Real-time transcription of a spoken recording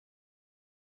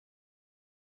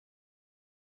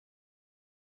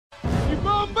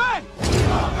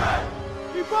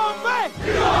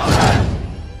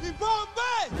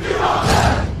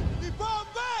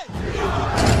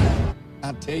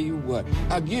I'll tell you what,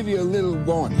 I'll give you a little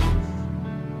warning.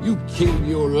 You killed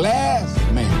your last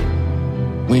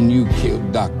man when you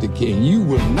killed Dr. King. You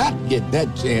will not get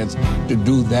that chance to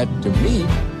do that to me.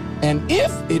 And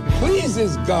if it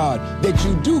pleases God that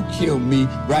you do kill me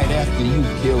right after you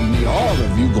kill me, all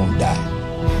of you gonna die.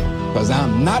 Because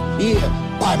I'm not here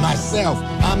by myself.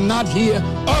 I'm not here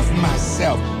of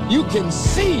myself. You can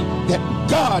see that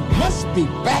God must be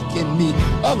backing me.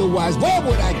 Otherwise, where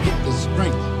would I get the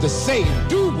strength to say and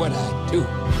do what I do?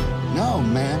 No,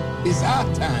 man, it's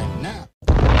our time now.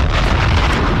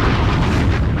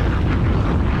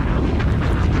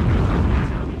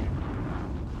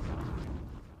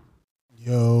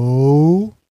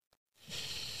 Yo.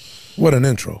 What an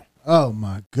intro. Oh,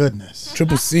 my goodness.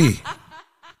 Triple C.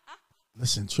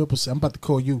 Listen, Triple C, I'm about to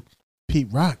call you Pete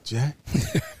Rock, Jack.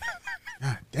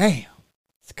 God damn.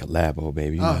 It's collabo,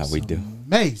 baby. You know how we do.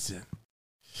 Amazing.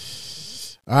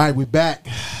 All right, we're back.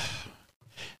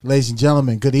 Ladies and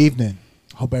gentlemen, good evening.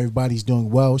 Hope everybody's doing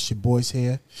well. It's your boys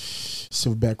here.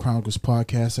 Silverback Chronicles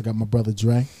Podcast. I got my brother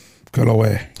Dre.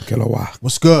 Kilowa.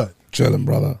 What's good? Chilling,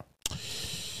 brother.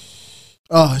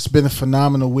 Oh, it's been a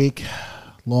phenomenal week.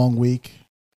 Long week.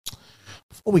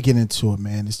 Before we get into it,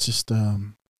 man, it's just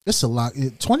it's a lot.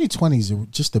 2020 is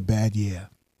just a bad year.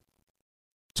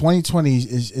 2020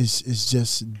 is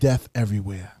just death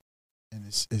everywhere, and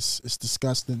it's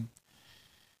disgusting.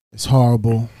 It's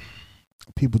horrible.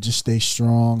 People just stay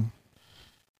strong,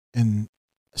 and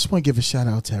I just want to give a shout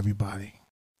out to everybody.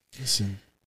 Listen,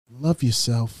 love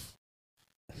yourself,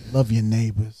 love your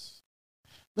neighbors.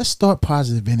 Let's start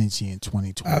positive energy in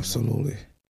 2020. Absolutely.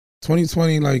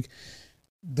 2020, like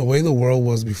the way the world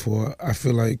was before, I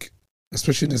feel like,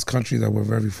 especially in this country that we're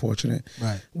very fortunate,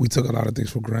 Right. We took a lot of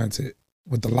things for granted.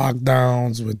 With the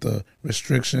lockdowns, with the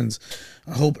restrictions,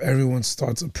 I hope everyone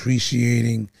starts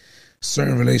appreciating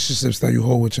certain relationships that you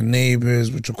hold with your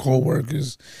neighbors, with your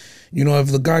coworkers. You know, if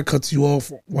the guy cuts you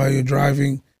off while you're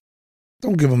driving,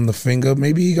 don't give him the finger.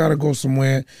 Maybe he got to go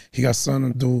somewhere. He got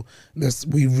something to do.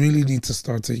 We really need to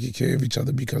start taking care of each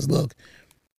other because, look,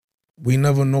 we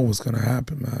never know what's going to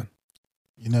happen, man.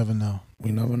 You never know.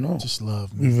 We never know. Just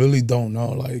love, We man. really don't know.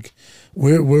 Like,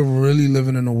 we're really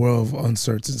living in a world of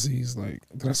uncertainties. Like,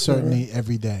 Certainly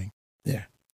every day. Yeah.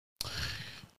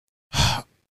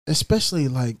 Especially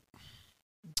like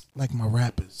my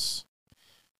rappers.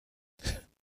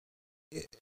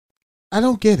 I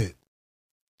don't get it.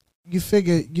 You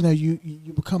figure, you know,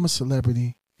 you become a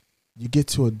celebrity, you get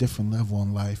to a different level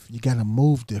in life, you got to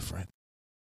move different.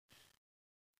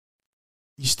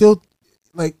 You still,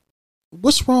 like,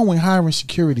 what's wrong with hiring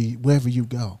security wherever you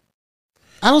go?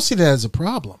 I don't see that as a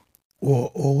problem.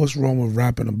 Or what's wrong with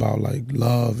rapping about, like,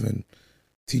 love and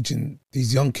teaching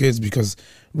these young kids, because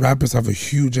rappers have a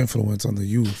huge influence on the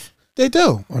youth. They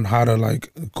do. On how to,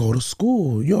 like, go to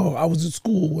school. Yo, I was in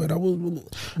school and I was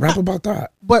rap about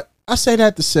that. But I say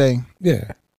that to say,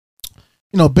 Yeah.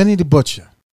 you know, Benny the Butcher,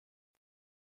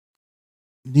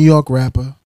 New York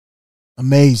rapper,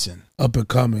 amazing. Up and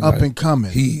coming. Up and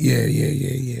coming. Yeah.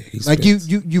 He like spits.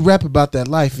 you rap about that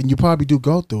life, and you probably do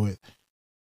go through it.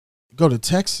 Go to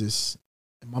Texas,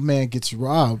 and my man gets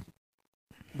robbed.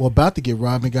 Well, about to get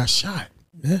robbed and got shot.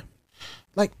 Yeah.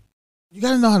 Like, you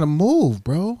got to know how to move,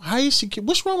 bro.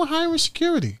 What's wrong with hiring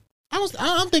security? I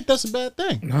don't think that's a bad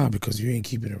thing. Nah, because you ain't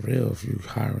keeping it real if you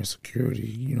hiring security.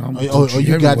 You know,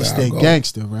 You got to stay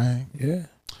gangster, right? Yeah.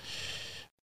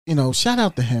 You know, shout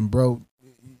out to him, bro.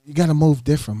 You got to move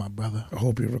different, my brother. I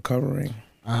hope you're recovering.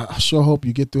 I sure hope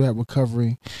you get through that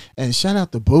recovery. And shout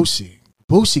out to Boosie.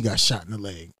 Boosie got shot in the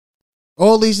leg.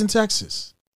 All these in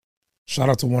Texas. Shout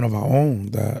out to one of our own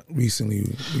that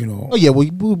recently, you know. Oh, yeah, we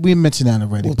mentioned that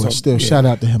already, We'll but talk, still, yeah. shout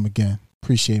out to him again.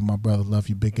 Appreciate my brother. Love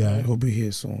you, big guy. He'll be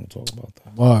here soon to talk about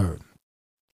that. Word.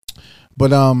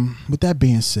 But with that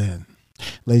being said,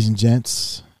 ladies and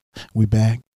gents, we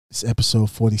back. It's episode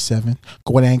 47.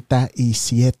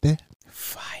 47.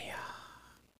 Fire.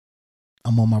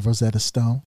 I'm on my Rosetta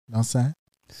Stone. You know what I'm saying?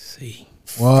 See.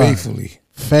 Word.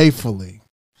 Faithfully.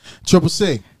 Triple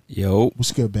C. Yo.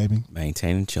 What's good, baby?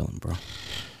 Maintaining chilling, bro.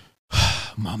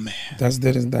 My man. That's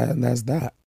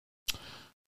that.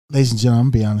 Ladies and gentlemen,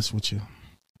 I'm going to be honest with you.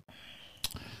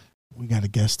 We got a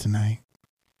guest tonight.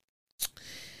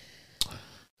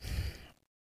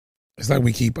 It's like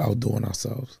we keep outdoing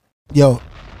ourselves. Yo.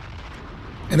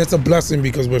 And it's a blessing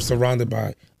because we're surrounded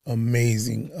by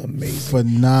amazing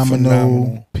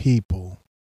phenomenal people.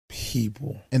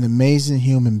 An amazing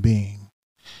human being.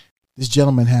 This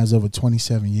gentleman has over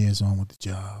 27 years on with the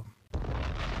job.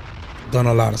 Done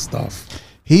a lot of stuff.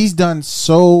 He's done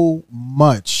so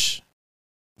much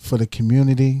for the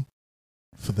community,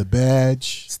 for the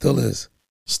badge. Still is.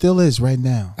 Still is right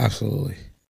now. Absolutely.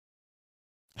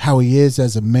 How he is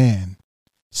as a man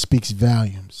speaks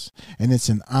volumes. And it's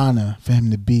an honor for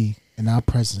him to be in our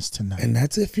presence tonight. And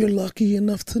that's if you're lucky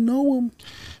enough to know him.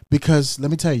 Because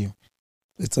let me tell you,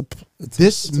 it's a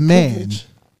man, privilege.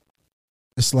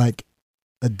 it's like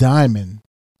a diamond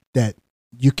that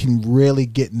you can really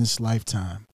get in this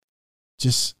lifetime.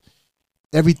 Just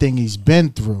everything he's been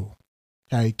through,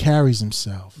 how he carries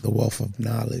himself, The wealth of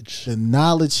knowledge. the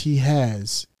knowledge he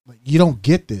has. Like, you don't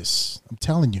get this. I'm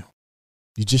telling you.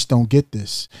 You just don't get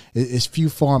this. It's few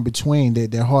far in between.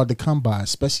 They're hard to come by,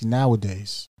 especially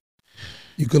nowadays.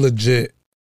 You could legit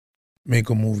make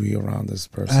a movie around this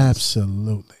person.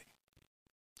 Absolutely.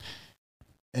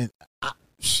 And I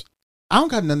don't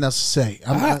got nothing else to say.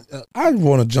 I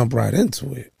want to jump right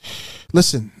into it.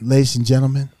 Listen, ladies and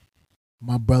gentlemen,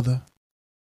 my brother,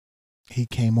 he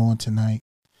came on tonight,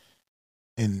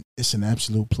 and it's an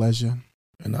absolute pleasure.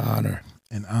 An honor.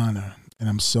 An honor. And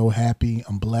I'm so happy.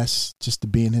 I'm blessed just to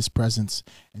be in his presence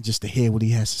and just to hear what he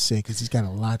has to say, because he's got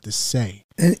a lot to say.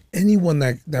 And anyone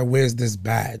that wears this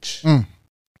badge and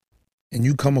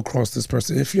you come across this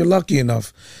person, if you're lucky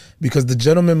enough, because the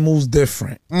gentleman moves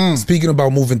different. Speaking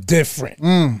about moving different,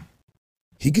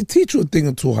 he could teach you a thing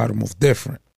or two how to move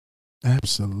different.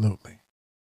 Absolutely.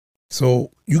 So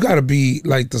you got to be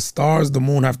like the stars, the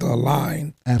moon have to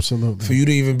align. Absolutely. For you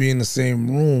to even be in the same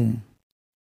room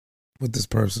with this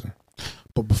person.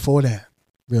 But before that,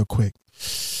 real quick,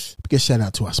 get a shout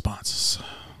out to our sponsors.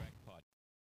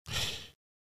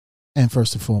 And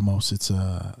first and foremost, it's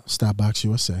Starbucks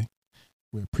USA.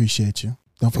 We appreciate you.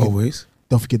 Don't forget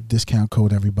the discount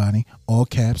code, everybody. All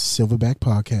caps, Silverback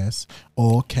Podcast.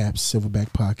 All caps,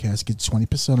 Silverback Podcast. Get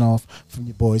 20% off from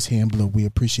your boys here in blue. We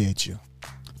appreciate you.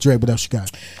 Dre, what else you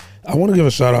got? I want to give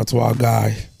a shout out to our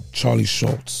guy, Charlie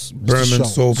Schultz. Berman,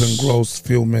 Schultz. Sobin, Gross,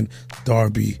 Fieldman,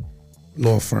 Darby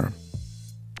Law Firm.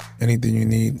 Anything you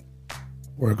need,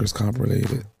 workers' comp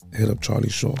related, hit up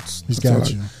Charlie Schultz. He's got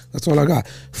you. That's all I got.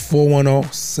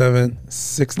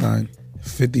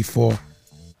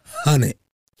 410-769-5400.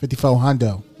 54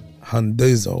 Hundo.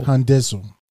 Hundizo.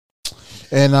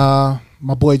 And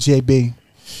my boy JB.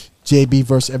 JB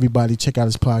versus everybody. Check out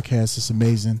his podcast. It's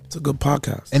amazing. It's a good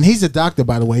podcast. And he's a doctor,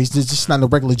 by the way. He's just not a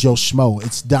regular Joe Schmo.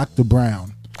 It's Dr.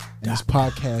 Brown. And his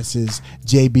podcast is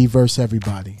JB versus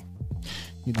everybody.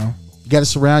 You know, you got to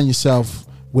surround yourself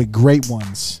with great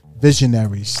ones,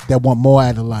 visionaries that want more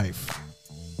out of life.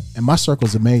 And my circle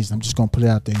is amazing. I'm just going to put it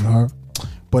out there, you heard?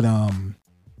 But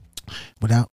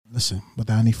without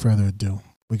any further ado,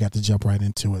 we got to jump right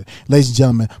into it. Ladies and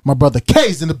gentlemen, my brother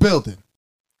K's in the building.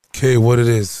 K, what it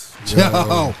is. Yo.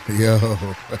 I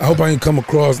hope I ain't come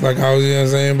across like I was, you know what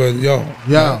I'm saying? But yo.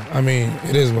 I mean,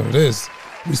 it is what it is.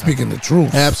 We speaking the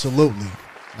truth. Absolutely.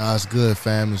 Nah, it's good,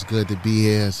 fam. It's good to be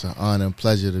here. It's an honor and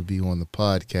pleasure to be on the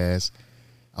podcast.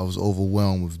 I was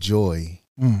overwhelmed with joy.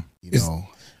 You know,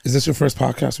 is this your first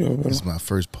podcast you ever been on? it's my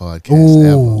first podcast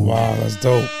ever. Wow, that's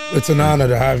dope. It's an honor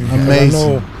to have you.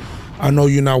 Amazing. I know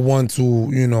you're not one to,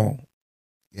 you know.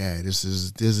 Yeah, this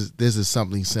is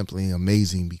something simply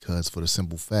amazing, because for the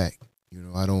simple fact, you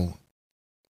know, I don't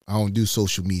do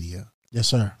social media. Yes,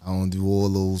 sir. I don't do all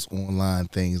those online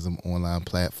things, them online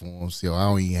platforms. Yo, I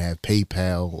don't even have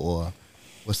PayPal, or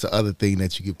what's the other thing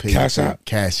that you get paid? Cash App.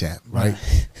 Cash App, right?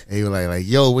 And you were like,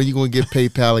 yo, when you gonna get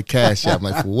PayPal or Cash App? I'm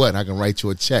like, for what? I can write you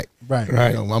a check. Right. You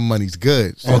know, my money's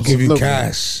good. So, I'll give you Absolutely.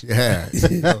 cash. yeah.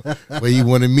 You know, where you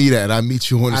want to meet at? I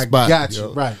meet you on the I spot. got you.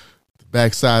 Yo. Right.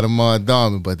 Backside of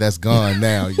Mondawmin, but that's gone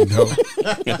now, you know.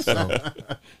 So,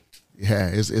 yeah,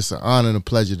 it's an honor and a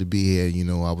pleasure to be here. You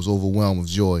know, I was overwhelmed with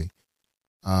joy.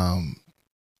 To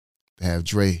have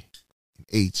Dre and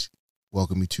H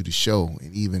welcome me to the show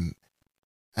and even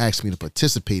ask me to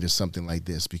participate in something like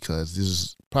this, because this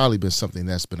has probably been something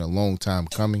that's been a long time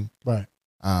coming. Right.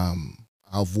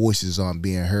 Our voices aren't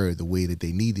being heard the way that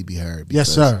they need to be heard.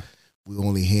 Yes, Because sir. we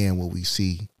only hearing what we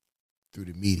see through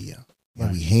the media. And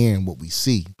Right. we hearing what we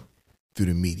see through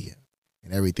the media.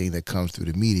 And everything that comes through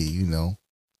the media, you know,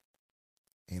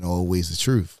 ain't always the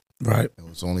truth. Right.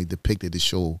 It's only depicted to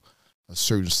show a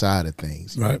certain side of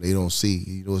things. You know, Right. they don't see,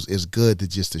 you know, it's good to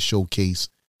just to showcase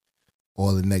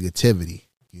all the negativity,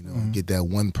 you know, and get that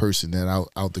one person that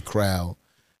out the crowd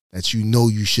that you know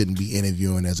you shouldn't be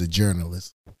interviewing as a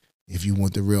journalist. If you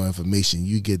want the real information,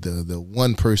 you get the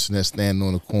one person that's standing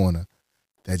on the corner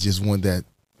that just want that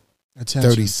Attention.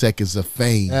 30 seconds of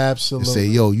fame. Absolutely. To say,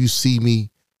 yo, you see me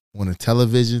on the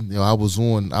television? Yo, I was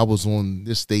on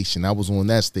this station. I was on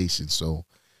that station. So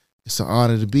it's an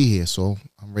honor to be here. So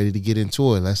I'm ready to get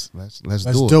into it. Let's Let's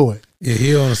do it. Yeah,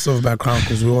 here on the Silverback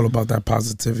Chronicles, we're all about that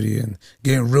positivity and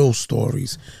getting real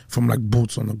stories from like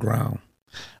boots on the ground.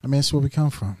 I mean, that's where we come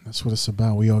from. That's what it's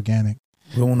about. We organic.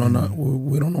 We don't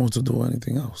know what to do or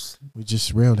anything else. We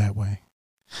just real that way.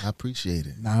 I appreciate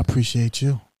it. Now, I appreciate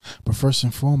you. But first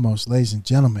and foremost, ladies and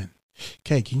gentlemen,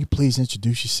 Kay, can you please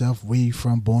introduce yourself? Where you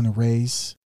from, born and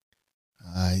raised?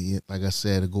 Like I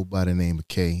said, I go by the name of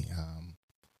Kay.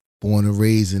 Born and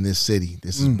raised in this city.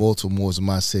 This is Baltimore's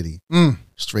my city.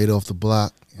 Straight off the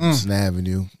block, Anderson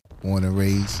Avenue. Born and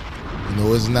raised. You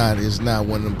know, it's not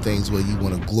one of them things where you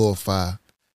want to glorify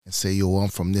and say, yo, I'm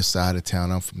from this side of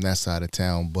town, I'm from that side of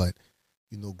town. But,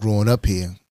 you know, growing up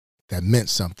here, that meant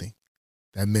something.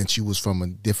 That meant you was from a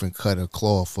different cut of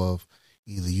cloth of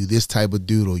either you this type of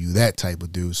dude or you that type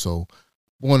of dude. So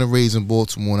born and raised in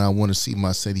Baltimore, and I want to see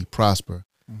my city prosper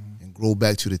and grow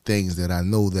back to the things that I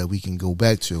know that we can go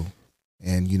back to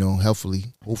and, you know,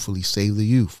 hopefully save the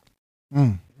youth.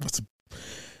 You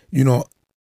know,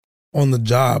 on the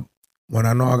job, when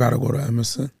I know I got to go to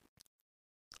Emerson,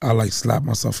 I like slap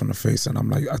myself in the face and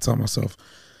I tell myself,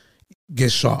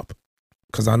 get sharp,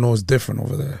 because I know it's different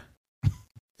over there.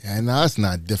 Yeah, no, it's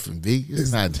not different, B.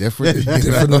 It's not different. It's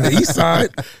different on the east side.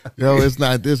 No, it's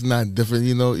not different.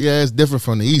 You know, yeah, it's different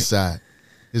from the east side.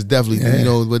 It's definitely, you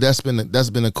know, but that's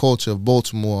been a culture of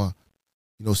Baltimore,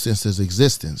 you know, since its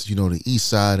existence. You know, the east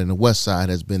side and the west side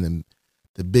has been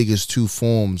the biggest two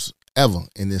forms ever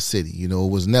in this city. You know,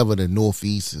 it was never the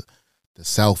northeast, the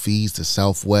southeast, the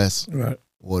southwest, right?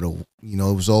 Or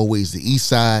it was always the east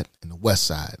side and the west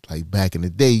side. Like back in the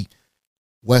day,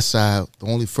 west side, the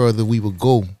only further we would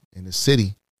go in the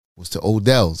city was to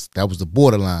Odell's. That was the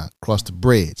borderline, across the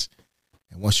bridge.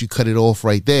 And once you cut it off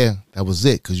right there, that was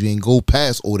it, because you ain't go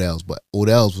past Odell's. But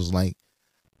Odell's was like,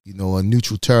 you know, a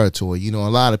neutral territory. You know, a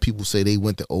lot of people say they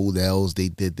went to Odell's, they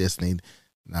did this, and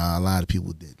a lot of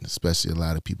people didn't, especially a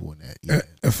lot of people in that. Yeah.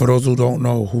 And for those who don't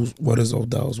know, what is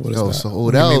Odell's? What is that? So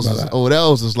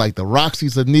Odell's is like the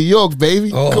Roxy's of New York,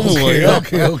 baby. Oh, come okay,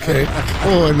 on, okay.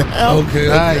 Come on now. Okay,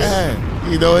 nice.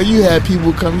 Man. You know, and you had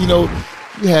people come, you know,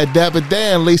 you had Dapper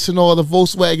Dan lacing all the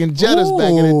Volkswagen Jettas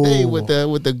back in the day with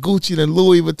the Gucci and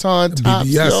Louis Vuitton tops.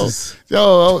 BBSs.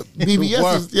 Yo,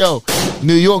 BBSs. Yo,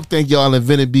 New York think y'all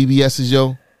invented BBSs,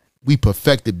 yo. We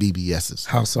perfected BBSs.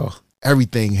 How so?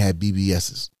 Everything had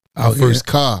BBSs. Oh, Our first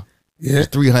car was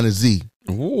 300Z.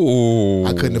 Ooh.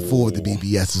 I couldn't afford the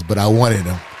BBSs, but I wanted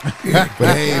them.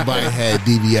 But everybody had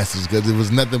BBSs because it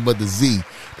was nothing but the Z,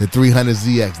 the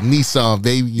 300ZX. Nissan,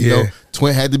 baby. You know,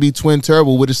 had to be twin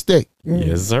turbo with a stick.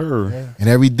 Yes, sir. And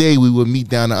every day we would meet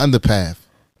down the underpath.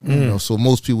 You know, so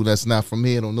most people that's not from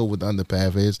here don't know what the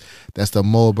underpath is. That's the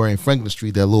Mulberry and Franklin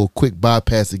Street, that little quick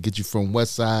bypass to get you from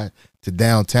west side to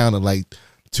downtown in like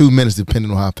 2 minutes,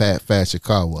 depending on how fast your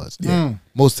car was.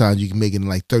 Most times you can make it in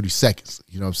like 30 seconds.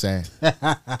 You know what I'm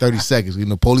saying? 30 seconds. You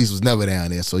know, police was never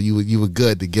down there, so you were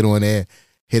good to get on there,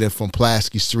 hit it from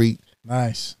Pulaski Street.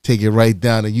 Nice. Take it right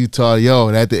down to Utah. Yo,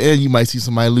 and at the end, you might see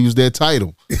somebody lose their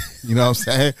title. You know what I'm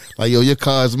saying? Like, yo, your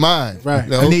car is mine. Right. You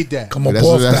know? I need that. Come up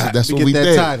off that. That's what get we that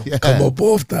did. title. Yeah. Come up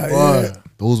off that. Yeah.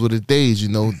 Those were the days, you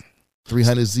know,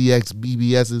 300ZX,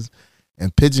 BBSs,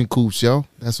 and pigeon coops, yo.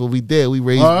 That's what we did. We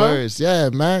raised birds. Yeah,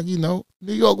 man. You know,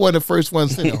 New York wasn't the first one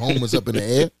sending homers up in the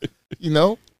air. You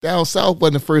know, down south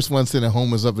wasn't the first one sending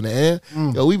homers up in the air.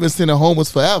 Yo, we've been sending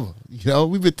homers forever. You know,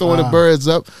 we've been throwing the birds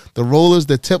up, the rollers,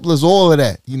 the tipplers, all of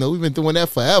that. You know, we've been doing that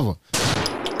forever.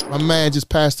 My man just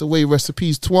passed away, rest in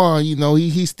peace, Twan. You know,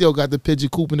 he still got the pigeon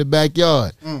coop in the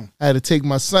backyard. I had to take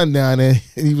my son down there,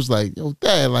 and he was like, yo,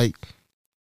 Dad, like,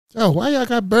 yo, why y'all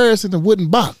got birds in the wooden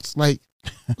box? Like,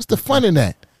 what's the fun in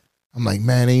that? I'm like,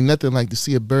 man, ain't nothing like to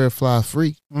see a bird fly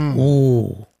free.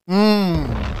 Ooh. He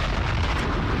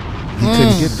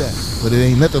couldn't get that. But it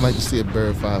ain't nothing like to see a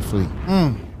bird fly free.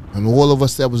 And all of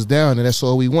us that was down there, that's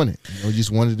all we wanted. You know,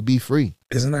 just wanted to be free.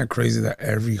 Isn't that crazy that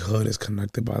every hood is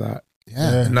connected by that?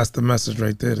 Yeah. And that's the message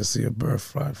right there, to see a bird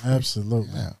fly free.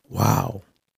 Absolutely. Yeah. Wow.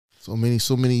 So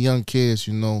many young kids,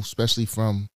 you know, especially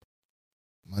from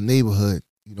my neighborhood,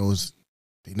 you know,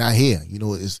 they're not here. You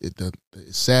know, it's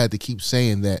sad to keep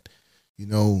saying that, you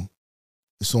know,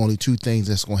 it's only two things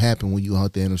that's going to happen when you're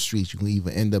out there in the streets. You can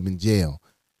either end up in jail.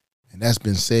 And that's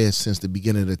been said since the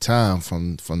beginning of the time,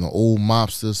 from the old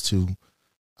mobsters to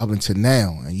up until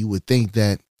now. And you would think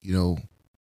that, you know,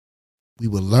 we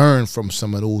would learn from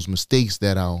some of those mistakes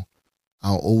that our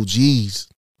OGs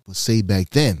would say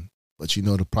back then. But, you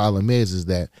know, the problem is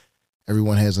that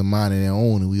everyone has a mind of their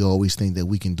own, and we always think that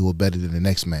we can do it better than the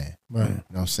next man. Right. You know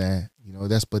what I'm saying? You know,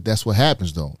 that's what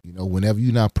happens, though. You know, whenever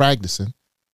you're not practicing,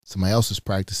 somebody else is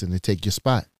practicing to take your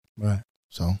spot. Right.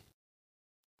 So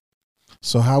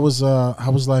So how was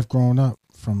life growing up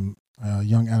from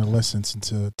young adolescence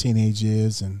into teenage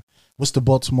years, and what's the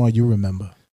Baltimore you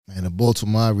remember? Man, the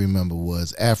Baltimore I remember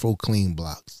was Afro Clean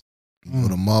blocks. You know,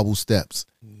 the marble steps.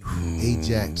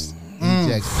 Ajax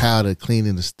powder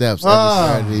cleaning the steps every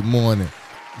Saturday morning.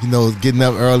 You know, getting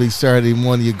up early Saturday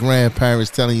morning, your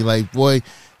grandparents telling you like, boy,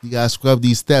 you gotta scrub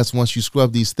these steps. Once you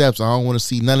scrub these steps, I don't want to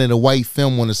see none of the white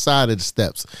film on the side of the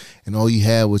steps. And all you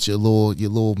had was your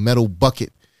little metal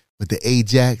bucket with the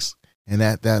Ajax and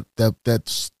that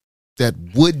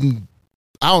wooden.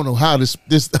 I don't know how this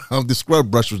the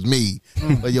scrub brush was made,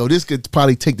 but yo, this could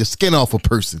probably take the skin off a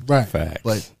person. Right. Facts.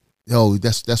 But yo,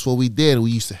 that's what we did.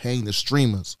 We used to hang the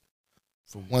streamers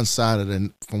from one side of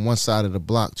the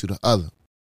block to the other,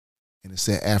 and it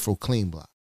said Afro Clean Block.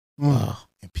 Wow.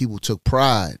 And people took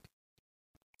pride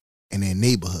in their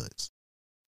neighborhoods.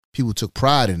 People took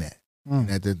pride in that.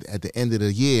 And at the end of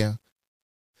the year,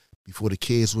 before the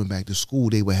kids went back to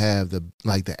school, they would have the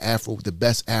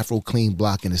best Afro Clean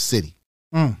Block in the city.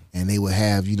 And they would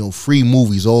have, you know, free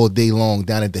movies all day long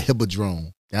down at the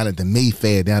Hippodrome, down at the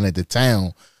Mayfair, down at the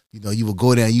town. You know, you would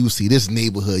go down, you would see this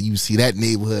neighborhood, you would see that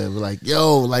neighborhood. Like,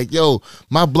 yo,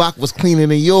 my block was cleaner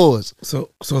than yours. So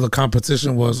the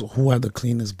competition was who had the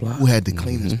cleanest block? Who had the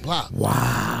cleanest block?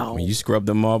 Wow. When you scrubbed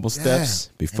the marble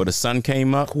steps before the sun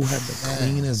came up. Who had the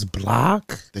cleanest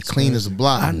block? The cleanest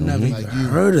block. I never even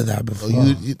heard of that before.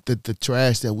 The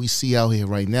trash that we see out here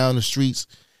right now in the streets,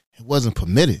 it wasn't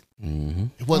permitted.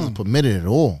 It wasn't permitted at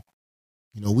all.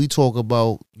 You know, we talk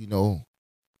about, you know,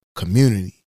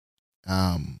 community.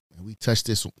 And we touched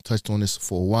on this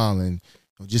for a while, and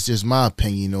you know, just my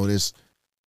opinion, you know, the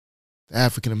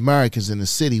African Americans in the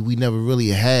city, we never really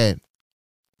had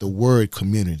the word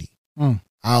community.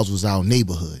 Ours was our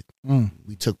neighborhood.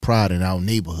 We took pride in our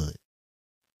neighborhood.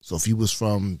 So if you was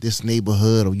from this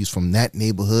neighborhood or you was from that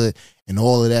neighborhood, and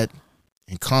all of that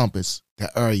encompassed the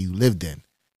area you lived in,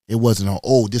 it wasn't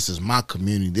this is my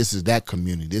community, this is that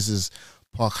community, this is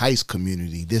Park Heights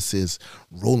community, this is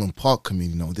Roland Park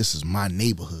community. No, this is my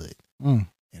neighborhood. And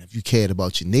if you cared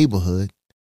about your neighborhood,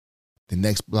 the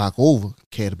next block over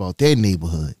cared about their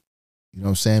neighborhood. You know what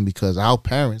I'm saying? Because our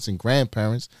parents and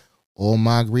grandparents all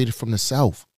migrated from the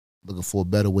South looking for a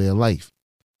better way of life.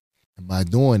 And by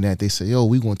doing that, they say, yo,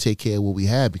 we're going to take care of what we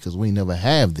have because we never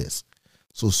have this.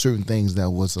 So certain things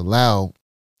that's allowed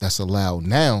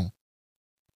now,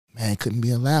 man, couldn't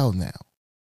be allowed now.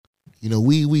 You know,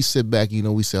 we sit back, you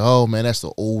know, we say, oh, man, that's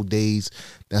the old days.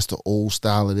 That's the old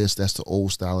style of this. That's the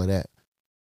old style of that.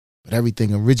 But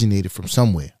everything originated from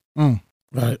somewhere.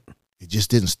 Right. It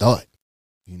just didn't start.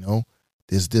 You know,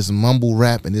 this mumble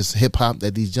rap and this hip hop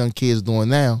that these young kids doing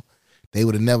now, they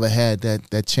would have never had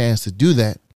that chance to do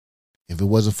that if it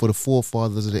wasn't for the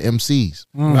forefathers of the MCs.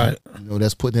 Right. You know,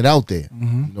 that's putting it out there.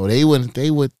 You know, they would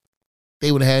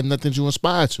have had nothing to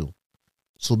inspire to.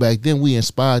 So back then, we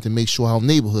inspired to make sure our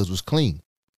neighborhoods was clean.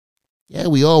 Yeah,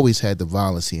 we always had the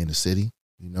violence here in the city.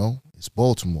 You know, it's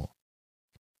Baltimore.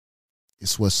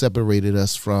 It's what separated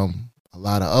us from a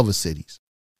lot of other cities.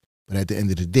 But at the end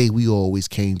of the day, we always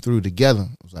came through together.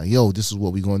 It was like, yo, this is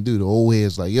what we going to do. The old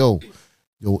head's like, yo,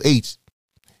 H,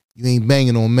 you ain't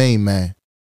banging on Main, man.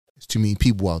 There's too many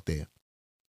people out there.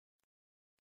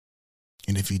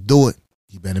 And if you do it,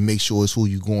 you better make sure it's who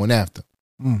you going after.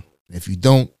 And if you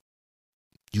don't,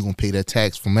 you're going to pay that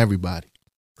tax from everybody.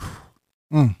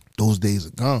 Those days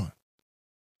are gone.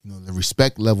 You know, the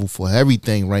respect level for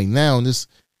everything right now in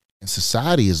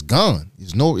society is gone.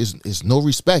 There's no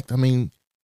respect. I mean,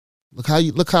 look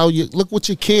what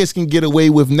your kids can get away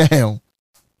with now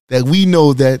that we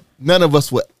know that none of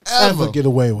us will ever get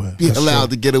away with. Be allowed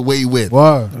to get away with.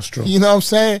 Wow. That's true. You know what I'm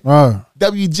saying? Wow.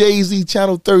 WJZ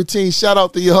Channel 13. Shout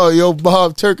out to yo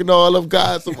Bob Turk and all them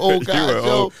guys, some old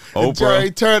guys, and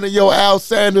Jerry Turner, Al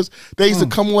Sanders. They used to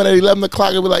come on at 11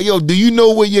 o'clock and be like, yo, do you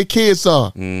know where your kids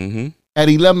are? At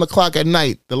 11 o'clock at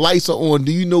night, the lights are on.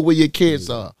 Do you know where your kids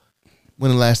are? When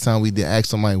the last time we did ask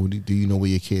somebody, do you know where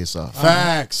your kids are?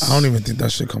 Facts. I don't even think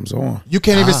that shit comes on. You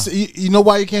can't even say, you know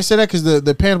why you can't say that? Because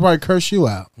the parent probably curse you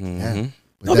out. Yeah.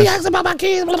 Don't be asking about my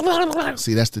kids.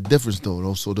 See, that's the difference,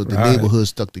 though. So the neighborhood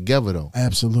stuck together, though.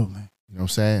 Absolutely. You know what I'm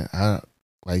saying?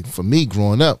 Like for me,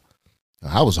 growing up,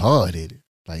 I was hard headed.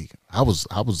 Like I was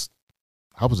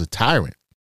a tyrant.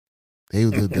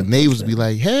 The neighbors would be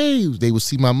like, hey, they would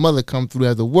see my mother come through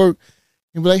after work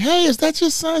and be like, hey, is that your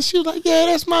son? She was like, yeah,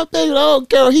 that's my baby. Oh,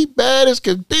 girl, he bad as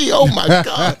could be. Oh my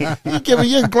God, he giving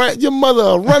your mother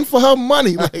a run for her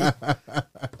money. Like,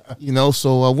 you know,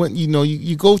 so I went. You know,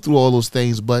 you go through all those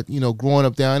things, but you know, growing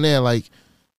up down there, like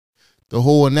the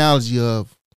whole analogy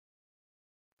of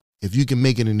if you can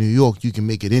make it in New York, you can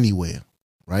make it anywhere,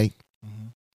 right?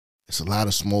 it's a lot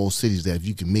of small cities that if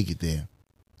you can make it there,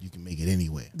 you can make it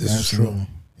anywhere. This is true.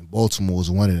 And Baltimore is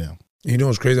one of them. You know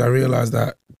what's crazy? I realized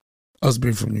that, us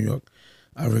being from New York,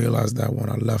 I realized that when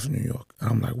I left New York. And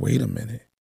I'm like, wait a minute.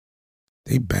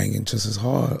 They banging just as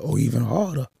hard or even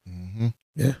harder. Mm-hmm.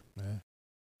 Yeah.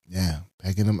 Yeah.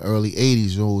 Back in them early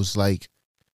 80s, it was like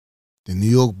the New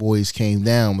York boys came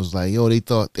down, was like, yo,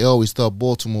 they always thought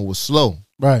Baltimore was slow.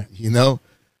 Right. You know?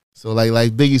 So like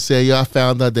Biggie said, yo, I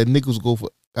found out that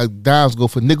dimes go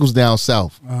for nickels down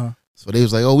south. Uh-huh. So they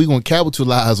was like, oh, we gonna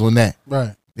capitalize on that.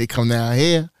 Right. They come down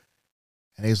here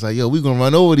and they was like, yo, we gonna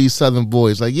run over these Southern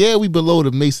boys. Like, yeah, we below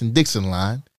the Mason-Dixon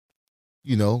line,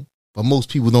 you know, but most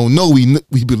people don't know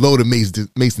we below the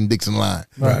Mason-Dixon line.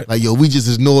 Right. Like, yo, we just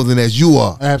as northern as you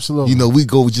are. Absolutely. You know, we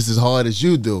go just as hard as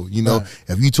you do. You know, Right.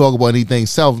 if you talk about anything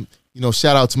south, you know,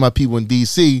 shout out to my people in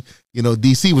D.C. You know,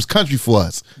 D.C. was country for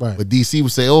us. Right. But D.C.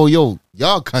 would say, oh, yo,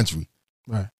 y'all country.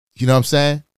 Right. You know what I'm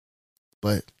saying?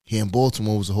 But here in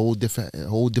Baltimore was a whole different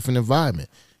environment.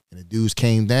 And the dudes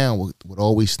came down would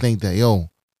always think that, yo,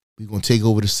 we gonna take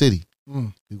over the city.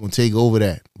 Mm. We gonna take over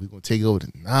that. We gonna take over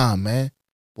the Nah, man.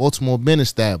 Baltimore been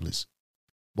established.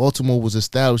 Baltimore was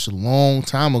established a long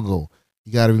time ago.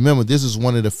 You gotta remember, this is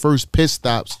one of the first pit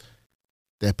stops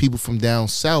that people from down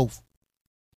south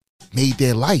made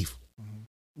their life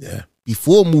Yeah.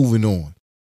 before moving on.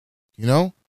 You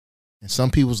know? And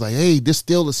some people's like, hey, this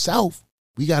still the South.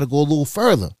 We got to go a little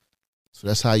further. So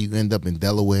that's how you end up in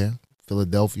Delaware,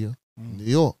 Philadelphia, New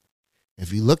York.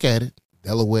 If you look at it,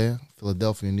 Delaware,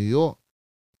 Philadelphia, and New York,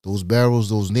 those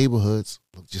boroughs, those neighborhoods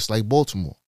look just like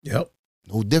Baltimore. Yep.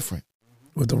 No different.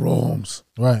 With the row homes.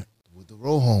 Right. With the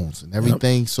row homes and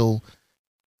everything. Yep. So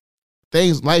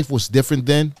life was different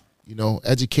then. You know,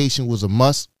 education was a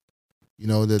must. You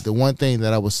know, the one thing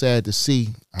that I was sad to see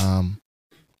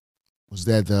was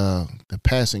that the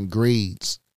passing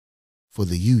grades for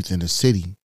the youth in the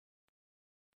city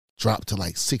dropped to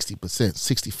like 60%,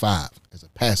 65 as a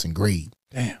passing grade.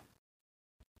 Damn.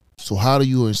 So how do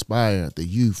you inspire the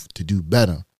youth to do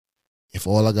better if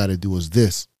all I got to do is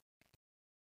this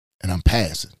and I'm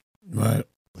passing? Right.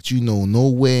 But you know,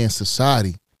 nowhere in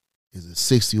society is a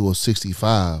 60 or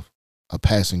 65 a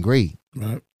passing grade.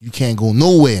 Right. You can't go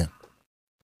nowhere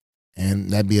and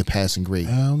that be a passing grade.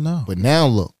 Hell no. But now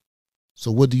look, so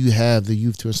what do you have the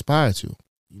youth to aspire to?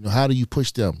 You know, how do you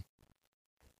push them?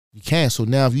 You can't. So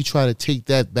now if you try to take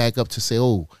that back up to say,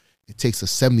 oh, it takes a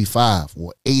 75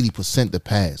 or 80% to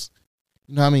pass,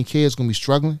 you know how many kids going to be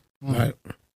struggling? Right.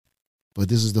 But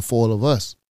this is the fault of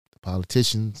us, the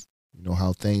politicians, you know,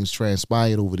 how things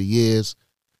transpired over the years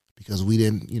because we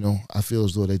didn't, you know, I feel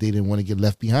as though that they didn't want to get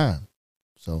left behind.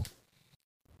 So.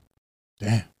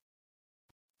 Damn.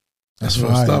 That's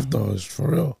real stuff, though. It's for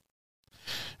real.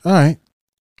 All right.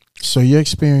 So your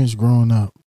experience growing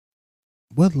up,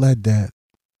 what led that?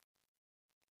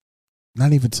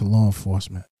 Not even to law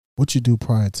enforcement. What you do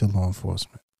prior to law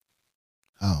enforcement?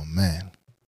 Oh, man.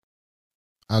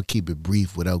 I'll keep it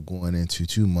brief without going into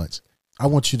too much. I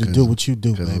want you to do what you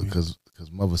do, baby. Because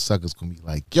mother suckers gonna be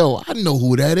like, yo, I know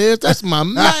who that is. That's my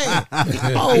man.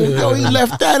 Oh, yo, he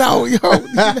left that out, yo. You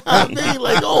know what I mean?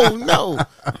 Like, oh, no.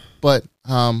 But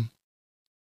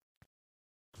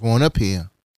growing up here,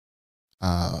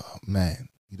 man,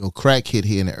 you know, crack hit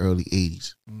here in the early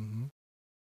 80s. Mm-hmm.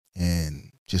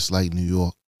 And just like New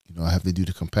York, you know, I have to do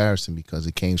the comparison because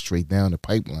it came straight down the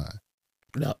pipeline.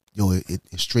 Yep. Yo, it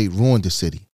straight ruined the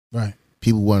city. Right.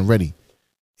 People weren't ready.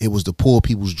 It was the poor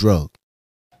people's drug.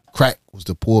 Crack was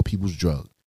the poor people's drug.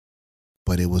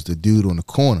 But it was the dude on the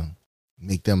corner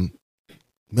make them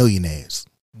millionaires.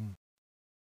 Mm.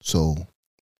 So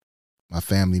my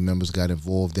family members got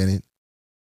involved in it,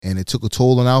 and it took a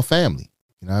toll on our family.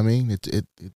 You know what I mean?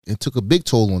 It took a big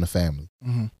toll on the family.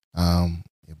 Mm-hmm.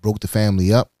 It broke the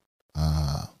family up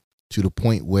to the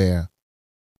point where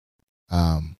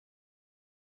my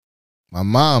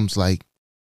mom's like,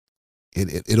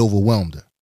 it overwhelmed her.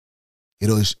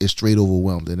 It straight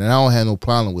overwhelmed her. And I don't have no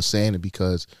problem with saying it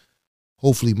because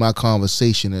hopefully my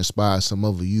conversation inspires some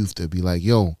other youth to be like,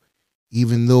 yo,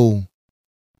 even though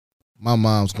my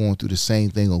mom's going through the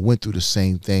same thing or went through the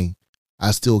same thing, I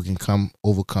still can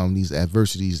overcome these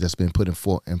adversities that's been put in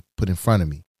front of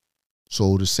me.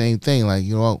 So the same thing, like,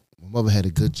 you know, my mother had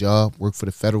a good job, worked for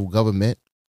the federal government,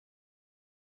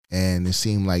 and it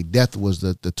seemed like death was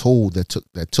the toll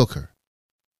that took her.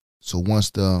 So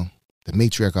once the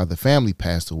matriarch of the family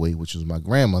passed away, which was my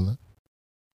grandmother,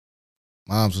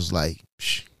 Mom's was like,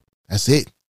 that's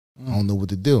it. I don't know what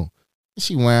to do. And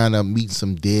she wound up meeting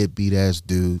some deadbeat ass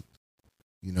dude,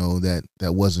 you know,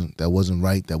 that wasn't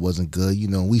right, that wasn't good. You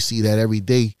know, we see that every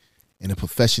day in the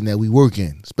profession that we work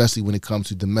in, especially when it comes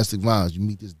to domestic violence. You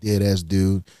meet this dead ass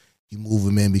dude, you move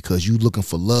him in because you looking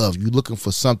for love. You looking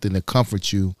for something to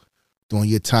comfort you during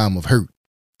your time of hurt.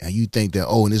 And you think that,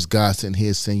 oh, and this guy sitting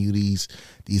here sending you these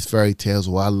fairy tales,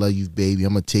 well, I love you, baby.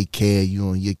 I'm going to take care of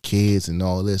you and your kids and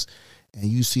all this. And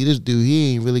you see this dude,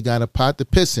 he ain't really got a pot to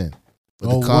piss in.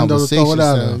 But the conversation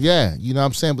sounds, yeah, you know what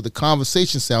I'm saying? But the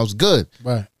conversation sounds good.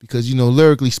 Right. Because, you know,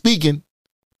 lyrically speaking,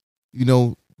 you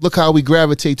know, look how we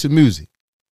gravitate to music.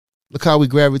 Look how we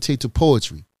gravitate to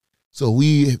poetry. So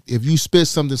if you spit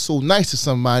something so nice to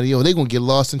somebody, yo, they going to get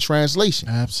lost in translation.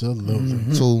 Absolutely.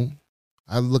 Mm-hmm. So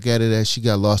I look at it as she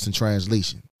got lost in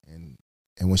translation.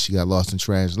 And when she got lost in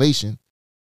translation,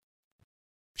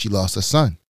 she lost her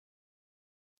son.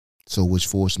 So which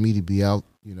forced me to be out,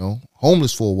 you know,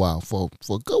 homeless for a while, for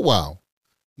a good while.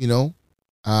 You know,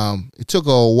 it took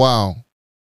her a while.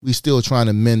 We still trying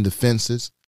to mend the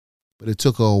fences, but it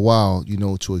took her a while, you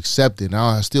know, to accept it. Now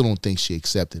I still don't think she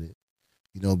accepted it,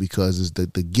 you know, because it's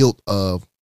the guilt of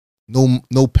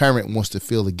no parent wants to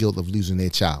feel the guilt of losing their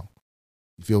child.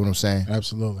 You feel what I'm saying?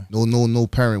 Absolutely. No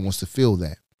parent wants to feel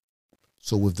that.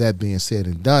 So with that being said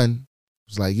and done,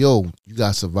 it's like, yo, you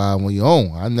got to survive on your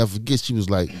own. I never forget, she was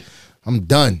like, I'm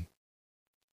done.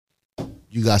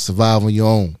 You got to survive on your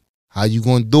own. How you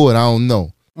going to do it? I don't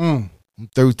know. I'm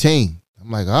 13.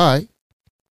 I'm like, all right.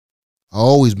 I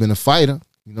always been a fighter,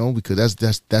 you know, because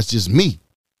that's just me.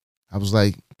 I was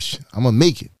like, I'm going to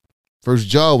make it. First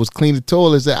job was clean the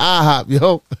toilets at IHOP,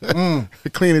 yo.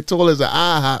 Clean the toilets at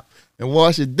IHOP and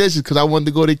wash the dishes because I wanted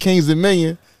to go to Kings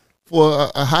Dominion for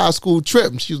a high school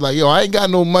trip. And she was like, yo, I ain't got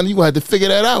no money. You going to have to figure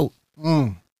that out.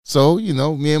 So, you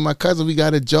know, me and my cousin, we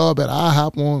got a job at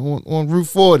IHOP on Route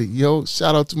 40. Yo,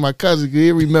 shout out to my cousin.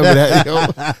 You remember that,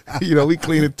 yo. You know, we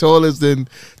clean the toilets and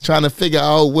trying to figure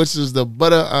out which is the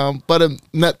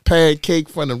butternut pancake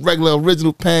from the regular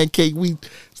original pancake.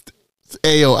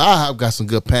 Hey, yo, IHOP got some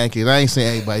good pancakes. I ain't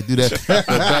saying everybody do that. But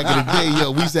back in the day,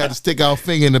 yo, we used to have to stick our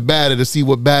finger in the batter to see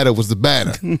what batter was the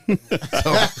batter.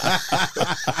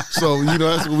 So you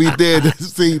know, that's what we did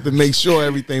to make sure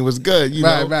everything was good. You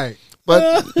know? Right.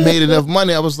 But made enough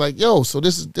money. I was like, yo, so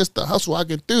this the hustle. I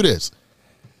can do this.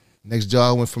 Next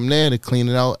job went from there to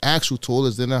cleaning out actual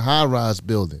toilets in a high-rise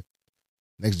building.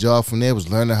 Next job from there was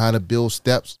learning how to build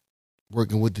steps,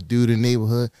 working with the dude in the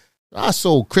neighborhood. I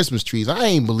sold Christmas trees. I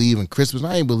ain't believe in Christmas.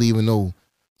 I ain't believe in no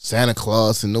Santa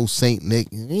Claus and no Saint Nick.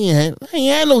 I ain't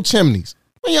had no chimneys.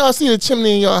 When y'all seen a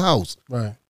chimney in your house?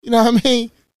 Right. You know what I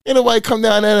mean? Ain't nobody come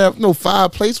down there and have no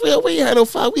fireplace. We ain't had no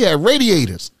fire. We had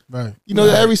radiators. Right. You know,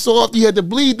 every so often you had to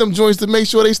bleed them joints to make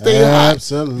sure they stay hot.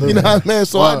 Absolutely. You know what I mean?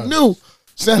 So I knew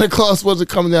Santa Claus wasn't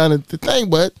coming down the thing,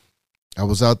 but I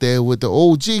was out there with the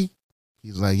OG. He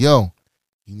was like, yo,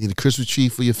 you need a Christmas tree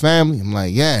for your family? I'm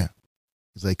like, yeah.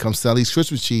 He's like, come sell these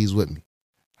Christmas trees with me.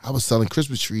 I was selling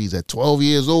Christmas trees at 12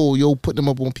 years old, yo, putting them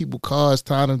up on people's cars,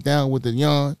 tying them down with the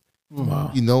yarn.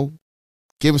 Wow. You know,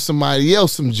 giving somebody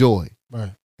else some joy.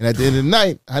 Right. And at the end of the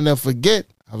night, I never forget,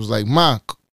 I was like, Ma,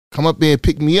 come up there and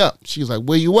pick me up. She was like,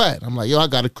 where you at? I'm like, yo, I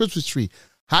got a Christmas tree.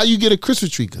 How you get a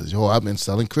Christmas tree? Because, yo, I've been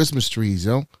selling Christmas trees,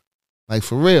 yo. Like,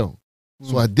 for real.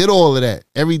 So I did all of that.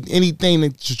 Anything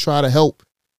to try to help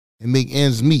and make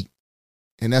ends meet.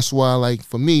 And that's why, like,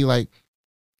 for me, like,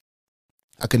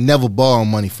 I could never borrow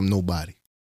money from nobody.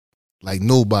 Like,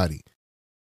 nobody.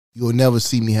 You'll never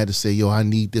see me have to say, yo, I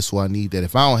need this or I need that.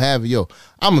 If I don't have it, yo,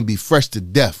 I'm going to be fresh to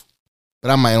death.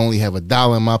 But I might only have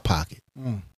 $1 in my pocket.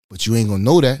 But you ain't going to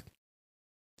know that.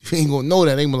 You ain't going to know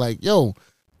that. They be like, yo,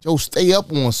 stay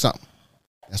up on something.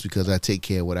 That's because I take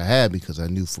care of what I had, because I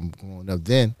knew from growing up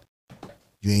then,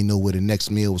 you ain't know where the next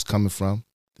meal was coming from,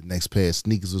 the next pair of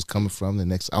sneakers was coming from, the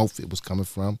next outfit was coming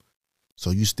from. So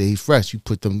you stay fresh. You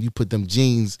put them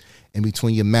jeans in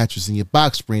between your mattress and your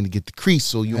box spring to get the crease,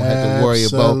 so you don't have to worry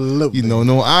about, you know,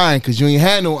 no iron, because you ain't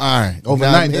had no iron.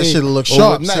 Overnight, that shit look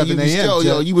sharp. 7 a.m.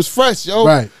 Yo, you was fresh, yo.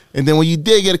 Right. And then when you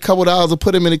did get a couple $dollars to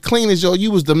put them in the cleaners, yo,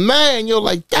 you was the man. Yo,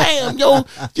 like, damn, yo,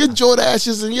 your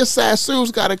Jordashes and your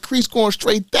Sassoons got a crease going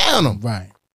straight down them.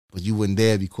 Right. But you wouldn't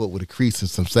dare be caught with a crease and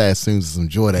some Sassoons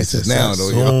and some Jordashes now,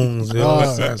 though,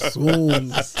 yo.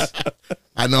 Sassoons.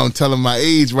 I know I'm telling my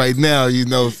age right now, you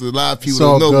know, so a lot of people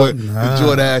So don't know what good. the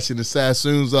Jordache and the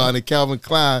Sassoons are and the Calvin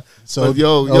Klein. So, but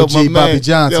yo, OG my man, Bobby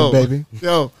Johnson, baby.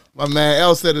 Yo, my man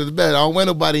L said it the best. I don't wear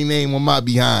nobody name on my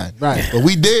behind. Right. But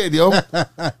we did, yo.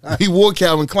 He wore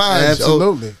Calvin Klein.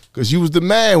 Absolutely. Because you was the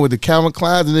man with the Calvin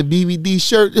Kleins and the BBD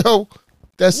shirt, yo.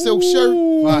 That silk shirt.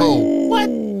 Oh,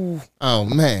 what? Oh,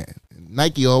 man.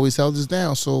 Nike always held us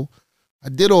down. So I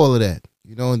did all of that,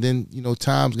 you know, and then, you know,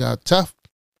 times got tough.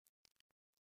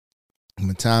 And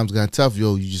when times got tough,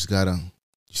 yo, you just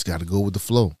gotta go with the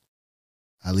flow.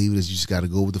 I leave it as you just got to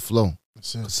go with the flow.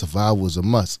 That's it. Survival is a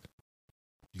must.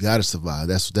 You got to survive.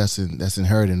 That's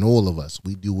inherent in all of us.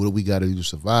 We do what we got to do to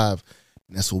survive.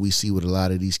 And that's what we see with a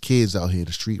lot of these kids out here in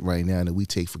the street right now that we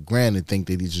take for granted, think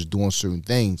that they're just doing certain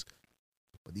things.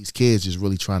 But these kids just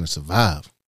really trying to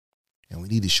survive. And we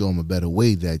need to show them a better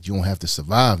way that you don't have to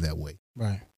survive that way.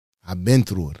 Right. I've been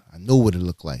through it. I know what it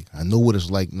looked like. I know what it's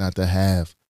like not to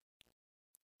have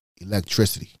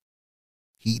electricity,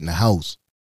 heat in the house,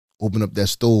 open up that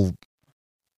stove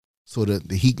so that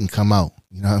the heat can come out.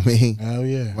 You know what I mean? Hell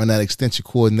yeah. Run that extension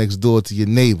cord next door to your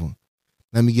neighbor.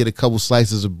 Let me get a couple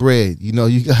slices of bread. You know,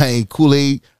 you got ain't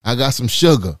Kool-Aid, I got some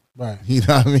sugar. Right. You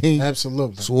know what I mean?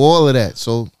 Absolutely. So all of that.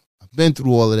 So I've been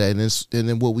through all of that. And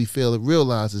then what we fail to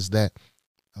realize is that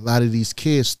a lot of these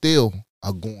kids still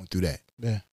are going through that.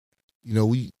 Yeah. You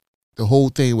know, the whole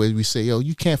thing where we say, yo,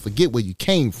 you can't forget where you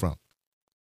came from.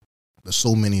 But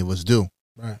so many of us do.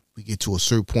 Right. We get to a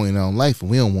certain point in our life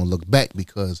and we don't want to look back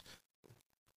because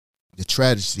the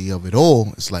tragedy of it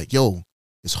all, it's like, yo,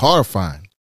 it's horrifying.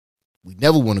 We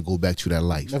never want to go back to that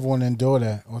life. Never want to endure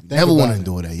that. Or think Never want about to it.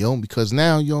 endure that, yo, because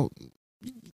now, yo,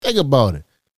 think about it.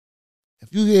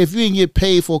 If you didn't get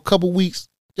paid for a couple weeks,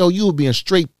 yo, you would be in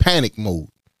straight panic mode.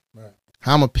 Right.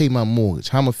 How I'm going to pay my mortgage?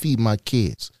 How I'm going to feed my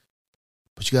kids?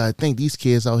 But you got to think, these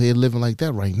kids out here living like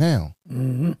that right now.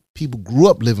 Mm-hmm. People grew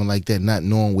up living like that, not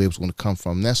knowing where it was going to come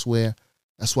from. That's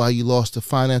why you lost the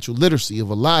financial literacy of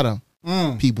a lot of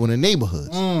people in the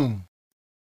neighborhoods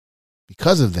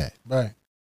because of that. Right.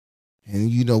 And,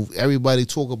 you know, everybody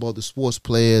talk about the sports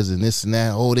players and this and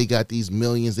that. Oh, they got these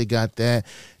millions. They got that.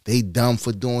 They dumb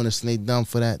for doing this and they dumb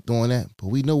for that, doing that. But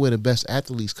we know where the best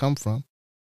athletes come from.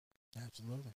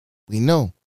 Absolutely. We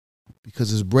know.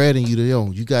 Because it's bred in you to,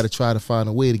 yo, you got to try to find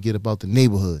a way to get about the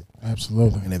neighborhood.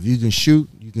 Absolutely. And if you can shoot,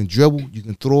 you can dribble, you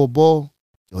can throw a ball,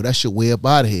 yo, that's your way up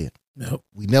out of here. Yep.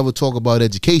 We never talk about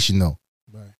education, though.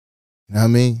 Right. You know what I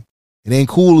mean? It ain't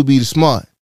cool to be the smart.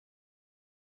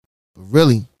 But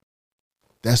really,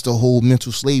 that's the whole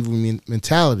mental slavery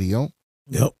mentality, yo.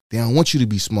 Yep. They don't want you to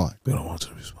be smart. They don't want you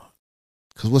to be smart.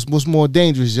 Because what's more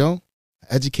dangerous, yo? An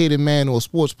educated man or a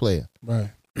sports player? Right.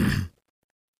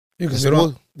 Yeah, because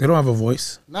they don't have a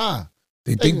voice. Nah.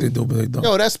 They think they do, but they don't.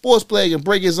 Yo, that sports player can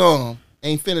break his arm,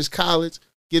 ain't finished college,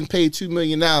 getting paid $2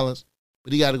 million,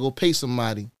 but he got to go pay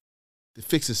somebody to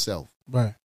fix himself.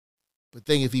 Right. But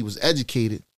think if he was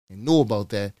educated and knew about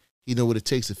that, he know what it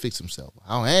takes to fix himself.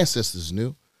 Our ancestors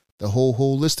knew the whole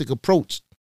holistic approach.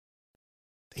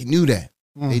 They knew that.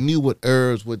 They knew what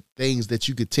herbs, what things that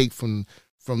you could take from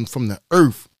the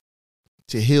earth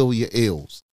to heal your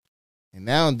ills. And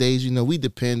nowadays, you know, we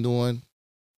depend on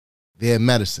their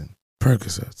medicine.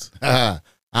 Percocets.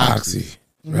 Oxy.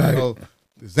 Right. You know,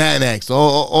 Xanax,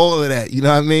 all of that. You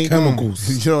know what I mean?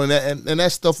 Chemicals. You know, and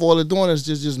that stuff, all they're doing is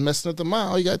just messing up the mind.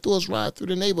 All you got to do is ride through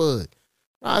the neighborhood.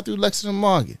 Ride through Lexington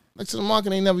Market. Lexington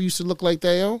Market ain't never used to look like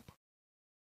that, yo.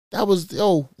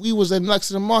 We was in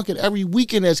Lexington Market every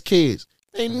weekend as kids.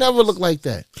 They never looked like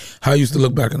that. How it used to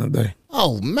look back in the day.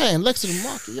 Oh, man, Lexington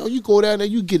Market, yo, you go down there,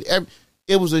 you get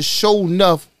it was a show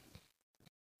enough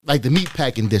like the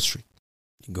meatpacking district.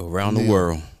 You go around the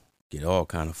world, get all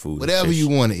kind of food. Whatever you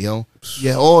wanted, yo.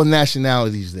 Yeah, all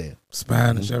nationalities there.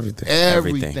 Spanish, everything.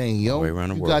 Everything, yo. All the way around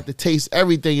the you world. got to taste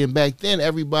everything, and back then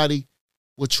everybody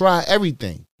would try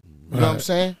everything. You know what I'm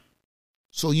saying?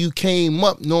 So you came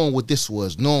up knowing what this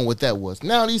was, knowing what that was.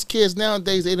 Now these kids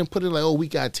nowadays, they didn't put it like, oh, we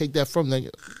got to take that from them.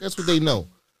 That's what they know.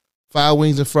 5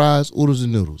 wings and fries, oodles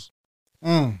and noodles.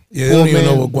 Yeah, they don't even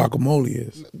know what guacamole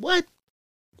is. What?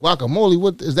 Guacamole,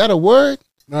 what is that a word?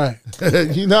 Right.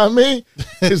 You know what I mean?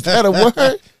 Is that a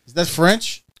word? Is that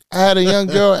French? I had a young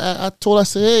girl, I told her, I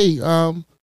said, hey, do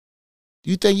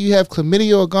you think you have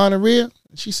chlamydia or gonorrhea?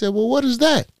 And she said, well, what is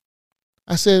that?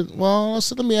 I said, well,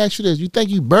 let me ask you this. You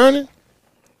think you burning?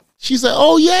 She said,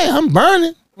 oh, yeah, I'm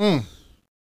burning.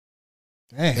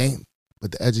 Damn.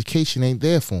 But the education ain't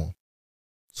there for them.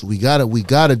 So we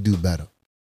gotta do better.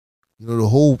 You know,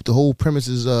 the whole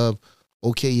premises of,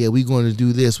 okay, yeah, we're going to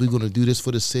do this. We're going to do this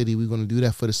for the city. We're going to do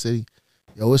that for the city.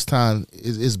 Yo, it's time.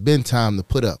 It's been time to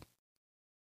put up.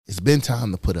 It's been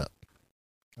time to put up.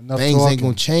 Enough Things talking. ain't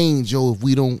gonna change, yo, if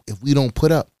we don't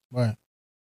put up. Right.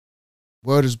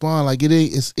 Word is bond. Like it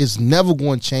ain't. It's never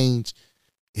going to change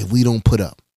if we don't put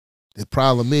up. The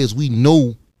problem is we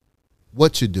know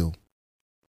what to do,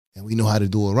 and we know how to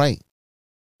do it right.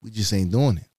 We just ain't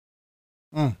doing it.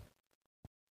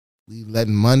 We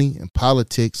letting money and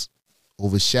politics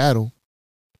overshadow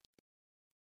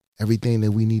everything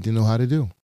that we need to know how to do.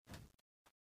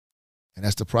 And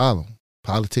that's the problem.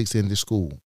 Politics in the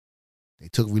school. They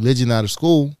took religion out of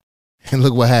school, and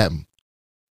look what happened.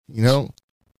 You know?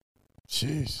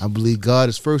 Jeez. I believe God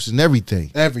is first in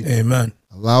everything. Everything. Amen.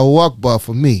 Allahu Akbar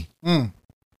for me. Mm.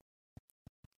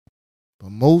 But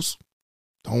most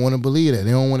don't want to believe that.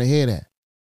 They don't want to hear that.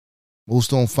 Most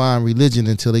don't find religion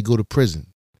until they go to prison.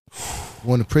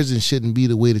 Going to prison shouldn't be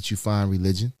the way that you find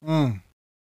religion. Mm.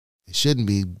 It shouldn't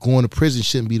be. Going to prison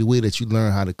shouldn't be the way that you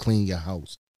learn how to clean your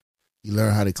house. You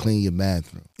learn how to clean your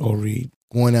bathroom. Or read.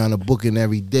 Going down a booking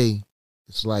every day,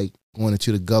 it's like going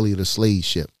into the gully of the slave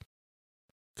ship.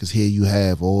 Because here you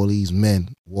have all these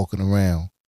men walking around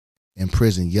in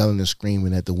prison yelling and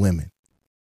screaming at the women,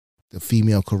 the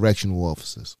female correctional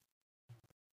officers.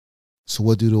 So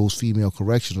what do those female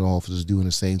correctional officers do in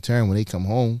the same turn? When they come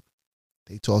home,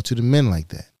 they talk to the men like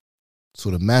that. So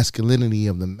the masculinity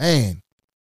of the man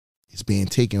is being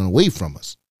taken away from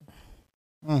us.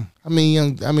 Mm. I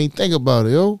mean, think about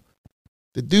it, yo.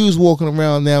 The dudes walking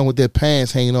around now with their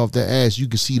pants hanging off their ass, you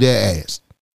can see their ass.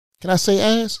 Can I say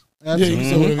ass? Absolutely. Yeah, you can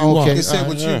say whatever you want. You can say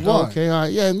what you want. Okay, all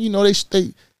right. Yeah, and you know,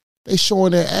 they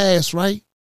showing their ass, right?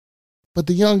 But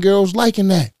the young girls liking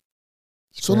that.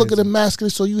 So look at the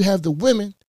masculine. So you have the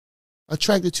women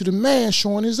attracted to the man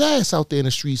showing his ass out there in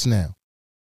the streets now.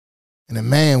 And the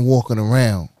man walking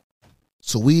around.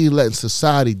 So we letting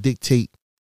society dictate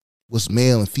what's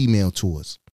male and female to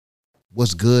us.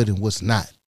 What's good and what's not.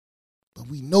 But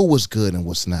we know what's good and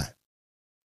what's not.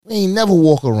 We ain't never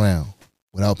walk around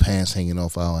without pants hanging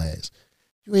off our ass.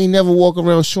 You ain't never walk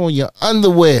around showing your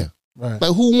underwear. Right.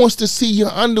 Like, who wants to see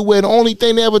your underwear? The only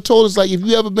thing they ever told us, like, if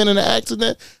you ever been in an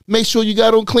accident, make sure you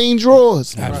got on clean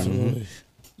drawers. Absolutely.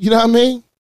 You know what I mean?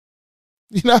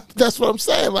 You know, that's what I'm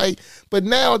saying. Like, but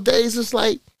nowadays it's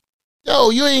like, yo,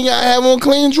 you ain't gotta have on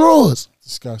clean drawers.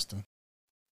 Disgusting.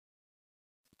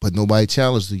 But nobody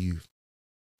challenged the youth.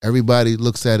 Everybody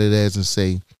looks at it as and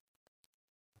say,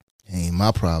 it ain't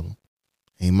my problem.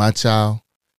 Ain't my child.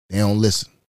 They don't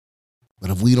listen. But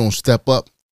if we don't step up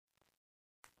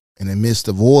in the midst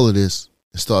of all of this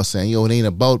and start saying, yo, it ain't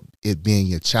about it being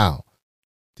your child.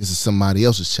 This is somebody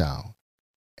else's child.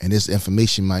 And this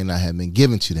information might not have been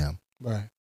given to them. Right.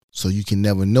 So you can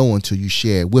never know until you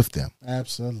share it with them.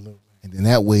 Absolutely. And then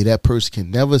that way, that person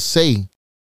can never say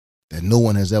that no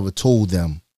one has ever told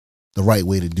them the right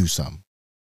way to do something.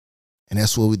 And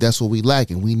that's what we lack.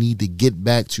 And we need to get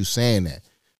back to saying that.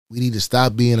 We need to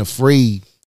stop being afraid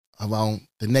about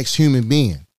the next human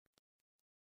being.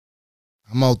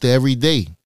 I'm out there every day.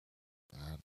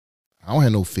 I don't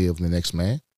have no fear of the next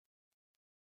man.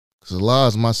 Because Allah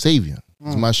is my savior.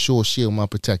 He's my sure shield, my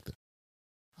protector.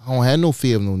 I don't have no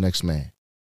fear of no next man.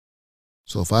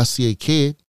 So if I see a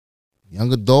kid,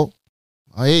 young adult,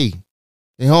 hey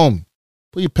homie,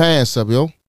 put your pants up,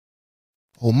 yo.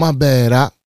 Oh, my bad,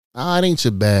 Op. Nah, it ain't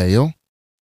your bad, yo.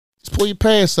 Just pull your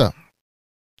pants up.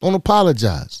 Don't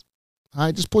apologize. All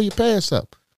right, just pull your pants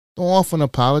up. Don't offer an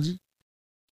apology.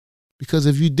 Because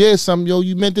if you did something, yo,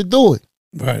 you meant to do it.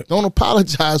 Right. Don't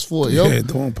apologize for it, yo. Yeah,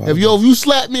 don't apologize. If you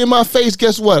slap me in my face,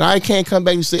 guess what? I can't come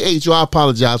back and say, hey, yo, I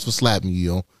apologize for slapping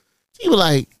you, yo. You were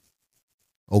like,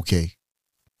 okay.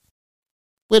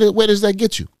 Where does that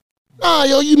get you? Nah,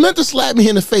 yo, you meant to slap me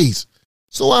in the face.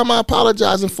 So why am I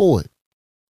apologizing for it?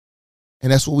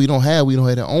 And that's what we don't have. We don't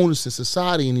have the onus in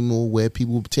society anymore where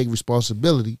people take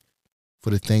responsibility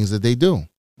for the things that they do.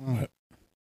 Right.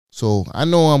 So I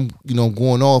know I'm,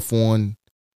 going off on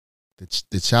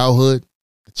the childhood.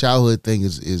 The childhood thing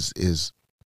is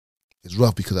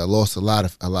rough because I lost a lot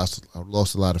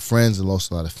of friends and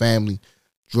lost a lot of family.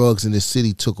 Drugs in this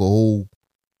city took a hold,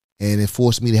 and it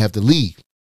forced me to have to leave.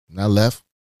 And I left,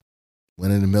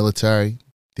 went in the military,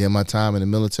 did my time in the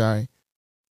military.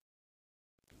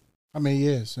 How many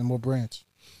years and what branch?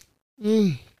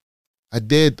 I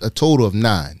did a total of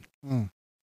 9.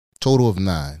 Total of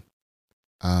 9.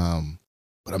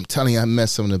 But I'm telling you, I met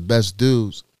some of the best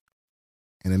dudes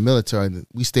in the military.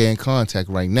 We stay in contact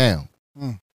right now.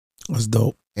 That's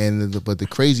dope. But the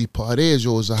crazy part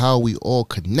is how we all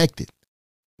connected.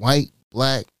 White,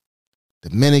 black,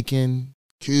 Dominican,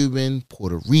 Cuban,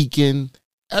 Puerto Rican,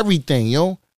 everything,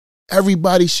 yo.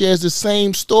 Everybody shares the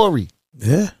same story.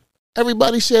 Yeah.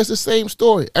 Everybody shares the same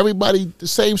story. Everybody, the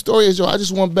same story is, I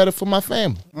just want better for my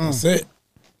family. That's it.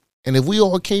 And if we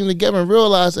all came together and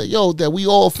realized that, that we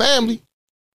all family,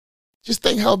 just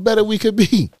think how better we could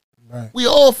be. Right. We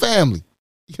all family.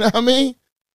 You know what I mean?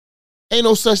 Ain't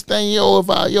no such thing,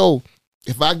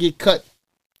 if I get cut,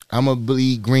 I'ma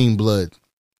bleed green blood.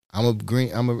 I'ma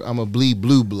bleed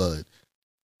blue blood.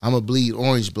 I'ma bleed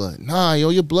orange blood. Nah,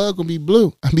 your blood gonna be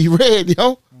blue. I be red,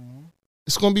 yo. Mm-hmm.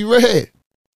 It's gonna be red.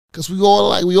 Cause we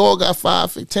all got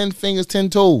 5, 10 fingers, 10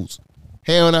 toes.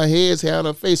 Hair on our heads, hair on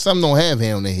our face. Some don't have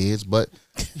hair on their heads, but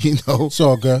You know, It's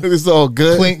all good. it's all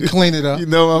good. Clean it up. You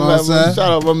know, Know what I'm saying?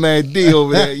 shout out my man D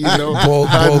over there. You know, Bold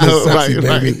I and know, sexy,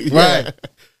 right, baby. yeah. Right.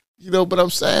 You know, but I'm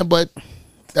saying, but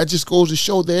that just goes to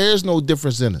show there is no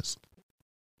difference in us.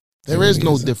 There is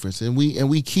no difference, and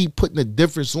we keep putting a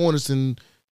difference on us, and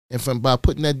by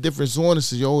putting that difference on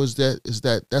us,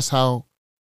 that's how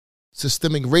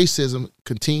systemic racism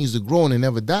continues to grow and it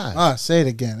never dies. Say it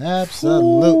again.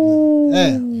 Absolutely.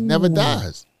 Yeah. It never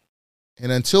dies,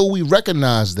 and until we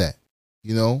recognize that,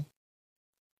 you know,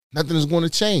 nothing is going to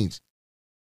change.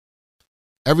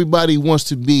 Everybody wants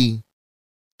to be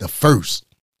the first,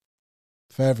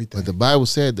 For everything. but the Bible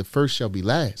said the first shall be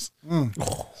last.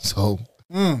 So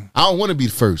I don't want to be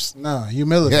the first. No,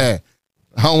 humility. Yeah.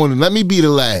 I don't want to. Let me be the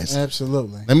last.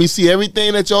 Absolutely. Let me see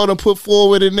everything that y'all done put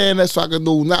forward in there, and that's so I can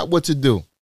know not what to do.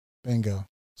 Bingo.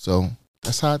 So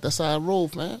that's how I roll,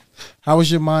 man. How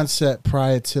was your mindset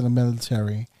prior to the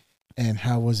military, and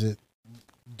how was it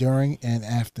during and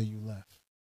after you left?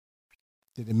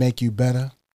 Did it make you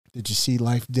better? Did you see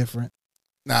life different?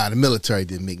 Nah, the military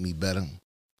didn't make me better.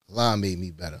 Allah made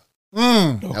me better.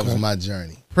 Okay. That was my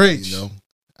journey. Preach. You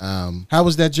know, How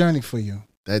was that journey for you?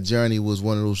 that journey was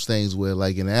one of those things where,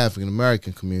 like in the African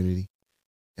American community,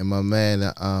 and my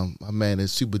man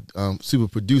is super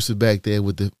producer back there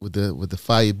with the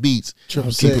fire beats.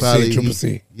 Triple He C. probably- Triple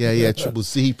C. Yeah, Triple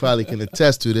C. He probably can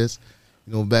attest to this.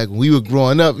 You know, back when we were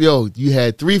growing up, you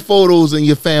had 3 photos in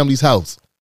your family's house.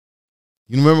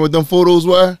 You remember what them photos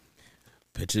were?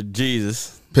 Picture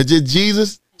Jesus. Picture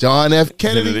Jesus, John F.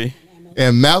 Kennedy, Kennedy.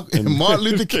 and Malcolm and Martin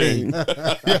Luther King.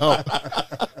 Yo,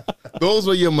 those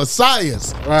were your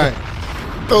messiahs. Right.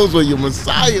 Those were your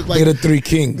messiahs. They're Like, the 3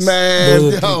 kings. man,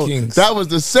 They're the yo, 3 kings. that was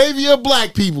the savior of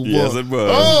black people, boy. Yes, it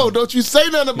was. Oh, don't you say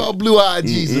nothing about blue-eyed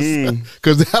Jesus,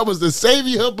 because that was the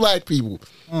savior of black people.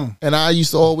 And I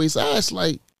used to always ask,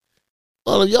 like,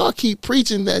 all of y'all keep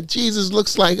preaching that Jesus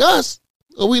looks like us,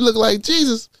 or we look like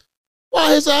Jesus.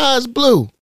 Why his eyes blue?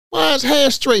 Why his hair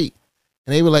straight?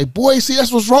 And they were like, boy, see,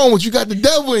 that's what's wrong with you. You got the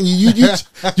devil in you.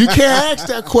 You can't ask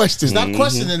that question. Stop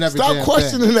questioning everything. Stop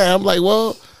questioning that. I'm like,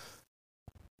 well,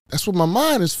 that's what my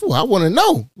mind is for. I want to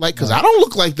know. Like, because I don't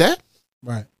look like that.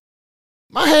 Right.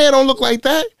 My hair don't look like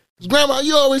that. 'Cause grandma,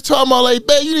 you always talking about, like,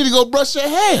 babe, you need to go brush your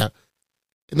hair.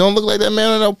 It don't look like that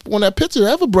man on that picture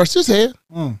ever brushed his hair.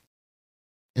 And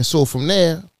so from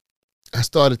there, I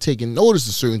started taking notice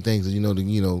of certain things.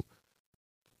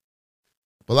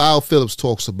 Bilal Phillips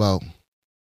talks about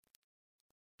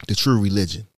the true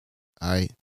religion, all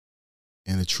right?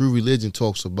 And the true religion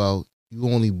talks about you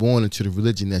only born into the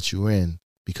religion that you're in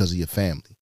because of your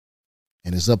family.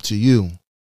 And it's up to you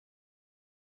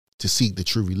to seek the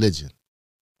true religion.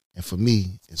 And for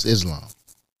me, it's Islam.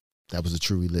 That was the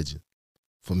true religion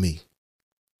for me.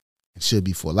 It should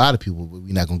be for a lot of people, but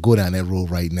we're not going to go down that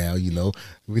road right now, you know.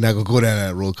 We're not going to go down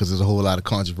that road because there's a whole lot of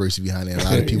controversy behind it. A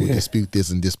lot of people dispute this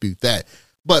and dispute that.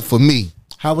 But for me,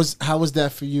 How was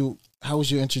that for you? How was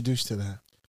you introduced to that?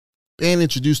 being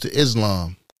introduced to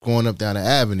Islam, growing up down the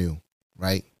avenue,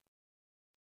 right?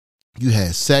 You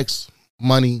had sex,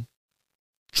 money,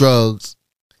 drugs,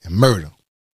 and murder.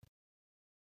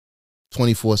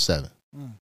 24/7.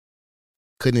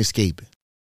 Couldn't escape it.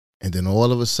 And then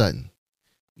all of a sudden,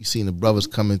 you seen the brothers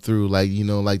coming through like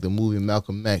the movie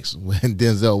Malcolm X when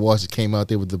Denzel Washington came out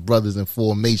there with the brothers in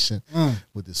formation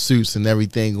with the suits and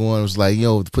everything going. It was like,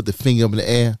 put the finger up in the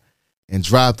air and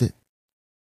dropped it.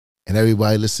 And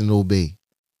everybody listened to obey.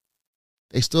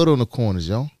 They stood on the corners,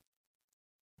 yo.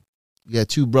 You had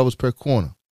 2 brothers per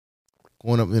corner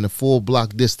going up in a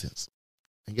 4-block distance.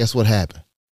 And guess what happened?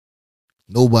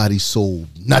 Nobody sold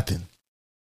nothing.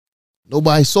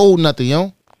 Nobody sold nothing,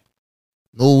 yo.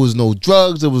 There was no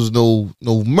drugs. There was no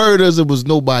murders. There was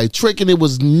nobody tricking. It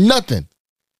was nothing.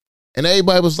 And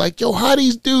everybody was like, yo, how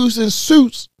these dudes in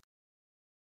suits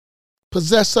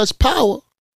possess such power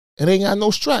and ain't got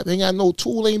no strap, ain't got no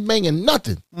tool, ain't banging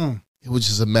nothing. It was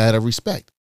just a matter of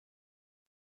respect.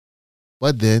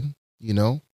 But then,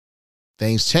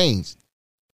 things changed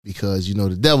because,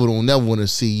 the devil don't never want to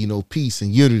see, peace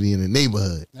and unity in the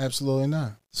neighborhood. Absolutely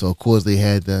not. So, of course, they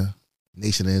had the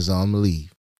Nation of Islam to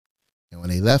leave. And when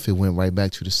they left, it went right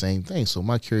back to the same thing. So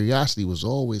my curiosity was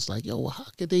always like, yo, well, how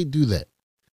could they do that?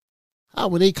 How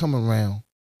would they come around?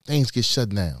 Things get shut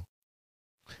down.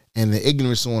 And the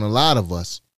ignorance on a lot of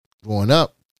us growing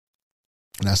up,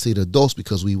 and I say the adults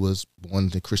because we was born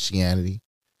into Christianity,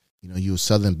 you were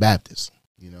Southern Baptist,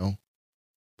 It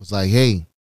was like, hey,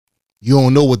 you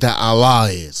don't know what that Allah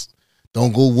is.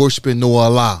 Don't go worshiping no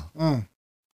Allah.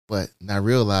 But not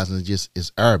realizing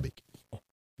it's Arabic.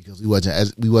 Because we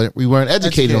weren't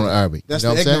educated on Arabic. That's you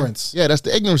know the what I'm saying? ignorance. Yeah, that's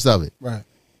the ignorance of it. Right.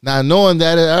 Now knowing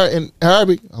that in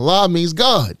Arabic, Allah means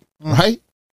God, right?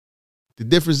 The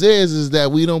difference is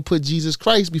that we don't put Jesus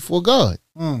Christ before God.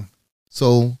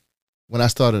 So when I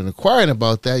started inquiring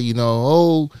about that,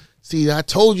 see, I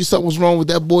told you something was wrong with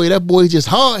that boy. That boy just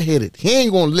hard-headed. He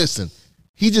ain't going to listen.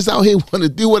 He just out here want to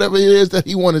do whatever it is that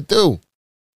he want to do.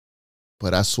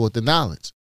 But I sought the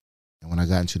knowledge. And when I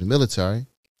got into the military,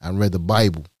 I read the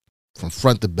Bible from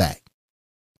front to back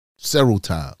several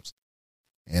times.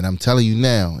 And I'm telling you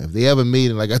now, if they ever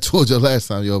made it, like I told you last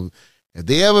time, if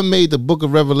they ever made the Book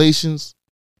of Revelations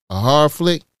a horror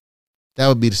flick, that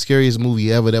would be the scariest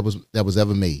movie ever that was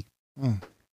ever made. The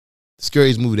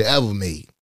scariest movie that ever made.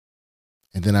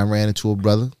 And then I ran into a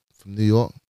brother from New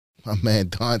York, my man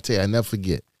Dante, I never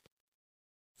forget,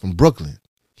 from Brooklyn.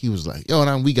 He was like, yo,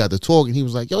 and we got to talk, and he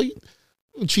was like, yo,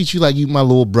 I treat you like you my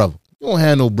little brother. You don't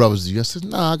have no brothers, do you? I said,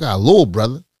 nah, I got a little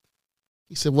brother.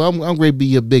 He said, well, I'm going to be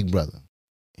your big brother.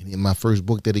 And in my first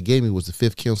book that he gave me was the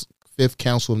Fifth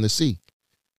Council of Nicaea,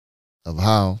 of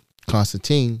how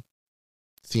Constantine,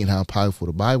 seeing how powerful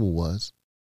the Bible was,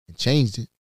 and changed it.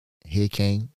 And here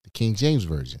came the King James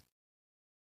Version.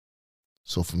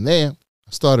 So from there,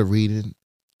 I started reading,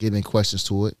 getting questions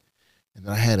to it. And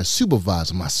then I had a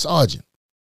supervisor, my sergeant.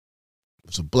 It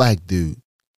was a black dude,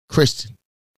 Christian,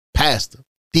 pastor,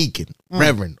 deacon,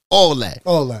 reverend, all that.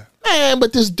 All that. Man,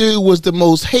 but this dude was the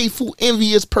most hateful,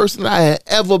 envious person I had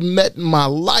ever met in my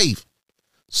life.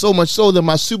 So much so that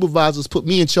my supervisors put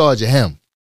me in charge of him.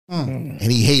 And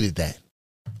he hated that.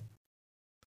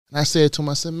 And I said to him,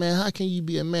 I said, man, how can you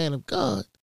be a man of God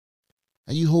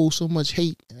and you hold so much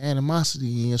hate and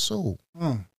animosity in your soul?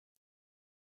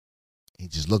 He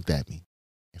just looked at me.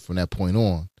 And from that point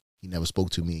on, he never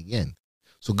spoke to me again.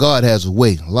 So God has a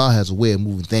way. Allah has a way of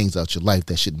moving things out your life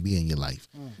that shouldn't be in your life.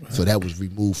 So that was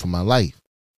removed from my life.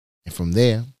 And from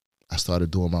there, I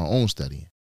started doing my own studying.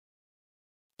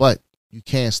 But you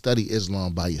can't study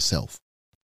Islam by yourself.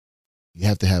 You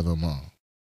have to have an imam.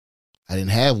 I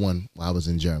didn't have one while I was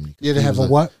in Germany. You didn't have a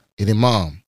what? An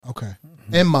imam. Okay.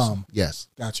 Imam. Yes.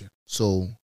 Gotcha. So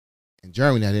in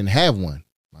Germany, I didn't have one.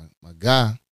 My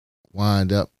guy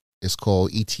wound up, it's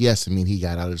called ETS. I mean, he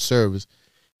got out of the service.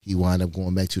 He wound up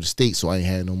going back to the States, so I ain't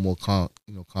had no more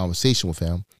conversation with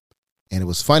him. And it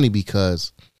was funny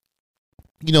because,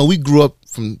 we grew up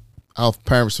from our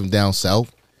parents from down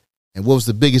south. And what was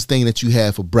the biggest thing that you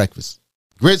had for breakfast?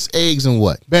 Grits, eggs, and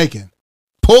what? Bacon.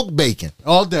 Pork bacon.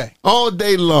 All day. All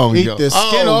day long. Eat the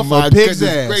skin off a pig's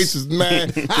ass. Gracious, man.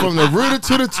 From the rooter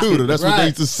to the tutor. That's what they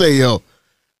used to say, yo.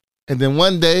 And then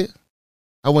one day,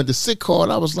 I went to sick call,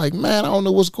 and I was like, man, I don't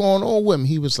know what's going on with him.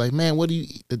 He was like, man, what do you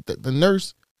eat? The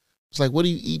nurse was like, what are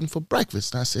you eating for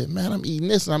breakfast? And I said, man, I'm eating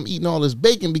this, and I'm eating all this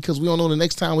bacon because we don't know the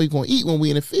next time we're going to eat when we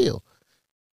in the field.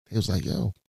 He was like,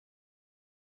 yo,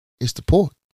 it's the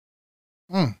pork.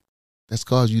 That's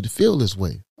caused you to feel this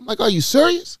way. I'm like, are you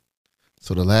serious?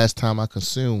 So the last time I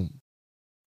consumed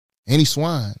any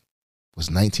swine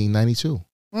was 1992.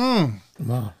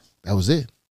 Wow. That was it.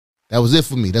 That was it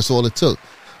for me. That's all it took.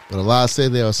 But Allah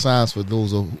said there are signs for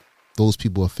those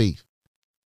people of faith.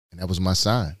 And that was my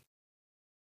sign.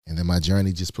 And then my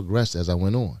journey just progressed as I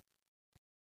went on.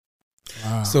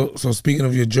 Wow. So speaking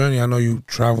of your journey, I know you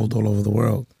traveled all over the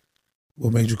world.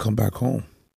 What made you come back home?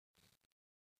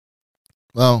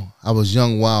 Well, I was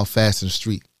young, wild, fast, and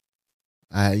street.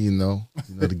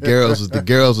 The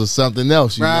girls was something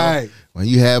else. You know? When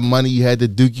you had money, you had the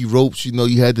Dookie ropes.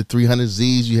 You had the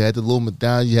 300Zs. You had the little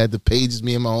medallions. You had the pages.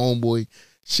 Me and my homeboy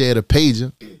shared a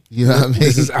pager. You know what I mean?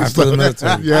 This is after the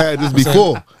military. Yeah, this is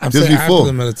before. This is after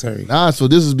the military. Nah, so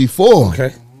this is before.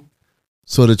 Okay.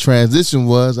 So the transition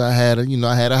was I had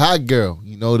a hot girl,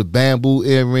 the bamboo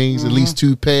earrings, at least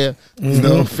 2 pair,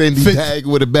 Fendi bag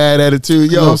with a bad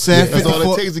attitude. Yo, you know what I'm saying? That's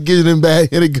all it takes to get you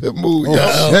in a good mood.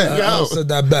 Yo, said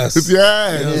that best.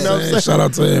 Yeah, you know what I'm saying? Shout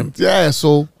out to him. Yeah,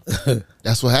 so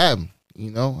that's what happened.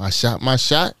 I shot my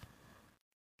shot,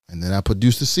 and then I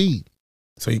produced the seed.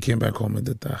 So you came back home and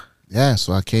did that. Yeah,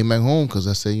 so I came back home because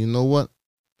I said, you know what?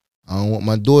 I don't want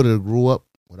my daughter to grow up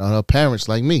without her parents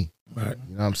like me. Right.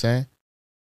 You know what I'm saying?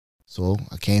 So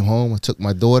I came home. I took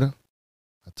my daughter.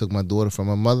 From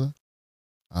her mother.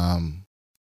 And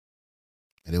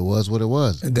it was what it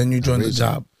was. And then you joined the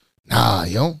job. Nah,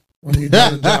 yo. When you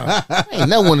joined the job. I ain't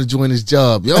never want to join this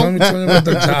job, yo. Tell me about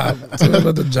the job. Tell me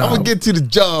about the job. I'm going to get to the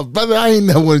job, brother. I ain't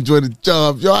never want to join the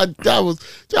job. Yo, I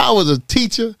was a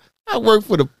teacher. I worked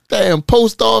for the damn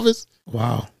post office.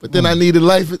 Wow. But then I needed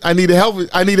health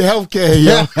care,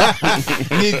 yo.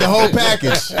 You need the whole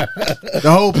package.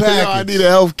 The whole package. Yo, I needed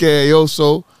health care, yo.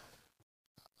 So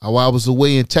while I was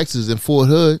away in Texas in Fort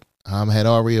Hood, I had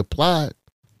already applied.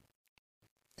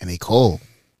 And they called.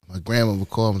 My grandmother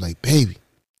called me like, baby.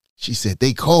 She said,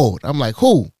 they called. I'm like,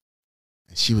 who?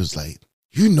 And she was like,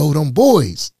 you know them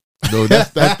boys. No,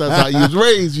 that's how you was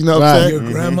raised, you know what I'm saying?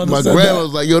 Your grandmother My said grandma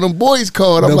was like, yo, them boys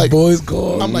called. I'm the like, boys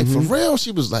called. I'm like, for real?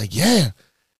 She was like, yeah.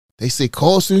 They say,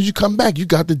 call as soon as you come back. You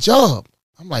got the job.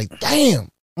 I'm like, damn.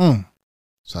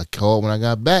 So I called when I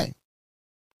got back.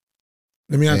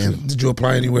 Let me ask you, And- did you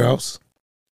apply anywhere else?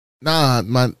 Nah,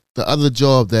 the other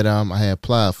job that I had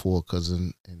applied for, because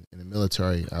in the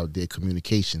military, I did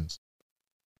communications.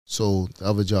 So the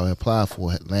other job I applied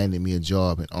for had landed me a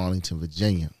job in Arlington,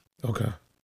 Virginia, Okay.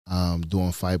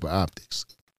 doing fiber optics.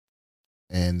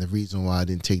 And the reason why I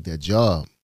didn't take that job,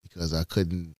 because I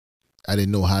didn't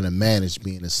know how to manage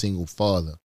being a single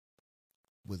father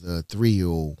with a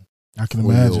 3-year-old, I can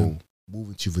 4-year-old, imagine.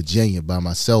 moving to Virginia by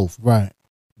myself, Right.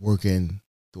 working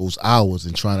those hours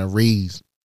and trying to raise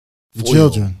The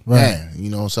 4-year-old. children. Right. Yeah, you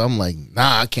know, so I'm like,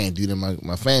 nah, I can't do that.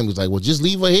 My family's like, well, just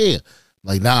leave her here. I'm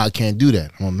like, nah, I can't do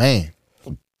that. I'm a man.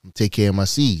 I'm take care of my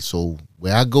seed. So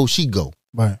where I go, she go.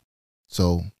 Right.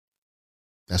 So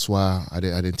that's why I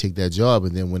didn't take that job.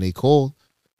 And then when they called,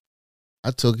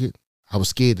 I took it. I was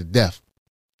scared to death.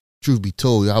 Truth be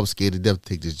told, I was scared to death to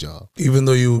take this job. Even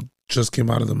though you just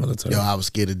came out of the military. Yo, I was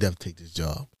scared to death to take this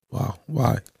job. Wow.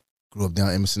 Why? Grew up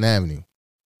down Emerson Avenue.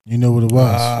 You know what it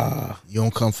was. You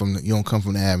don't come from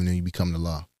the avenue, you become the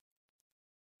law.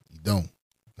 You don't.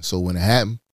 So when it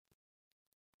happened,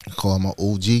 I called my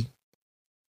OG.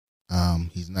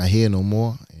 He's not here no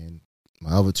more. And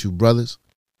my other two brothers,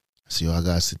 I said, yo, I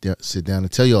gotta sit down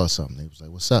and tell y'all something. They was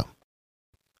like, what's up?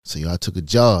 So yo, I took a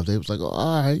job. They was like, oh,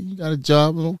 all right, you got a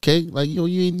job, okay. Like, yo,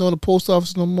 you ain't doing the post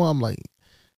office no more. I'm like,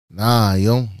 nah,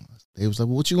 yo. They was like,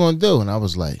 well, what you gonna do? And I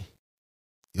was like,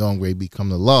 yo, I'm ready to become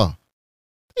the law.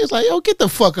 He was like, yo, get the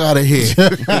fuck out of here.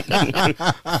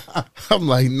 I'm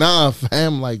like, nah,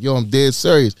 fam. Like, yo, I'm dead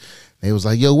serious. They was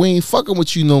like, yo, we ain't fucking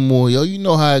with you no more, yo. You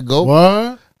know how it go.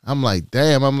 What? I'm like,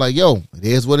 damn. I'm like, yo, it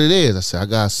is what it is. I said, I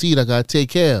got a seat I got to take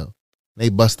care of. They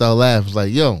bust out laughing. It's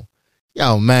like, yo,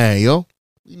 man, yo.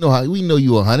 We know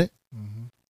you 100.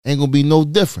 Ain't going to be no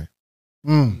different.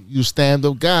 You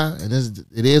stand-up guy, and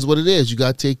it is what it is. You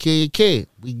got to take care of your kid.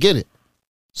 We get it.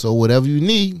 So whatever you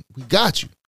need, we got you.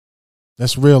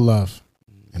 That's real love.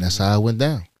 And that's how it went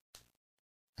down.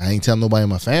 I ain't tell nobody in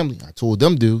my family. I told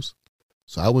them dudes.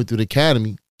 So I went through the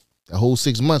academy the whole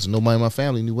 6 months, and nobody in my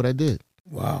family knew what I did.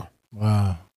 Wow.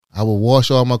 Wow. I would wash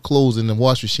all my clothes in the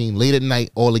wash machine late at night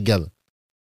all together.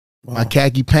 Wow. My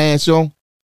khaki pants on,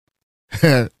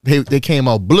 they came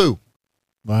out blue.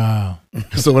 Wow.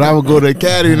 So when I would go to the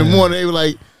academy in the morning, they were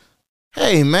like,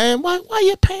 hey, man, why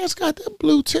your pants got that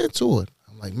blue tint to it?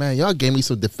 I'm like, man, y'all gave me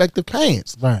some defective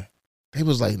pants. Right. They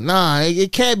was like, nah,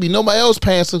 it can't be. Nobody else's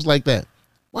pants looks like that.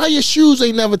 Why your shoes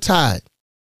ain't never tied?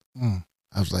 I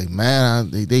was like,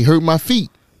 man, they hurt my feet.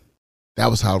 That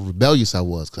was how rebellious I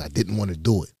was, because I didn't want to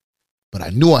do it. But I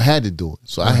knew I had to do it.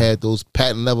 So I had those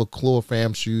patent leather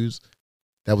chloroform shoes.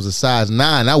 That was a size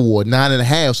 9. I wore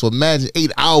 9.5. So imagine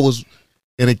 8 hours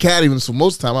in academy. So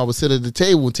most of the time I would sit at the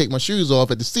table and take my shoes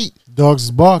off at the seat Dogs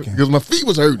is barking. because my feet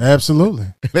was hurting. Absolutely.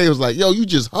 And they was like, yo, you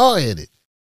just hard-headed.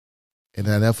 And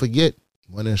I never forget,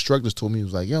 one of the instructors told me, he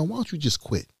was like, yo, why don't you just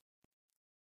quit?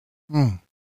 I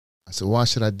said, why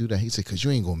should I do that? He said, because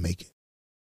you ain't going to make it.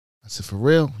 I said, for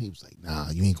real? He was like, nah,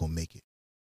 you ain't going to make it.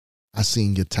 I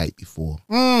seen your type before.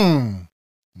 I'm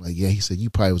like, yeah. He said, you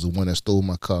probably was the one that stole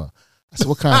my car. I said,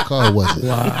 what kind of car was it?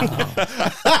 Wow.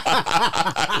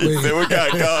 Say, what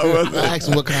kind of car was I asked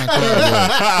him what kind of car it was.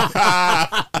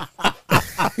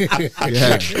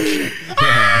 Yeah.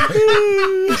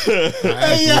 I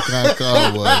asked him what kind of car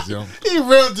it was, yo. He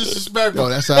real disrespectful. Yo,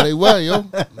 that's how they were, yo.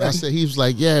 And I said, he was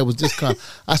like, yeah, it was this car.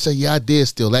 I said, yeah, I did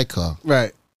steal that car.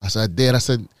 Right. I said, I did. I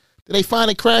said, did they find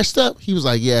it crashed up? He was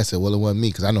like, yeah. I said, well, it wasn't me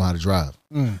because I know how to drive.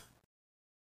 And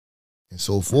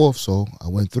so forth. So I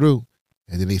went through,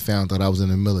 and then they found out I was in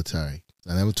the military.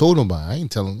 I never told nobody. I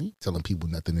ain't telling people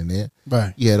nothing in there.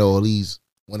 Right. You had all these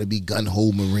want to be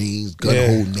gun-ho Marines,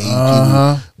 gun-ho Navy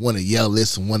Uh-huh. people, want to yell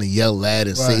this and want to yell that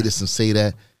and say this and say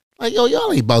that. Like, yo,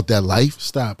 y'all ain't about that life.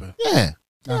 Stop it. Yeah.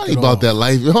 Y'all Knock ain't it about off. that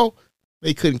life, yo.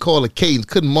 They couldn't call a cadence,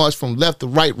 couldn't march from left to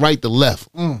right, right to left.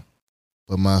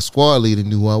 But my squad leader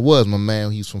knew who I was. My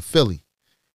man, he's from Philly.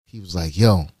 He was like,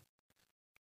 yo,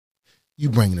 you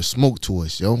bringing the smoke to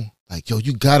us, yo. Like, yo,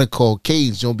 you got to call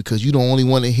cadence, yo, because you the only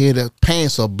one to hear that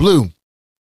pants are blue.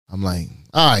 I'm like,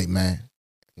 all right, man.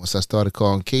 Once I started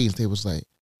calling cadence, they was like,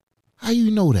 how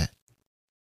you know that?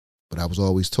 But I was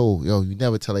always told, yo, you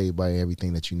never tell everybody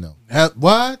everything that you know.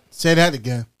 What? Say that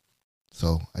again.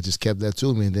 So I just kept that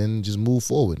to me and then just moved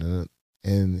forward.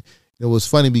 And it was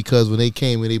funny because when they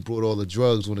came and they brought all the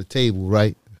drugs on the table,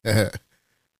 right?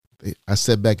 I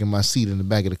sat back in my seat in the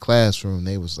back of the classroom.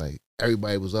 They was like,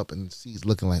 everybody was up in the seats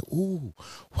looking like, ooh,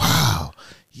 wow,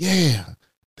 yeah,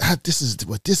 this is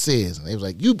what this is. And they was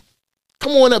like, you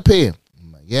come on up here.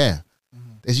 I'm like, yeah.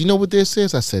 As you know what this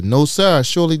is? I said, no, sir, I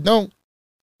surely don't.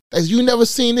 As you never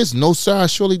seen this? No, sir, I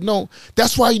surely don't.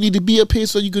 That's why you need to be up here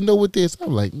so you can know what this.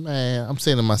 I'm like, man, I'm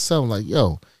saying to myself, like,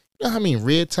 yo, you know how many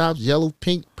red tops, yellow,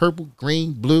 pink, purple,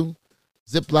 green, blue,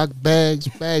 Ziploc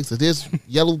bags of this,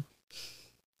 yellow.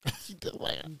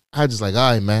 I just like,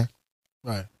 all right, man.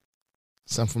 Right.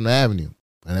 Something from the avenue.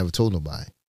 I never told nobody.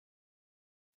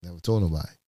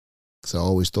 Because I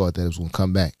always thought that it was going to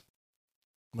come back.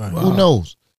 Right. Who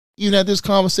knows? Even at this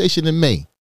conversation in May.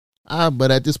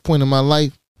 But at this point in my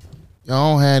life,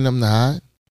 y'all don't have them to hide.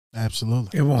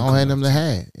 Absolutely. It I won't don't come have them back. to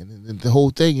hide. And the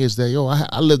whole thing is that, yo,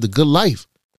 I lived a good life.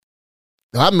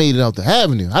 I made it out the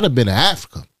avenue. I'd have been to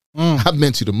Africa. I've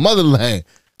been to the motherland.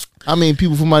 I mean,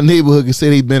 people from my neighborhood can say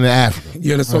they've been to Africa.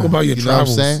 Yeah, let's talk about your You know what I'm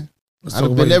travels. saying? Let's I'd talk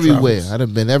have about been your everywhere. travels. I'd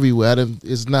have been everywhere.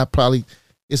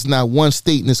 It's not one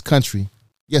state in this country.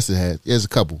 Yes, it has. There's a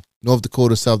couple. North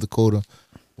Dakota, South Dakota,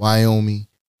 Wyoming,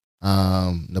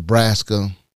 Nebraska,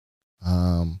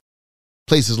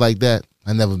 places like that.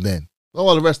 I never been.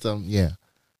 All the rest of them, yeah.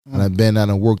 And I've been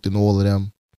and I worked in all of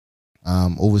them.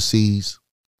 Overseas,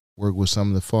 worked with some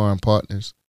of the foreign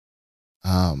partners.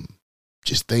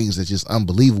 Just things that just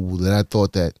unbelievable that I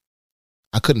thought that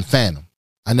I couldn't fathom.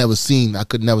 I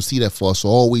could never see that far. So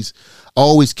I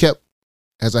always kept,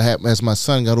 as my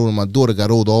son got older, my daughter got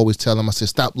older, I always tell him, I said,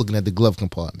 stop looking at the glove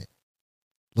compartment.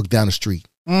 Look down the street.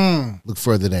 Look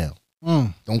further down.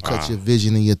 Don't cut your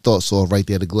vision and your thoughts off right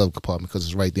there at the glove compartment because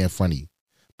it's right there in front of you.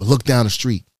 But look down the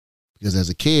street. Because as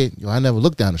a kid, I never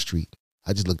looked down the street.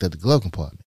 I just looked at the glove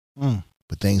compartment.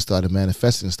 But things started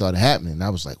manifesting and started happening. And I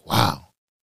was like, wow,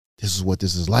 this is what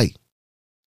this is like.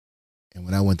 And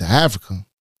when I went to Africa,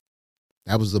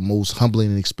 that was the most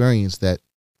humbling experience that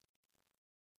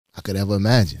I could ever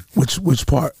imagine. Which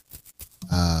part?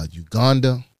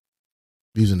 Uganda.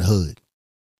 We was in the hood.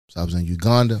 So I was in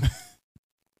Uganda.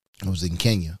 I was in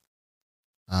Kenya.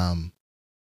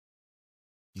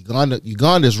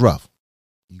 Uganda is rough.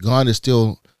 Uganda is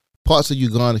still, parts of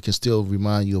Uganda can still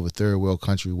remind you of a third world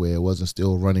country where it wasn't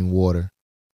still running water.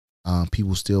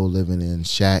 People still living in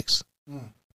shacks.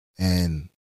 And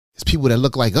it's people that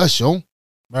look like us, yo.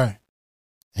 Right.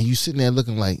 And you sitting there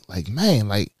looking like, man,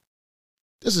 like,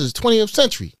 this is 20th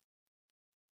century.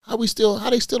 How they still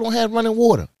don't have running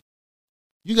water?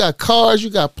 You got cars, you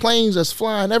got planes that's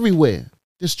flying everywhere.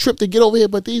 This trip to get over here,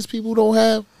 but these people don't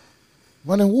have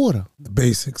running water. The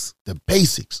basics. The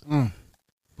basics.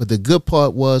 But the good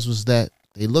part was that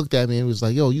they looked at me and was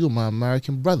like, yo, you're my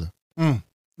American brother.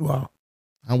 Wow.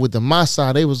 And with the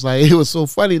Maasai, they was like, it was so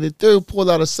funny. The dude pulled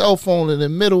out a cell phone in the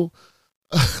middle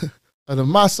of the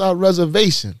Maasai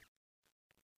reservation.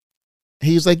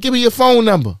 He was like, give me your phone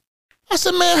number. I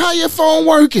said, man, how your phone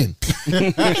working?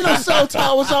 Ain't no cell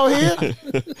towers out here.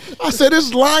 I said,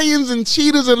 there's lions and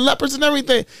cheetahs and leopards and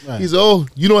everything. Right. He's, oh,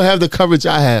 you don't have the coverage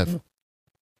I have.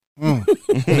 And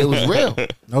it was real.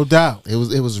 No doubt. It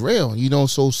was real.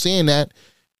 So seeing that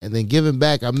and then giving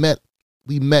back,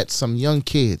 we met some young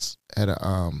kids at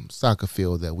a soccer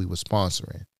field that we were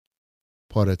sponsoring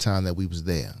part of the time that we was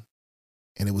there.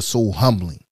 And it was so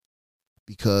humbling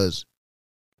because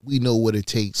we know what it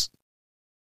takes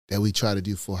that we try to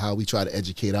do for how we try to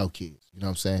educate our kids. You know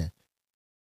what I'm saying?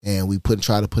 And we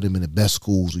try to put them in the best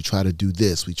schools. We try to do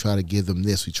this. We try to give them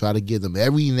this. We try to give them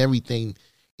any and everything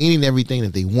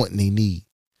that they want and they need.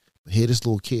 But here, this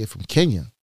little kid from Kenya,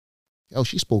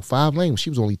 she spoke 5 languages. She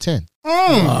was only 10.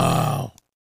 Wow.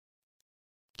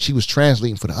 She was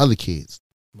translating for the other kids.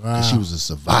 Wow. And she was a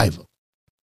survivor.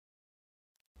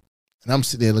 And I'm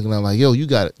sitting there looking at her like, yo, you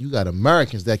got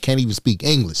Americans that can't even speak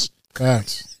English.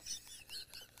 Facts.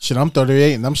 Shit, I'm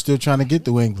 38 and I'm still trying to get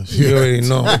through English. You already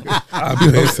know. I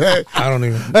don't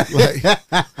even.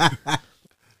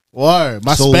 Word.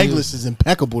 My So- Spanglish is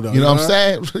impeccable though. You know what I'm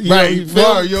saying? Right. You feel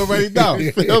Word, me? you already know.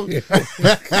 You feel me?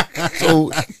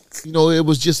 So, it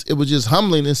was just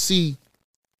humbling to see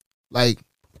like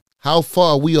how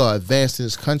far we are advanced in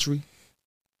this country,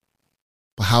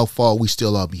 but how far we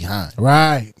still are behind.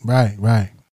 Right.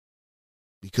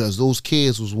 Because those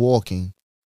kids was walking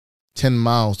 10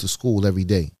 miles to school every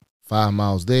day. 5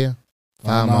 miles there,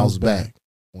 5 miles back.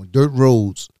 On dirt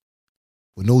roads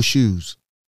with no shoes,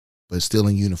 but still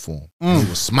in uniform. They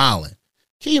were smiling.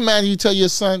 Can you imagine you tell your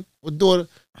son or daughter,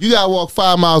 you gotta walk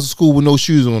 5 miles to school with no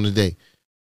shoes on today?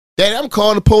 Daddy, I'm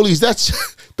calling the police.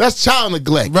 That's child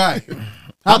neglect. Right. I'm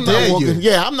How not dare walking. you?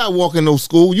 Yeah, I'm not walking no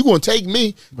school. You gonna take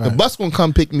me. Right. The bus gonna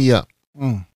come pick me up.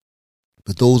 Mm.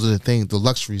 But those are the things, the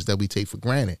luxuries that we take for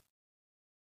granted.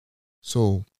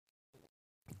 So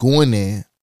going there,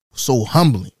 so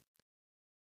humbling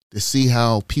to see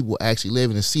how people actually live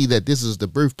and to see that this is the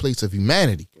birthplace of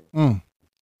humanity. Mm.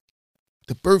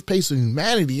 The birthplace of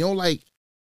humanity, like,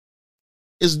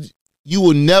 you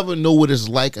will never know what it's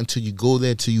like until you go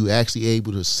there, until you actually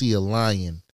able to see a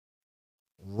lion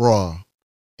raw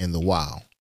in the wild.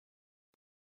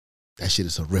 That shit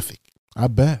is horrific. I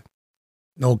bet.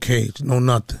 No cage, no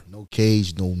nothing. No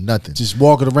cage, no nothing. Just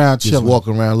walking around chilling. Just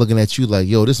walking around looking at you like,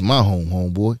 yo, this is my home,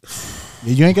 homeboy.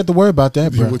 Yeah, you ain't got to worry about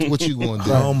that, bro. What you gonna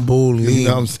do? Unbelievable. You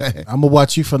know what I'm saying? I'm gonna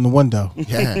watch you from the window.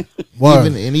 Yeah. Word.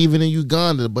 even in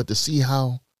Uganda, but to see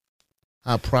how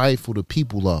prideful the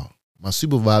people are. My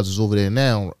supervisor's over there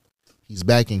now. He's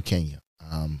back in Kenya.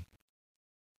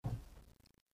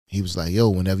 He was like, yo,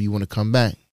 whenever you want to come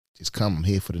back, just come. I'm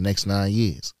here for the next 9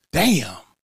 years. Damn.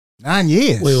 9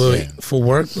 years. Wait. Yeah. For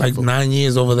work? Like 9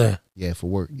 years over there? Yeah, for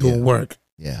work. Doing work?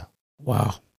 Yeah.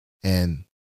 Wow. And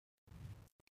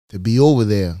to be over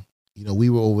there,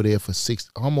 we were over there for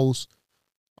almost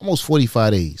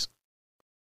 45 days.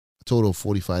 A total of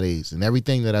 45 days. And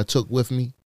everything that I took with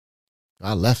me,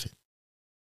 I left it.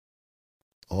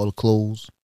 All the clothes.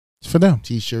 It's for them.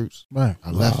 T-shirts. Right. I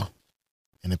left it.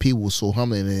 And the people were so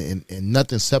humbling, and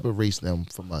nothing separates them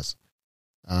from us.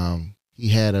 He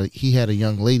had a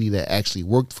young lady that actually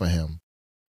worked for him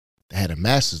that had a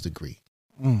master's degree.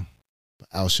 Mm. But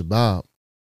Al-Shabaab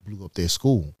blew up their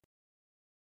school.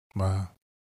 Wow.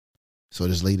 So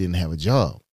this lady didn't have a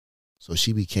job. So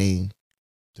she became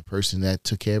the person that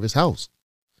took care of his house.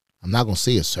 I'm not gonna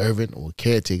say a servant or a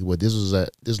caretaker, but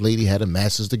this lady had a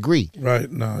master's degree.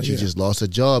 Right. No. She just lost her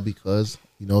job because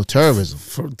of terrorism.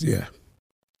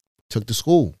 Took to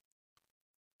school.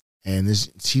 And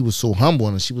she was so humble,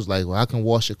 and she was like, well, I can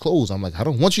wash your clothes. I'm like, I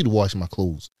don't want you to wash my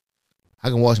clothes. I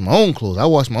can wash my own clothes. I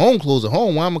wash my own clothes at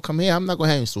home. Why I'm going to come here? I'm not going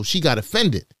to have you. So she got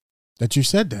offended. That you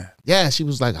said that? Yeah, she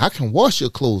was like, I can wash your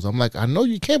clothes. I'm like, I know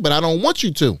you can, but I don't want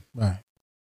you to. Right.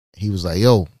 He was like,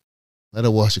 yo, let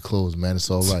her wash your clothes, man.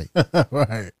 It's all right.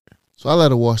 Right. So I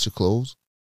let her wash the clothes.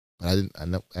 But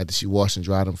after she washed and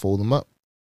dried them, fold them up,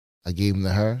 I gave them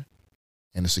to her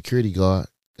and the security guy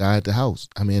at the house.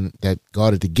 I mean, that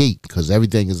guarded the gate, because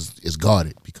everything is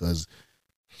guarded, because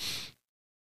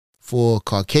for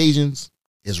Caucasians,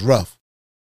 it's rough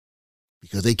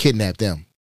because they kidnap them.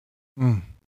 Mm.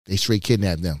 They straight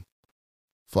kidnap them.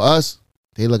 For us,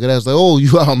 they look at us like, oh,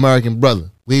 you our American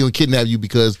brother. We ain't gonna kidnap you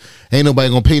because ain't nobody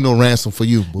gonna pay no ransom for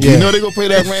you. But we know they gonna pay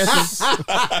that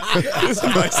ransom.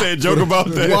 Somebody said a joke about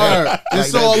that. Word.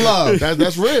 It's all love.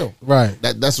 That's real. Right.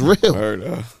 That's real.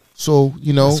 Word. So,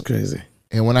 That's crazy.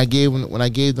 And when I gave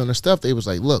them the stuff, they was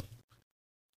like, look,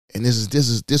 and this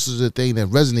is the thing that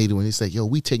resonated when they said, yo,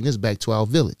 we taking this back to our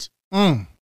village. Mm.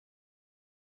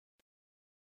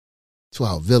 To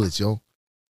our village, yo.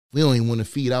 We don't even want to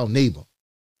feed our neighbor.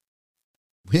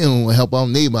 We don't want to help our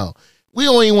neighbor out. We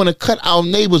don't even want to cut our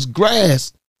neighbor's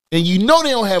grass. And they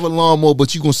don't have a lawnmower,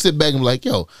 but you going to sit back and be like,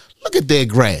 yo, look at their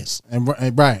grass. And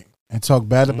right. And talk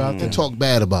bad about that. And talk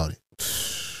bad about it.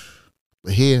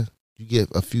 But here, you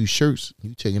get a few shirts,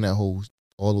 you taking all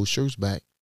those shirts back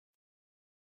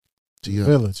to your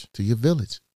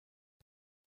village.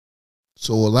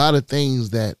 So a lot of things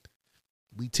that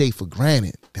we take for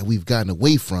granted that we've gotten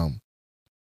away from,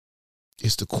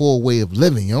 it's the core way of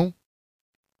living, yo.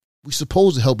 We're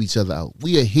supposed to help each other out.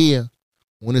 We are here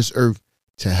on this earth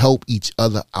to help each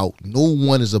other out. No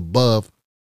one is above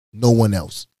no one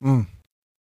else. Mm.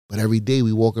 But every day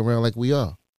we walk around like we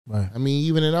are. Right. I mean,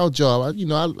 even in our job,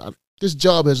 this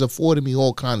job has afforded me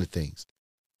all kind of things.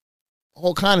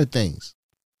 All kind of things.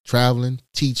 Traveling,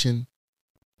 teaching,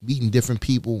 meeting different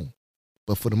people.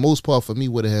 But for the most part, for me,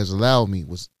 what it has allowed me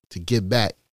was to give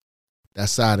back that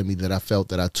side of me that I felt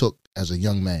that I took as a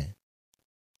young man.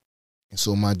 And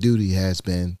so my duty has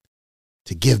been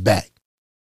to give back.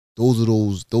 Those are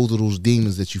those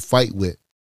demons that you fight with,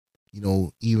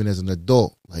 even as an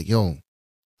adult. Like, yo,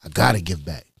 I gotta give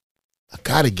back. I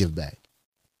gotta give back.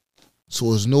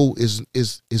 So it's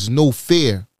no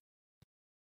fear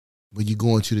when you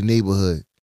go into the neighborhood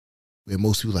where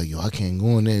most people are like, yo, I can't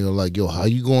go in there. You're like, yo, how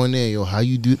you going there? Yo, how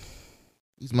you do?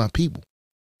 These my people.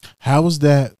 How was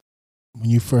that when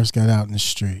you first got out in the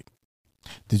street?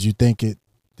 Did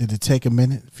it take a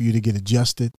minute for you to get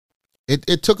adjusted?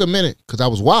 It took a minute because I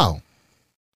was wild.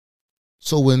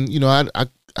 So when,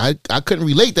 I couldn't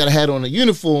relate that I had on a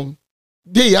uniform.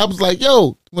 I was like,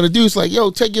 yo, when the dude's like, yo,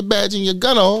 take your badge and your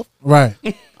gun off. Right.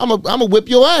 I'm a whip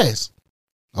your ass.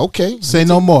 Okay. Say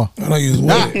no more. I don't use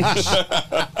words.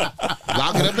 Lock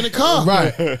locking up in the car.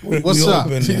 Right. What's up?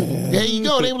 There you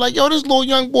go. They were like, yo, this little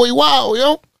young boy, wow,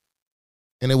 yo.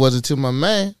 And it wasn't until my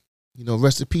man,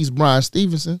 rest in peace, Brian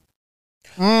Stevenson.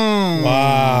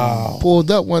 Wow.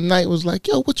 Pulled up one night, was like,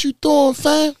 yo, what you doing,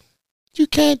 fam? You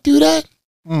can't do that.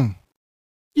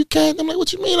 You can't. I'm like,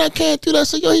 what you mean I can't do that?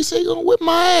 So, he said, you're going to whip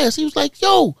my ass. He was like,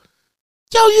 yo,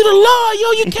 you the law.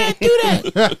 Yo, you can't do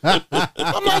that.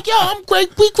 I'm like, yo, I'm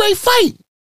great. We great fight.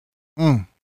 And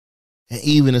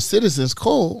even the citizens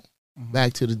called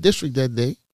back to the district that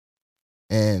day.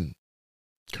 And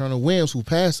Colonel Williams, who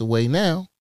passed away now,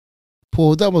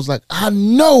 pulled up, was like, I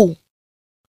know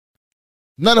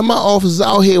none of my officers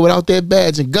out here without that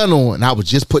badge and gun on. And I was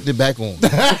just putting it back on.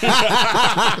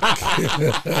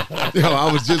 I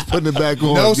was just putting it back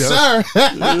on. No, sir.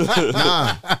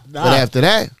 Nah. But after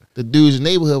that, the dudes in the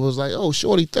neighborhood was like, oh,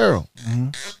 Shorty thorough.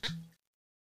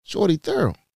 Shorty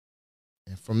thorough.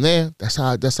 And from there, that's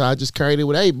how I just carried it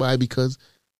with everybody, because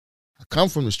I come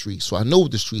from the streets, so I know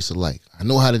what the streets are like. I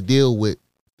know how to deal with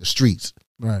the streets.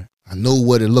 Right. I know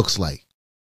what it looks like.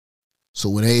 So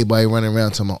when everybody running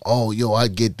around talking about, oh, yo, I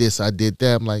get this, I did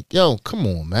that, I'm like, yo, come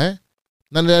on, man.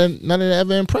 None of that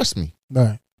ever impressed me.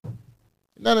 Right.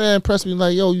 None of that impressed me.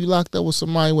 Like, yo, you locked up with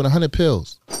somebody with 100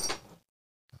 pills.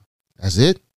 That's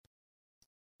it?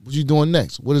 What you doing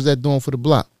next? What is that doing for the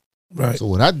block? Right. So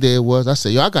what I did was, I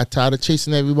said, yo, I got tired of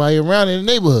chasing everybody around in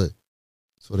the neighborhood.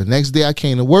 So the next day I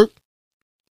came to work.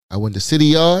 I went to City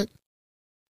Yard.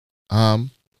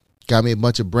 Got me a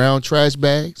bunch of brown trash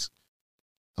bags,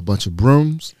 a bunch of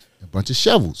brooms, a bunch of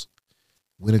shovels.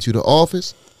 Went into the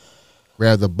office,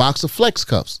 grabbed a box of Flex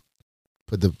Cups,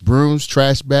 put the brooms,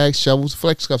 trash bags, shovels,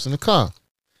 Flex Cups in the car.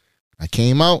 I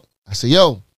came out. I said,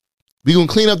 yo, we gonna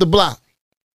clean up the block.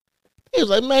 He was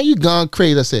like, man, you gone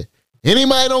crazy. I said,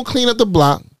 anybody don't clean up the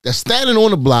block that's standing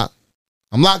on the block,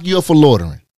 I'm locking you up for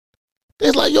loitering. They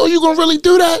was like, yo, you gonna really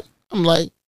do that? I'm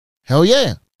like, hell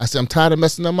yeah. I said, I'm tired of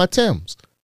messing up my Timbs.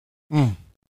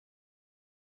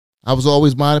 I was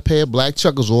always buying a pair of black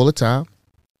chuckers all the time,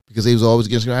 because they was always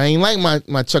getting. I ain't like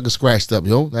my chuckers scratched up,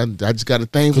 yo. I just got a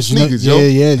thing for sneakers, yo.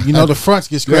 Yeah. The fronts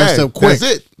get scratched up quick.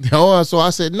 That's it. Yo, so I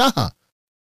said, nah.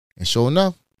 And sure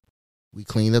enough, we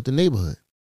cleaned up the neighborhood.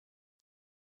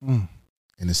 And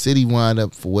the city wound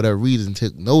up, for whatever reason,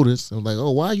 took notice. I'm like,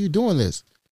 oh, why are you doing this?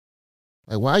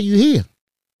 Like, why are you here?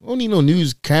 We don't need no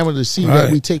news camera to see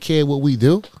that we take care of what we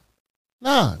do.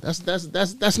 Nah,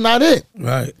 that's not it.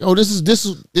 Right. Oh, this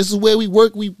is where we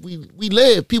work. We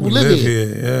live. People live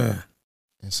here. Yeah.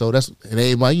 And so and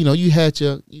everybody, you had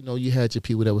your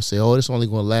people that would say, oh, this only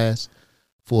gonna last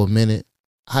for a minute.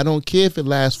 I don't care if it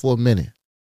lasts for a minute.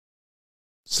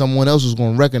 Someone else is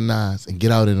gonna recognize and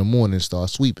get out in the morning and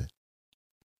start sweeping.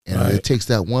 And if it takes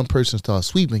that one person to start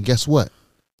sweeping, guess what?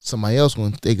 Somebody else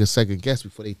gonna take a second guess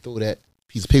before they throw that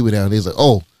piece of paper down. They're like,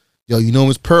 oh, yo,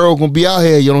 Miss Pearl gonna be out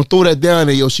here. You don't throw that down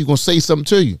there. Yo, she gonna say something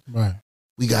to you. Right.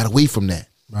 We got away from that.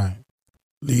 Right.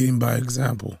 Leading by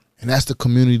example. And that's the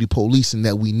community policing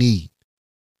that we need.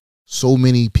 So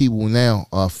many people now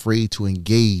are afraid to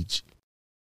engage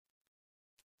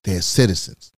their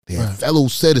citizens, their fellow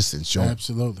citizens, yo.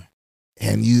 Absolutely.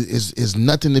 And is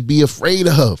nothing to be afraid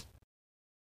of.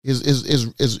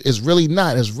 Is really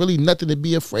not. It's really nothing to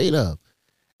be afraid of.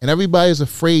 And everybody's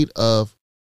afraid of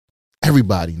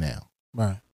everybody now.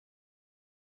 Right.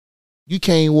 You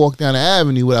can't walk down the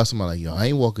avenue without somebody like, yo, I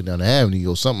ain't walking down the avenue,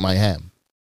 yo, something might happen.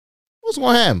 What's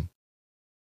gonna happen?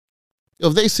 Yo,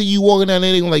 if they see you walking down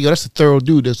there, they gonna like, yo, that's a thorough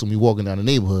dude that's gonna be walking down the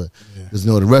neighborhood. Because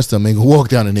the rest of them ain't gonna walk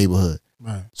down the neighborhood.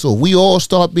 Right. So if we all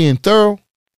start being thorough,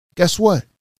 guess what?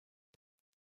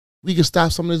 We can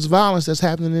stop some of this violence that's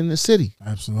happening in the city.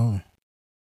 Absolutely.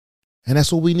 And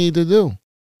that's what we need to do.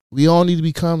 We all need to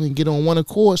become and get on one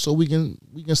accord so we can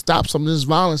stop some of this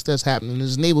violence that's happening in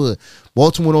this neighborhood.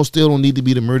 Baltimore still don't need to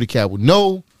be the murder capital.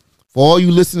 No, for all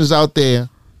you listeners out there,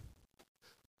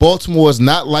 Baltimore is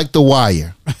not like The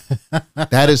Wire.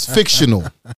 That is fictional.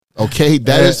 Okay,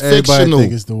 that is fictional. Everybody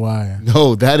think it's The Wire.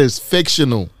 No, that is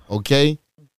fictional. Okay,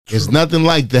 it's nothing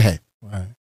like that. Right.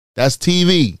 That's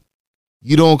TV.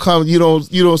 You don't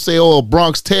say, oh, a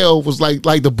Bronx Tale was like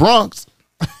the Bronx.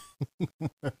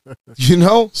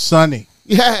 Sunny.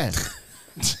 Yeah.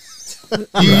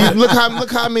 Look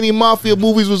how many mafia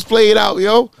movies was played out,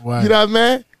 yo. Right. You know what I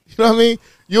mean? You know what I mean?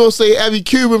 You don't say every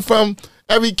Cuban from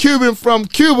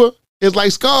Cuba is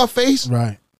like Scarface.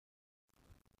 Right.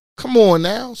 Come on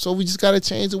now. So we just gotta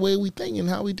change the way we think and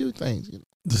how we do things.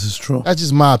 This is true. That's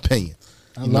just my opinion.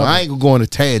 I ain't gonna go on a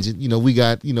tangent. We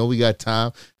got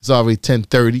time. It's already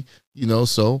 10:30.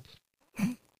 So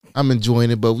I'm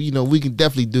enjoying it. But we can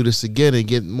definitely do this again and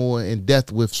get more in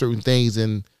depth with certain things.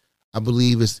 And I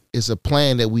believe it's a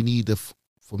plan that we need to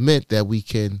foment that we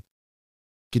can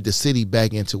get the city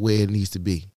back into where it needs to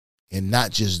be, and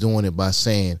not just doing it by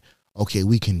saying, okay,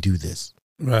 we can do this.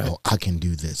 Right. Or I can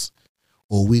do this.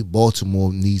 Or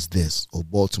Baltimore needs this, or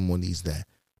Baltimore needs that.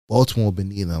 Baltimore been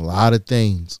needing a lot of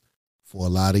things for a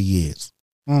lot of years.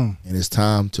 And it's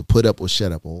time to put up or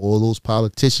shut up. All those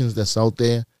politicians that's out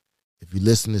there, if you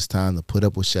listen, it's time to put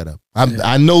up or shut up.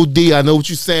 I know, D, I know what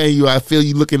you're saying. I feel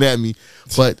you looking at me.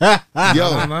 But,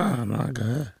 yo, no, go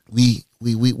ahead.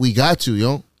 We got to,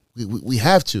 yo. We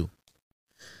have to.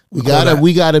 We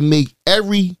gotta make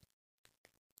every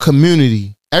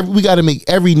community, we gotta make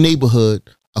every neighborhood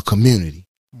a community.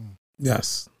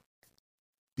 Yes.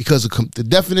 Because the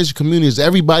definition of community is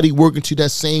everybody working to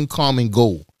that same common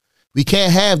goal. We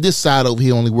can't have this side over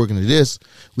here only working to this.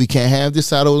 We can't have this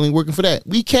side only working for that.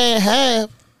 We can't have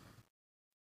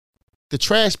the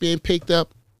trash being picked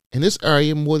up in this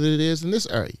area more than it is in this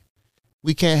area.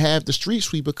 We can't have the street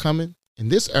sweeper coming in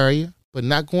this area but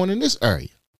not going in this area.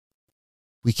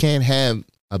 We can't have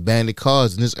abandoned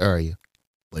cars in this area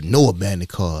but no abandoned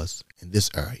cars in this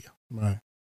area. Right.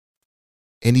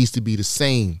 It needs to be the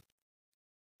same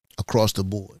across the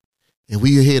board. If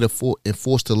we are here to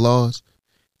enforce the laws,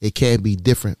 it can't be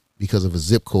different because of a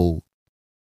zip code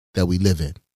that we live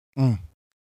in.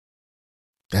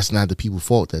 That's not the people's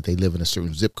fault that they live in a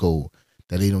certain zip code,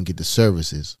 that they don't get the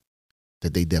services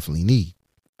that they definitely need.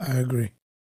 I agree.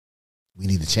 We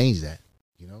need to change that.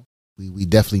 We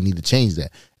definitely need to change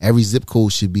that. Every zip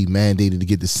code should be mandated to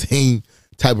get the same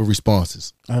type of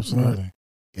responses. Absolutely.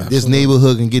 If this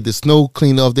neighborhood can get the snow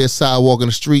cleaned off their sidewalk on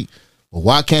the street, well,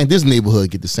 why can't this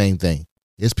neighborhood get the same thing?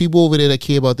 There's people over there that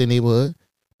care about their neighborhood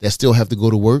that still have to go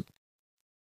to work.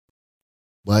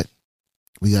 But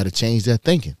we got to change that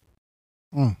thinking.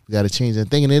 We got to change that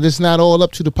thinking. And it's not all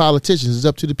up to the politicians. It's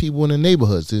up to the people in the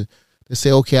neighborhoods to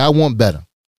say, okay, I want better.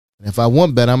 And if I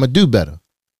want better, I'm going to do better.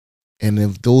 And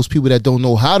if those people that don't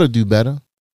know how to do better,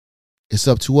 it's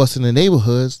up to us in the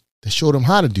neighborhoods to show them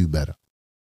how to do better.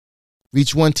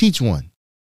 Reach one, teach one.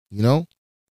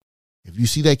 If you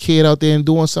see that kid out there and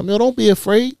doing something, don't be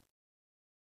afraid.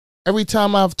 Every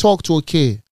time I've talked to a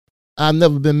kid, I've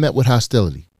never been met with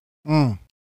hostility.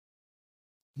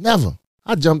 Never.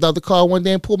 I jumped out the car one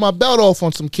day and pulled my belt off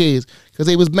on some kids because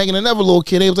they was banging another little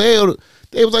kid. They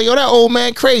was like, yo, that old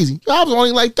man crazy. I was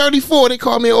only like 34. They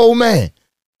called me an old man.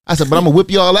 I said, but I'm going to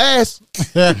whip y'all ass.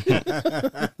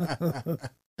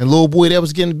 And little boy that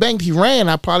was getting banged, he ran.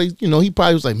 He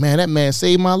probably was like, man, that man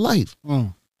saved my life.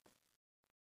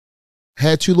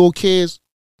 Had two little kids,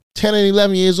 10 and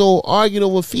 11 years old, arguing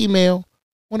over a female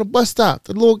on a bus stop.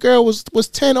 The little girl was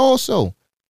 10 also.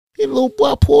 The little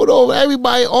boy pulled over.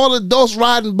 Everybody, all the adults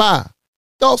riding by.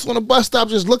 Adults on the bus stop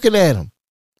just looking at him.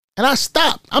 And I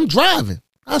stopped. I'm driving.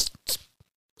 What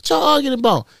y'all arguing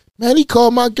about? Man, he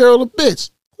called my girl a bitch.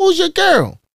 Who's your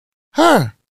girl?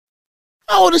 Her.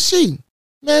 How old is she?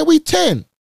 Man, we 10.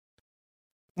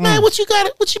 Man, what you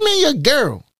mean your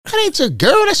girl? That ain't your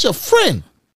girl. That's your friend.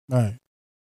 Right.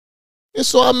 And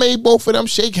so I made both of them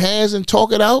shake hands and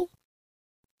talk it out.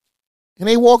 And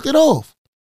they walked it off.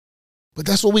 But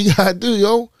that's what we got to do,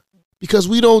 yo. Because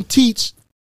we don't teach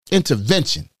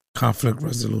intervention. Conflict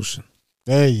resolution.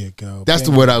 There you go. That's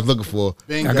the word I was looking for.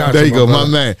 Bingo. There you go, my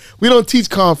man. We don't teach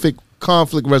conflict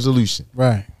resolution.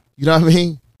 Right. You know what I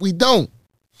mean? We don't.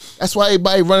 That's why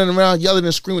everybody running around yelling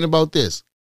and screaming about this.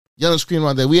 Yelling and screaming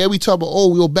about that. We talk about,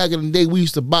 we go back in the day, we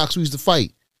used to box, we used to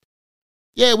fight.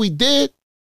 Yeah, we did.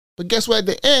 But guess what? At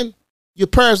the end, your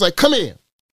parents like, come here.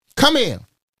 Come here.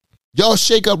 Y'all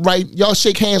shake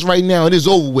hands right now. It is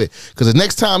over with. Because the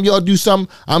next time y'all do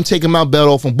something, I'm taking my belt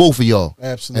off on both of y'all.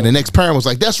 Absolutely. And the next parent was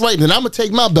like, that's right. Then I'm going to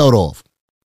take my belt off.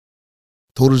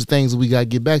 Those are the things that we got to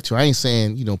get back to. I ain't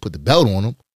saying, put the belt on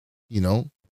them,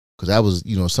 because that was,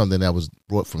 something that was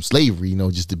brought from slavery,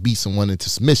 just to beat someone into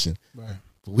submission. Right.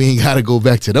 But we ain't got to go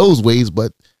back to those ways,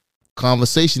 but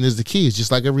conversation is the key. It's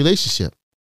just like a relationship.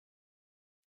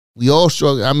 We all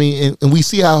struggle. I mean, and we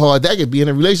see how hard that could be in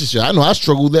a relationship. I know I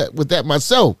struggled with that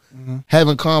myself,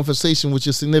 having conversation with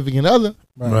your significant other.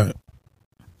 Right.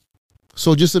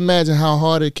 So just imagine how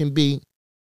hard it can be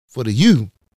for the you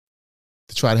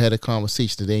to try to have a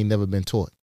conversation that they ain't never been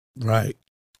taught. Right.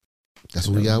 That's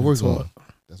what we got to work on.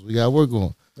 That's what we got to work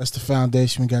on. That's the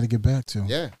foundation we got to get back to.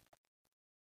 Yeah.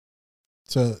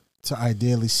 To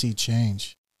ideally see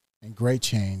change and great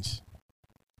change.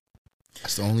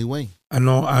 That's the only way. I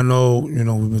know,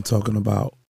 we've been talking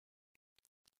about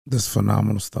this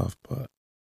phenomenal stuff, but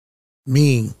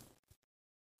me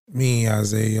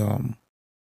as a,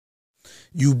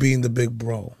 you being the big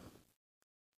bro,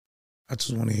 I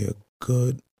just want to hear a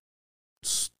good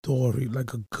story,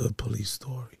 like a good police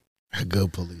story. A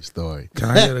good police story. Can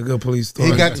I get a good police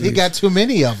story? He got too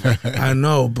many of them. I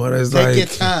know, but it's Take like your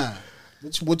time.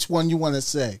 Which one you want to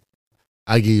say?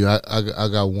 I give you. I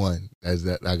got one as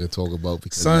that I could talk about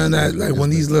because something that like when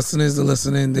these listeners are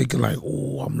listening, they can like,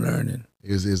 oh, I'm learning.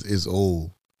 Is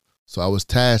old. So I was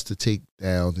tasked to take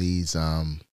down these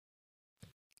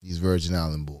Virgin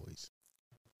Island boys.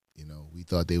 You know, we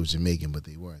thought they was Jamaican, but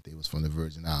they weren't. They was from the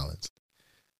Virgin Islands.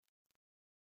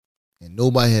 And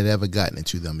nobody had ever gotten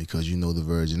into them because you know the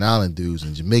Virgin Island dudes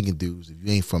and Jamaican dudes, if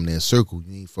you ain't from their circle,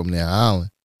 you ain't from their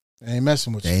island, They ain't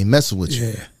messing with you. they ain't messing with you.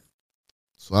 Yeah.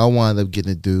 So I wound up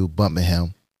getting a dude, bumping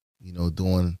him, you know,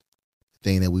 doing the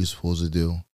thing that we were supposed to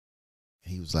do. And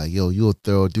he was like, yo, you're a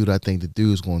thorough dude. I think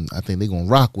they're going to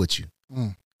rock with you.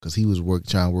 Because he was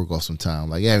trying to work off some time.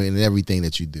 Like, yeah, and everything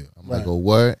that you do. I'm like, oh,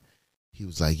 word? He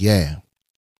was like, yeah.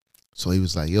 So he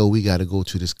was like, yo, we got to go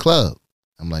to this club.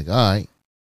 I'm like, all right.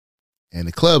 And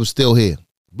the club is still here.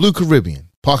 Blue Caribbean,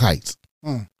 Park Heights.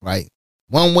 Right?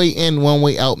 One way in, one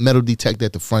way out, metal detector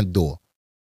at the front door.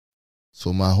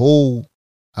 So my whole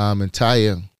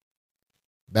entire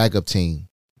backup team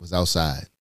was outside.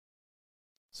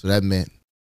 So that meant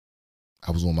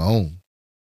I was on my own.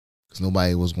 Because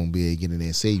nobody was going to be able to get in there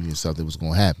and save me or something was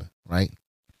going to happen, right?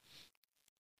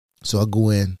 So I go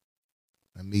in.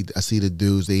 I see the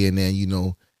dudes. They in there, you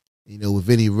know, with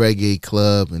any reggae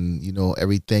club and, you know,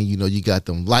 everything, you know, you got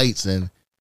them lights and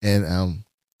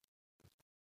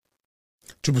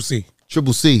Triple C.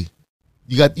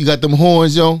 You got them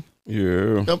horns, yo. Yeah.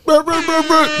 There you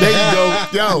go,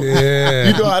 yo. Yeah.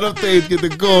 You know how them things get to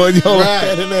going, yo.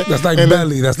 Right. That's like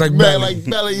belly. That's like Man, belly. like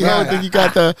belly, yo. Then you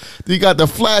got the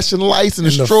flashing lights and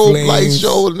the And the strobe flames. lights,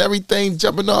 yo, and everything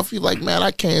jumping off you. Like, man,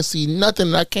 I can't see nothing.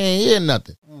 And I can't hear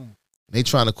nothing. They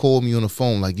trying to call me on the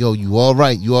phone, like, yo, you all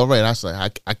right? You all right? I said,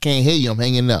 I can't hear you. I'm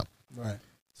hanging up. Right.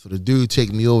 So the dude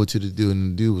take me over to the dude,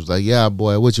 and the dude was like, yeah,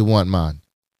 boy, what you want, man?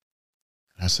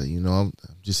 I said, you know, I'm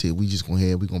just here. We just going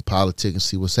here. We going to politic and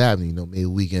see what's happening. You know, maybe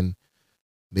we can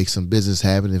make some business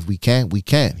happen. If we can't, we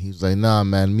can't. He was like, nah,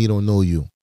 man, me don't know you. I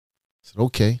said,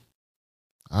 okay.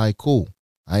 All right, cool.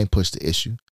 I ain't pushed the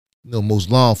issue. You know, most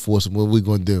law enforcement, what we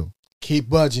going to do? Keep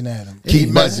budging at him.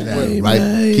 Keep budging at him, right?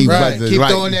 Keep budging, Keep right.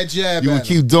 throwing that jab You at would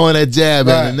him. keep doing that jab,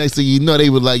 Right. and the next thing you know,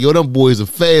 they were like, yo, them boys are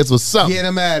fast or something. Get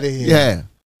him out of here. Yeah.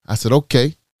 I said,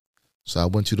 okay. So I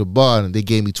went to the bar, and they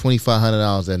gave me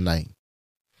 $2,500 that night.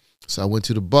 So I went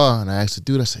to the bar, and I asked the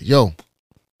dude, I said, yo,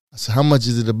 how much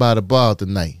is it to buy the bar out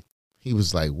tonight? He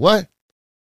was like, what?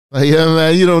 Like, yeah,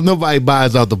 man, you know, nobody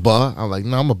buys out the bar. I'm like,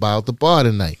 no, I'm going to buy out the bar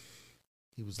tonight.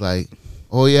 He was like,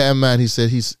 oh, yeah, man. He said,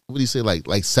 what did he say, like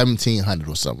 1,700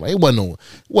 or something. It wasn't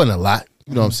a lot.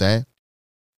 You know what I'm saying?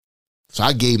 So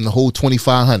I gave him the whole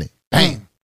 2,500. Bang.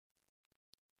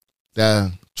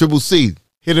 The Triple C.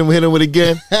 Hit him with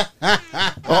again.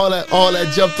 all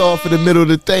that jumped off in the middle of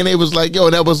the thing. They was like, yo,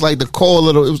 that was like the call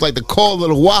of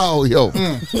the wild, yo.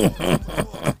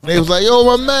 They was like, yo,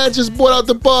 my man just bought out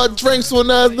the bar, drinks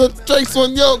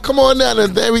on, yo, come on now.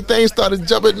 And everything started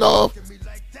jumping off.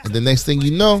 And the next thing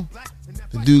you know,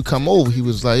 the dude come over. He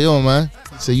was like, yo, man.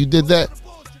 He said, you did that?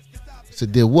 I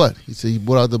said, did what? He said, you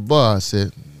bought out the bar. I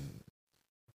said,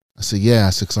 yeah.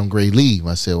 I said, because I'm great leave.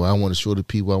 I said, well, I want to show the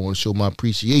people, I want to show my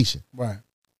appreciation. Right.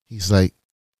 He's like,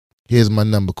 here's my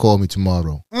number. Call me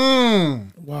tomorrow.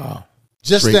 Wow.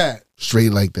 Just Straight, that.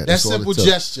 Straight like that. That That's all it simple took.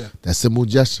 gesture. That simple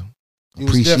gesture. It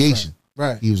was Appreciation. different.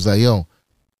 Right. He was like, yo,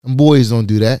 them boys don't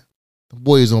do that. Them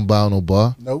boys don't buy no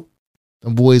bar. Nope.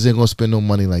 Them boys ain't going to spend no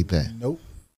money like that. Nope.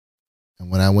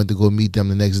 And when I went to go meet them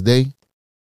the next day,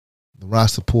 the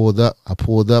roster pulled up. I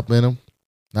pulled up in them,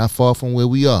 not far from where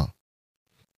we are.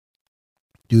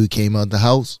 Dude came out the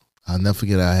house. I'll never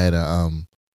forget. I had a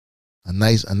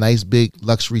nice big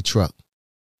luxury truck.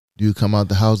 Dude come out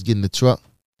the house, get in the truck.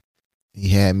 He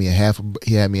had me a half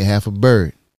a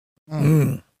bird,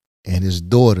 and his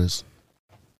daughter's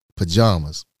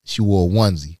pajamas. She wore a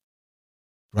onesie,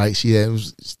 right? It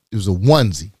was a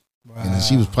onesie, Wow. and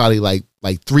she was probably like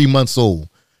 3 months old.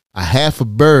 A half a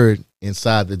bird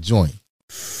inside the joint.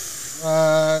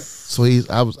 So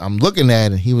I'm looking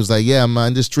at it. He was like, "Yeah,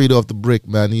 man, just treat off the brick,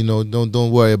 man. You know,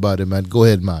 don't worry about it, man. Go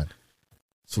ahead, man."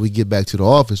 So we get back to the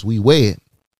office. We weigh it.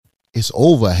 It's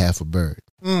over a half a bird.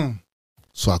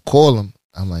 So I call him.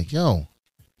 I'm like, "Yo,"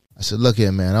 I said, "Look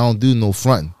here, man. I don't do no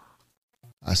fronting."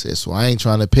 I said, "So I ain't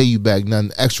trying to pay you back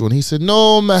nothing extra." And he said,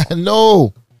 "No, man,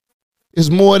 no. It's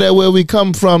more that where we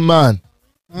come from, man.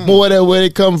 More that where they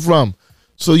come from.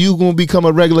 So you gonna become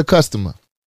a regular customer."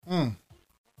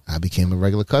 I became a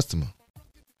regular customer.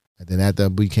 And then after I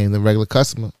became the regular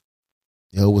customer,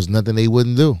 it was nothing they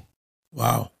wouldn't do.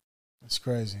 Wow. That's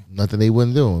crazy. Nothing they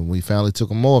wouldn't do. And we finally took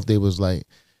them off. They was like,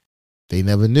 They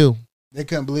never knew. They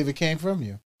couldn't believe it came from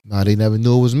you. No, they never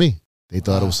knew it was me. They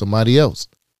thought it was somebody else.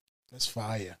 That's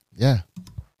fire. Yeah.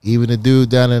 Even the dude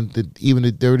down in the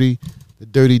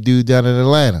dirty dude down in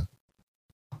Atlanta.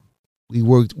 We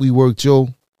worked Joe,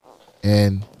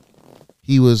 and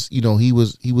he was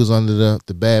under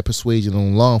the bad persuasion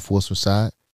on law enforcement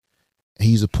side. And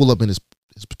he used to pull up in his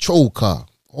patrol car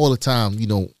all the time,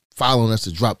 following us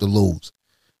to drop the loads.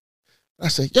 I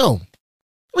said, yo,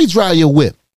 let me drive your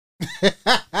whip.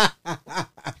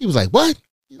 He was like, what?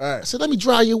 I said, let me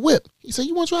drive your whip. He said,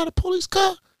 you want to drive the police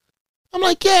car? I'm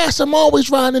like, yes, I'm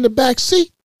always riding in the back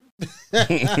seat.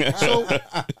 So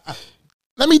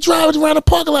let me drive it around the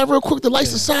parking lot real quick. The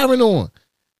lights the siren on.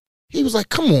 He was like,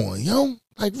 come on, yo.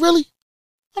 Like, really?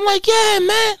 I'm like, yeah,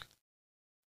 man.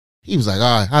 He was like,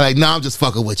 all right. I'm like, nah, I'm just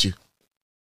fucking with you.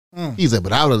 He's like,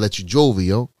 but I would have let you drove it,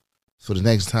 yo. So the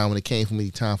next time when it came for me,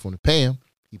 time for him to pay him,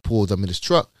 he pulled up in his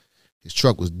truck. His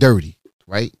truck was dirty,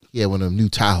 right? He had one of them new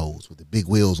Tahoes with the big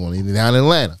wheels on it down in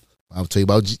Atlanta. I'll tell you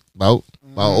about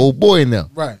old boy in there.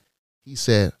 Right. I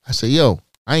said, yo,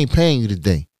 I ain't paying you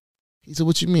today. He said,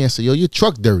 what you mean? I said, yo, your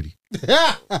truck dirty.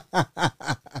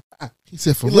 He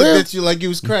said, for he real? looked at you like you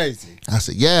was crazy. I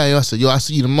said, yeah. I said, yo, I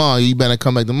see you tomorrow. You better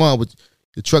come back tomorrow, but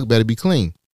your truck better be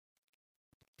clean.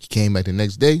 He came back the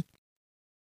next day.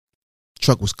 The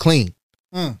truck was clean.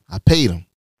 I paid him.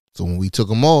 So when we took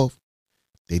him off,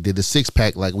 they did the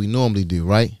 6-pack like we normally do,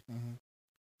 right?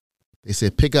 They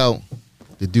said, pick out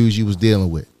the dudes you was dealing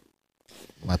with.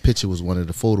 My picture was one of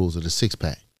the photos of the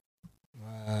 6-pack.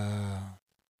 Wow.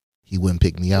 He wouldn't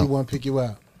pick me out. He wouldn't pick you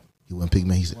out. He wouldn't pick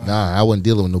me. He said, nah, I wasn't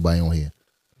dealing with nobody on here.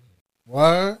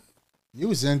 What? You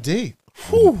was in deep.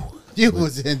 Whew. You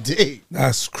was in deep.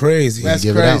 That's crazy. That's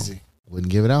Give crazy. It out.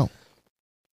 Wouldn't give it out.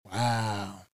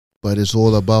 Wow. But it's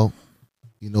all about,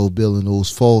 building those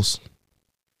false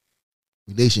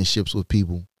relationships with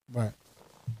people. Right.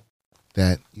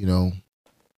 That,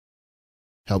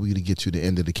 help you to get to the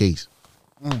end of the case.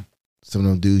 Some of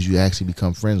them dudes you actually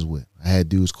become friends with. I had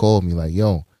dudes call me like,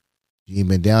 yo, you ain't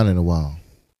been down in a while.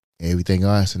 And everything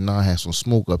else. I said, no, I had some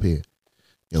smoke up here.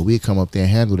 Yo, we'd come up there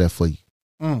and handle that for you.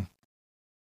 And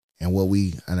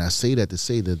I say that to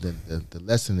say that the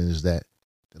lesson in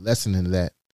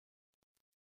that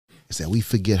is that we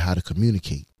forget how to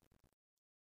communicate.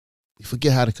 We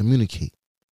forget how to communicate.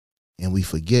 And we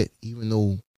forget, even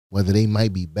though whether they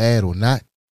might be bad or not,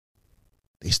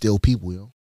 they still people,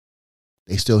 yo.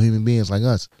 They still human beings like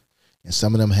us. And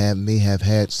some of them may have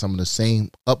had some of the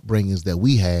same upbringings that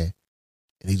we had,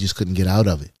 and they just couldn't get out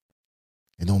of it.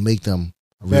 And don't make them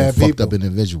a real fucked up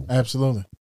individual. Absolutely.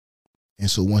 And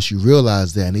so once you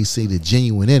realize that and they say the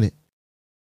genuine in it,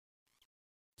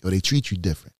 or they treat you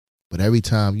different. But every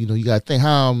time, you got to think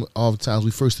how all the times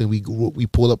we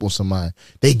pull up on somebody,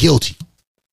 they guilty.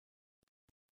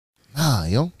 Nah,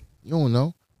 yo, you don't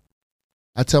know.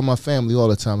 I tell my family all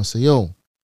the time, I say, yo,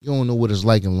 you don't know what it's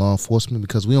like in law enforcement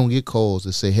because we don't get calls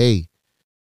that say, hey,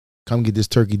 come get this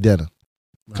turkey dinner.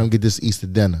 Right. Come get this Easter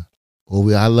dinner.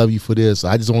 Or I love you for this.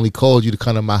 I just only called you to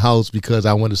come to my house because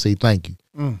I want to say thank you.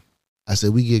 I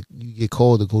said, you get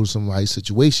called to go to somebody's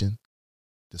situation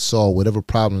to solve whatever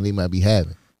problem they might be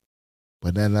having.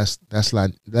 But then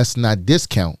let's not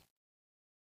discount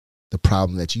the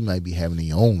problem that you might be having in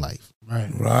your own life.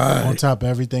 Right. On top of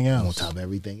everything else.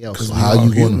 So how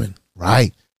you human.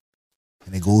 Right.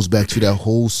 And it goes back to that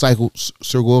whole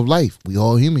circle of life. We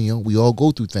all human, yo. We all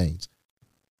go through things.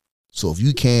 So if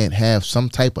you can't have some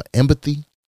type of empathy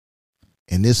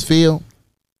in this field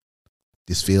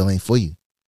ain't for you.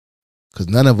 Because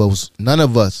none of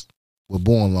us were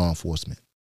born law enforcement.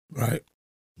 Right.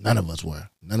 None of us were.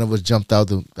 None of us jumped out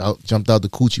the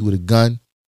coochie with a gun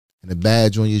and a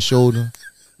badge on your shoulder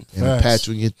and a patch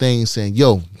on your thing saying,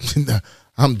 yo,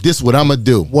 this what I'm going to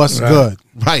do. What's good?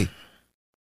 Right.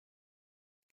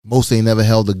 Most ain't never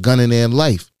held a gun in their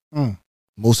life.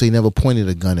 Most ain't never pointed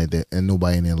a gun at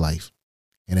nobody in their life.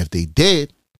 And if they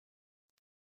did,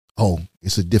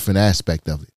 it's a different aspect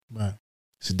of it. Right.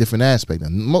 It's a different aspect.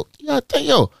 You gotta think,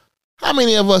 yo, how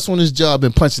many of us on this job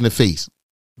been punched in the face?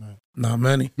 Right. Not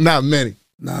many. You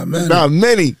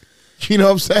know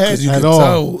what I'm saying? You can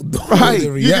tell. Right.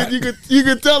 You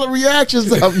can tell the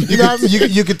reactions of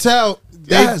you can tell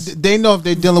they know if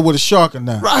they're dealing with a shark or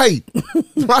not. Right.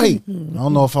 I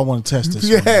don't know if I want to test this.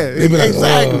 Yeah,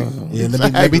 exactly.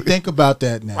 Let me think about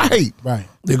that now. Right.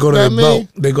 They go to the belt.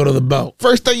 They go to the belt.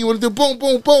 First thing you want to do, boom,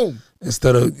 boom, boom.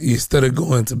 Instead of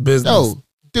going to business. Yo,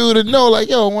 dude to know, like,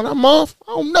 yo, when I'm off,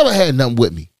 I don't never had nothing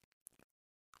with me.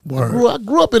 I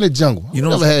grew up in the jungle. I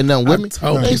never had nothing with me.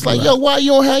 It's like, yo, why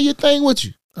you don't have your thing with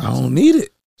you? I don't need it.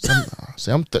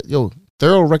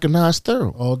 Thorough recognize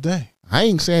thorough. All day. I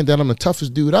ain't saying that I'm the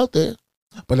toughest dude out there,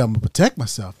 but I'm gonna protect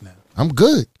myself now. I'm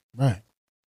good. Right.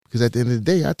 Because at the end of the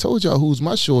day, I told y'all who's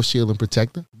my sure shield and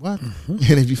protector. What? And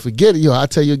if you forget it, I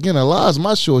tell you again, Allah's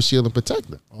my sure shield and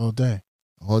protector. All day.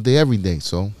 All day, every day.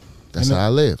 So that's And how I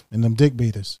live. And them dick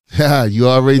beaters. You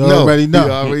already know. You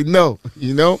already know.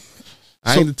 You know?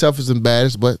 I ain't the toughest and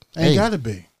baddest, but ain't gotta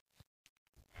be.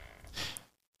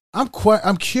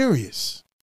 I'm curious.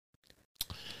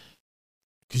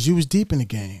 Because you was deep in the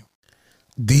game.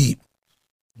 Deep.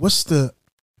 What's the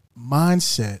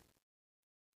mindset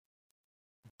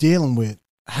dealing with?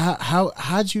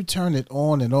 How'd you turn it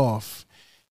on and off?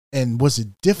 And was it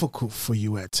difficult for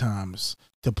you at times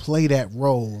to play that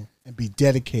role and be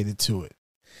dedicated to it?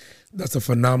 That's a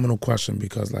phenomenal question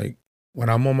because, like, when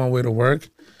I'm on my way to work,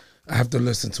 I have to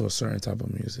listen to a certain type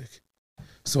of music.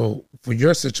 So for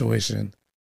your situation,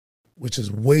 which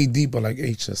is way deeper, like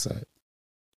H just said,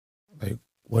 like,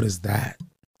 what is that?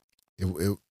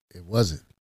 It wasn't.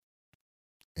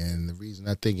 And the reason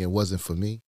I think it wasn't for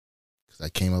me, because I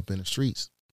came up in the streets.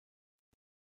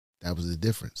 That was the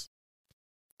difference.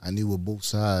 I knew what both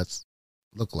sides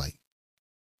looked like.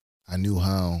 I knew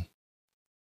how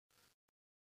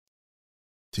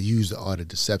to use the art of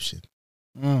deception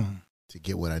to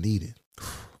get what I needed.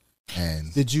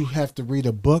 And did you have to read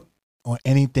a book or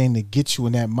anything to get you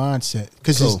in that mindset?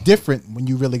 Because it's different when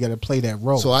you really got to play that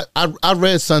role. So I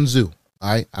read Sun Tzu. All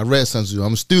right, I read Sun Tzu.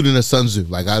 I'm a student of Sun Tzu.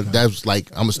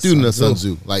 I'm a student of Sun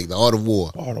Tzu, like the Art of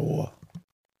War. Art of War.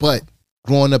 But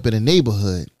growing up in a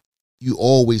neighborhood, you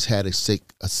always had a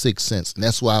sixth sense, and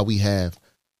that's why we have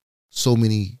so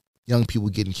many young people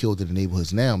getting killed in the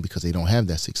neighborhoods now because they don't have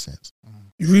that sixth sense.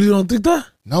 You really don't think that?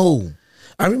 No.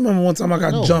 I remember one time I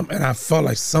got jumped and I felt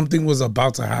like something was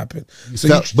about to happen.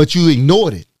 But you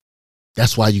ignored it.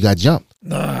 That's why you got jumped.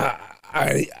 Nah,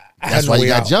 I that's why you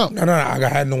got jumped. No, I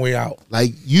had no way out.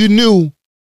 Like, you knew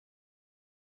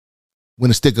when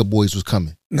the Sticker Boys was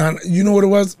coming. Nah, you know what it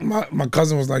was? My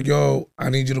cousin was like, yo,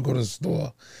 I need you to go to the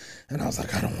store. And I was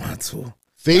like, I don't want to.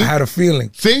 See? I had a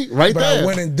feeling. See? Right but there. But I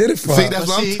went and did it for her. See, that's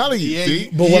what I'm telling you. Yeah, see?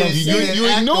 But what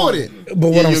you ignored it. But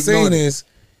what I'm saying is,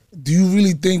 do you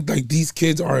really think like these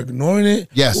kids are ignoring it?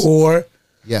 Yes. Or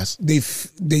yes,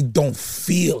 they don't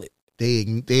feel it.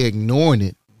 They ignoring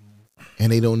it, and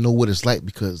they don't know what it's like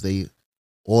because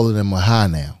all of them are high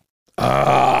now.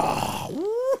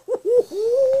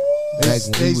 Back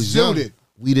when we was young,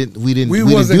 we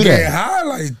wasn't do getting that. high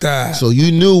like that. So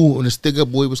you knew when the Sticker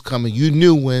Boy was coming. You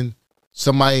knew when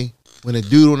a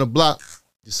dude on the block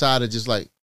decided just like,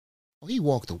 oh, he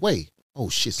walked away. Oh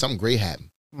shit, something great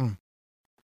happened.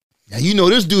 Now you know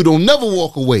this dude don't never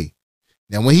walk away.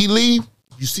 Now when he leave,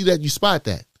 you see that, you spot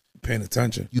that. Paying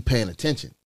attention. You paying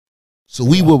attention. So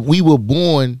we were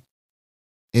born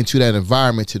into that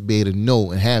environment to be able to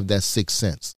know and have that sixth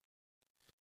sense.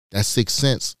 That sixth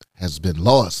sense has been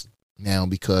lost now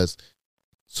because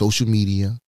social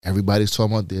media, everybody's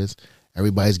talking about this,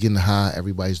 everybody's getting high,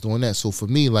 everybody's doing that. So for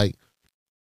me, like,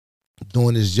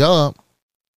 doing this job,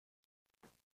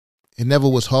 it never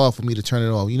was hard for me to turn it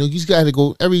off. You know, you just got to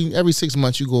go every 6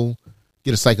 months. You go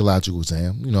get a psychological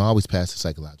exam. You know, I always pass the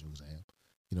psychological exam.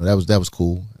 You know, that was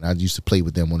cool. And I used to play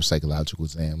with them on the psychological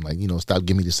exam. Like, you know, stop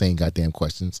giving me the same goddamn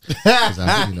questions. 'Cause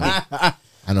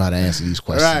I know how to answer these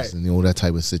questions, right, and that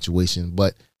type of situation.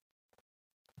 But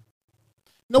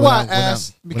I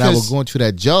asked when I was going to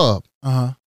that job,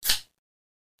 I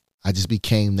just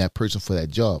became that person for that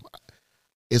job.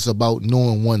 It's about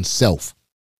knowing oneself.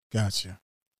 Gotcha.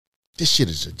 This shit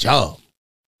is a job.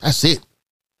 That's it.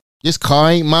 This car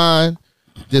ain't mine.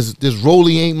 This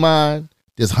rollie ain't mine.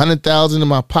 This 100,000 in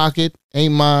my pocket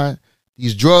ain't mine.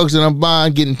 These drugs that I'm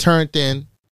buying getting turned in.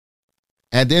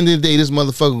 At the end of the day, this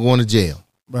motherfucker going to jail.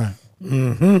 Right.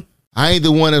 Mm-hmm. I ain't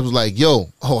the one that was like,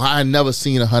 yo, I never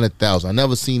seen 100,000. I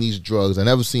never seen these drugs. I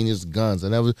never seen these guns. I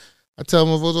tell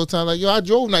motherfuckers all the time, like, yo, I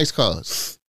drove nice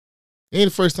cars. Ain't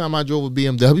the first time I drove a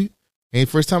BMW. Ain't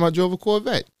the first time I drove a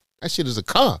Corvette. That shit is a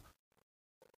car.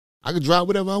 I can drive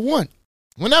whatever I want,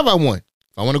 whenever I want.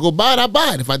 If I want to go buy it, I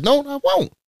buy it. If I don't, I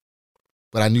won't.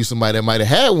 But I knew somebody that might have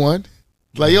had one.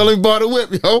 Like, yo, let me borrow the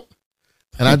whip, yo.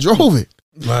 And I drove it.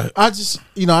 Right. I just,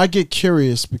 I get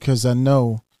curious because I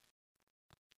know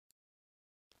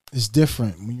it's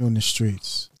different when you're in the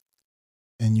streets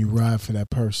and you ride for that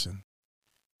person.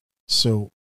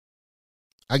 So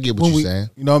I get what you're saying.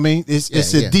 You know what I mean?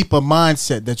 It's a deeper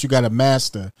mindset that you got to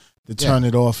master to turn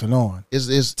it off and on.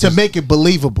 It's to make it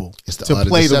believable. It's the to art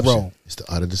play of deception. the role. It's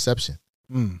the art of deception.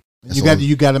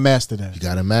 You got to master that. You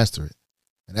got to master it,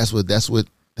 and that's what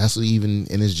even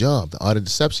in his job, the art of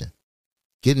deception,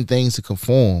 getting things to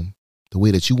conform the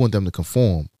way that you want them to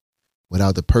conform,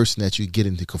 without the person that you're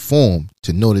getting to conform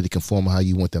to know that they conform how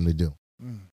you want them to do.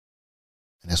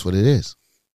 And that's what it is.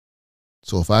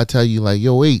 So if I tell you like,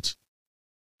 yo, H,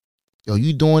 yo,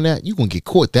 you doing that, you going to get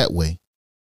caught that way.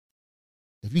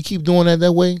 If you keep doing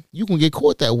that way, you going to get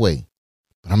caught that way.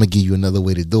 But I'm going to give you another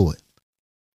way to do it.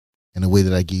 And the way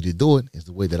that I give you to do it is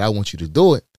the way that I want you to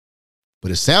do it. But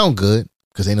it sound good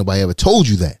because ain't nobody ever told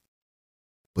you that.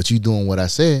 But you doing what I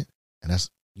said, and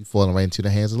that's you falling right into the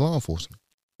hands of law enforcement.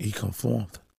 He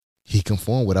conformed. He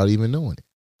conformed without even knowing it.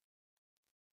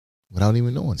 Without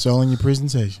even knowing it. It's all in your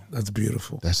presentation. That's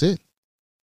beautiful. That's it.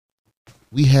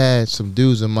 We had some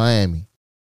dudes in Miami.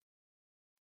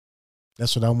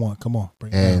 That's what I want. Come on.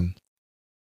 Bring it And down.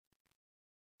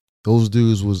 those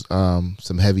dudes was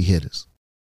some heavy hitters.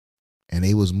 And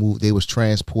they was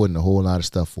transporting a whole lot of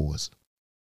stuff for us.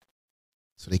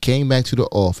 So they came back to the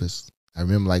office. I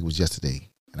remember like it was yesterday.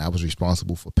 And I was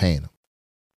responsible for paying them.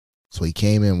 So he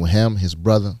came in with him, his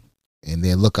brother, and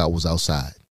their lookout was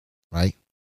outside. Right?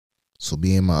 So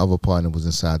me and my other partner was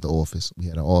inside the office. We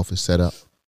had an office set up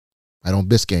right on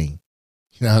Biscayne.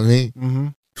 You know what I mean? Mm-hmm.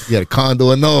 We had a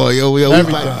condo and all.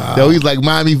 He's like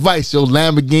Miami Vice. Yo,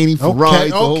 Lamborghini, Ferrari,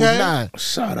 the whole nine.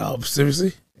 Shut up.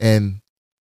 Seriously? And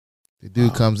the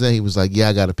dude comes in. He was like, yeah,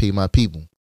 I got to pay my people.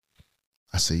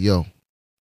 I said, yo,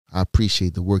 I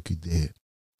appreciate the work you did.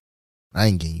 I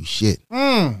ain't getting you shit.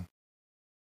 And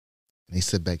they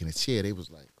sit back in the chair. They was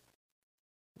like,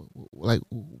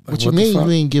 what you mean you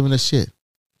ain't giving us shit?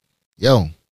 Yo,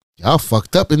 y'all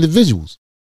fucked up individuals.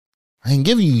 I ain't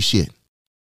giving you shit.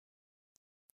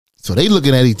 So they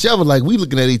looking at each other like we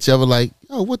looking at each other like,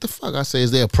 yo, what the fuck? I say,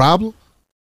 is there a problem?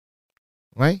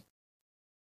 Right?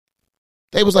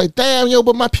 They was like, damn, yo,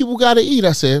 but my people got to eat.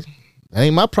 I said, that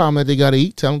ain't my problem that they got to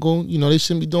eat. Tell them, go, they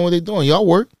shouldn't be doing what they doing. Y'all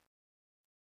work.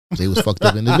 They was fucked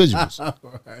up individuals.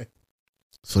 Right.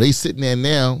 So they sitting there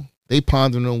now, they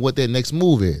pondering on what their next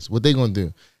move is, what they going to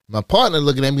do. My partner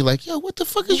looking at me like, yo, what the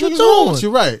fuck is you doing? You're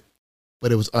right.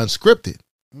 But it was unscripted.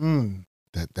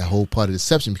 That whole part of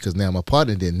deception, because now my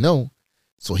partner didn't know.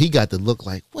 So he got to look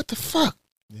like, what the fuck?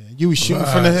 Yeah, you was shooting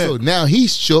from the hip. So now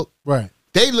he's shook. Right.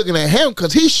 They looking at him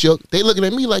because he's shook. They looking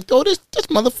at me like, oh, this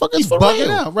motherfucker's He's for bugging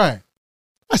real. out. Right.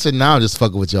 I said, nah, I'm just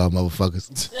fucking with y'all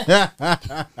motherfuckers.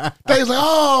 They was like,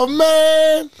 oh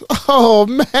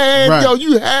man, Right. yo,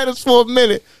 you had us for a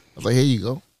minute. I was like, here you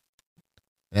go.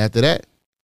 And after that,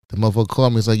 the motherfucker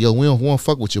called me. It's like, yo, we don't want to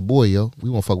fuck with your boy, yo. We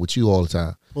want to fuck with you all the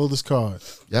time. Pull this card.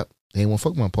 Yep. They ain't want to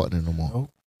fuck with my partner no more. Nope.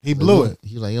 He blew it.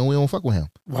 He was like, yo, we don't fuck with him.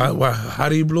 Why? How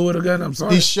do you blow it again? I'm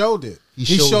sorry. He showed it. He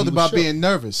showed it by being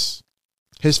nervous.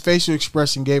 His facial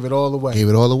expression gave it all away. Gave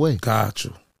it all away. Got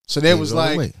you. So there Gave was it all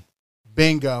like, away.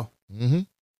 bingo. Mm-hmm.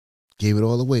 Gave it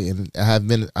all away. And I've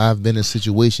been in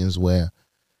situations where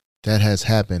that has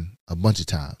happened a bunch of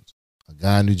times. A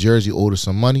guy in New Jersey owed us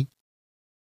some money.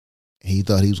 And he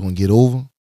thought he was going to get over.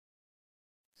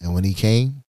 And when he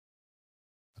came,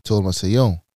 I told him, I said,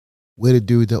 yo, where the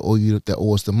dude that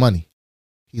owe us the money?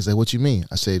 He's like, what you mean?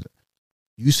 I said,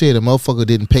 you said the motherfucker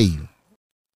didn't pay you.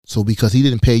 So because he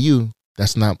didn't pay you,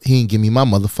 he ain't give me my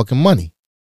motherfucking money.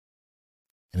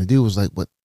 And the dude was like, what?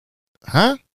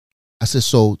 Huh? I said,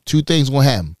 so two things gonna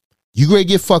happen. You gonna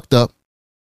get fucked up,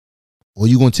 or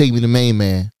you gonna take me to main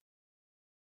man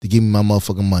to give me my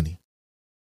motherfucking money.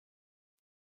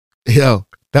 Yo,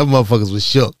 that motherfuckers was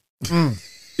shook.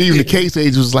 Even the case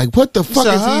agent was like, what the fuck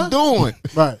is he doing?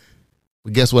 Right.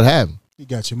 But guess what happened? He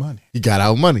got your money. He got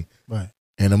our money. Right.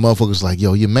 And the motherfucker was like,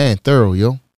 yo, your man thorough,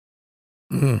 yo.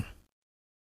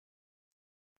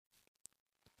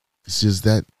 It's just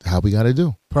that how we gotta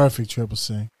do. Perfect, Triple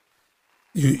C.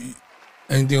 You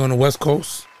anything on the West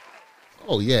Coast?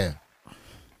 Oh yeah.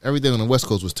 Everything on the West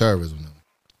Coast was terrorism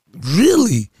though.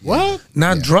 Really? What?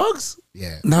 Not drugs?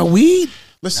 Yeah. Not weed?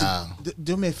 Listen, Nah.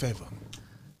 do me a favor.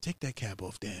 Take that cap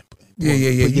off there. Yeah.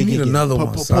 You need another one,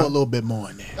 Pour son. a little bit more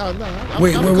in there. No.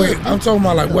 Wait. I'm talking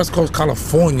about like West Coast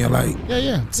California, like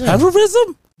Yeah.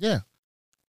 terrorism? Yeah.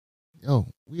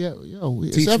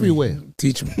 It's Teach me. everywhere.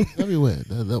 Teach me. Everywhere.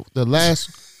 The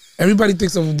last. Everybody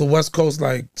thinks of the West Coast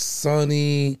like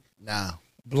sunny, Nah.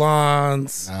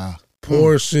 blondes,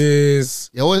 Porsches,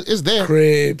 Yo, it's there.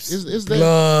 cribs, It's there.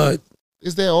 blood.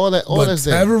 It's there. All But that's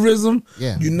there. terrorism,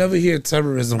 Yeah. you never hear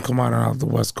terrorism come out of the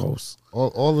West Coast.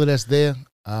 All of that's there.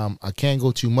 I can't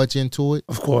go too much into it,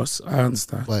 Of course, I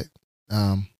understand. but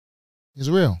it's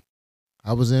real.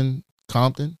 I was in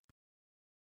Compton,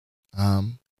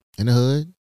 in the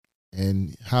hood,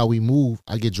 and how we move,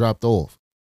 I get dropped off.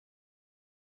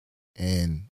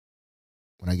 And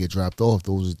when I get dropped off,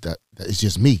 it's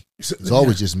just me. It's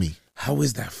always just me. How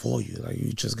is that for you? Like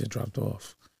you just get dropped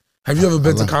off. Have you ever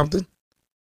been to Compton?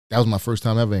 That was my first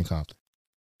time ever in Compton.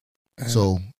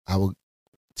 So I would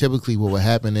typically what would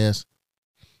happen is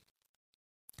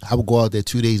I would go out there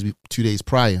 2 days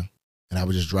prior, and I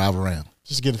would just drive around.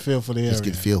 Just get a feel for the area. Just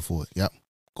get a feel for it. Yep.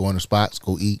 Go on the spots,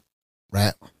 go eat,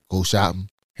 rap, go shopping,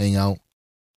 hang out,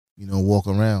 walk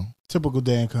around. Typical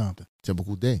day in Compton.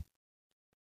 Typical day.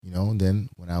 And then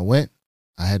when I went,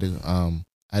 I had to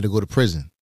go to prison.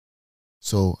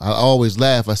 So I always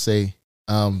laugh. I say,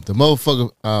 the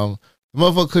motherfucker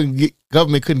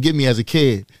government couldn't get me as a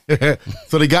kid.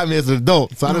 So they got me as an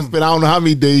adult. So I done spent I don't know how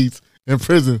many days in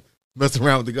prison messing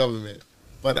around with the government.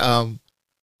 But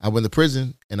I went to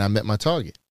prison and I met my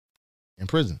target in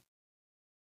prison.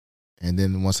 And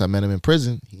then once I met him in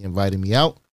prison, he invited me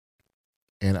out.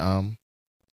 And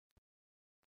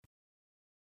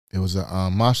there was a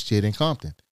masjid in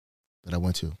Compton that I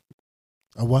went to.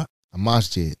 A what? A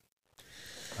masjid.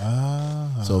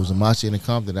 Ah. So it was a masjid in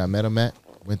Compton that I met him at.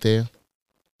 Went there.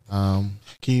 Can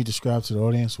you describe to the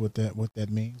audience what that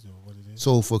means or what it is?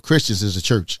 So for Christians, it's a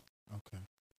church. Okay.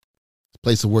 It's a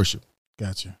place of worship.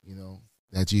 Gotcha.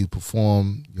 That you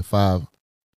perform your 5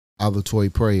 obligatory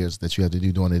prayers that you have to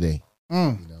do during the day.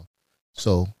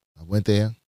 So I went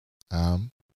there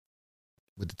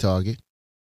with the target,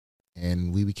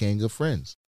 and we became good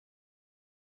friends.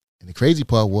 And the crazy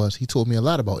part was he told me a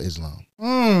lot about Islam.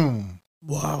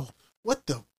 Wow. What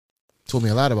the? Told me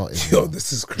a lot about Islam. Yo,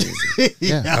 this is crazy.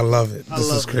 Yeah. I love it.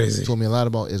 This is crazy. He told me a lot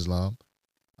about Islam.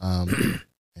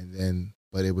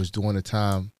 But it was during the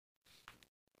time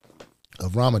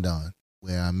of Ramadan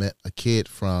where I met a kid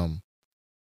from,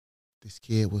 this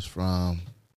kid was from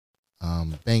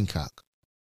Bangkok.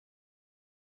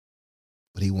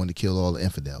 But he wanted to kill all the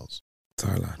infidels.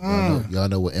 Thailand. Y'all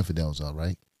know what infidels are,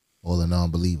 right? All the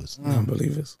non-believers.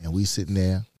 Non-believers. And we sitting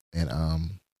there and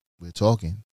we're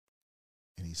talking.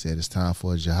 And he said, it's time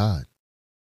for a jihad.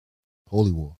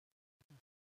 Holy war.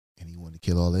 And he wanted to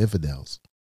kill all the infidels.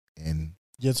 And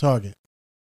your target?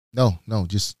 No,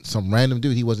 just some random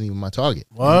dude. He wasn't even my target.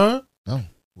 What? No, he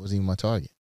wasn't even my target.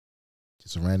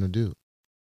 Just a random dude.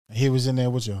 He was in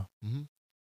there with y'all. Mm-hmm.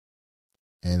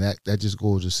 And that just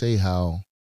goes to say how,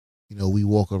 we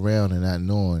walk around and not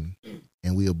knowing,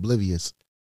 and we oblivious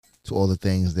to all the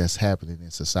things that's happening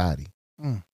in society.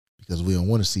 Because we don't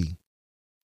want to see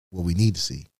what we need to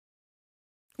see.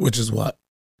 Which is what?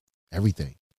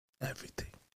 Everything.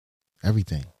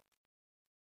 Everything.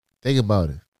 Think about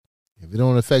it. If it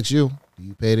don't affect you, do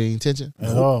you pay any attention?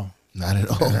 At all. Not at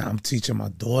all. And I'm teaching my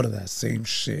daughter that same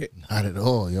shit. Not at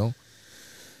all, yo.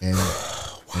 And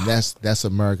and that's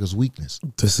America's weakness.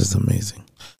 This is amazing.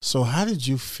 So how did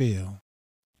you feel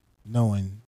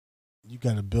knowing you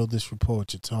got to build this rapport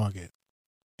with your target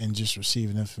and just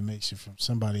receiving information from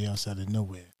somebody else out of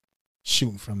nowhere,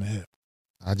 shooting from the hip?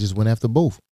 I just went after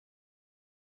both.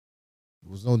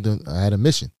 I had a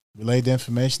mission. Relayed the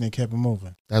information and kept it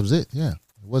moving. That was it. Yeah,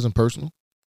 it wasn't personal.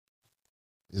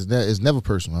 It's never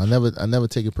personal. I never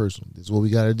take it personal. This is what we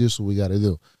got to do. So we got to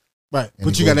do. Right, And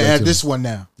but you got to add this one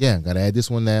now. Yeah, got to add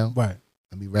this one now. Right.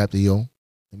 Let me rap the yo.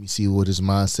 Let me see what his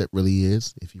mindset really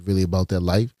is. If he's really about that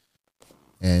life,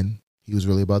 and he was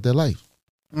really about that life.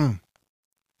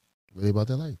 Really about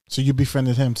that life. So you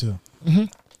befriended him too. Mm-hmm.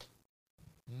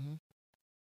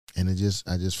 And I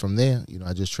just from there,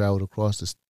 I just traveled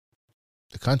across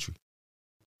the country,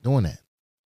 doing that.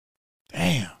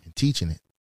 Damn. And teaching,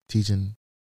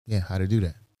 how to do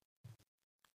that.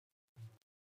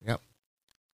 Yep.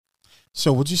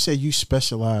 So would you say you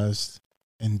specialized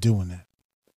in doing that?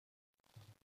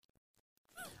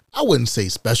 I wouldn't say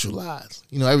specialized.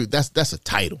 That's a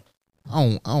title.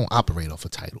 I don't operate off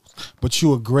of titles. But you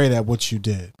were great at what you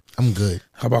did. I'm good.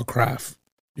 How about craft?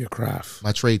 Your craft.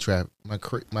 My trade craft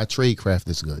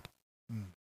is good.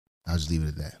 I'll just leave it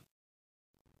at that.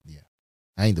 Yeah.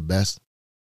 I ain't the best.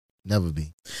 Never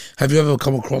be. Have you ever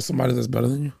come across somebody that's better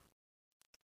than you?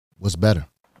 What's better?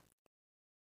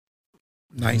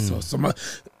 Nice. Or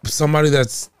somebody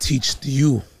that's teached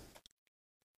you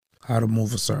how to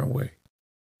move a certain way.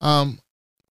 I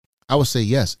would say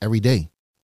yes, every day.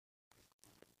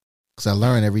 Because I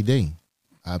learn every day.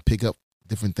 I pick up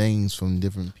different things from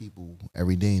different people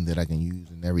every day that I can use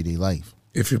in everyday life.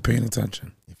 If you're paying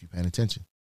attention.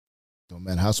 Don't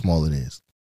matter how small it is.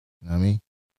 You know what I mean?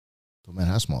 Don't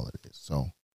matter how small it is. So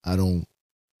I don't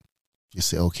just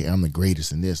say, okay, I'm the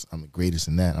greatest in this. I'm the greatest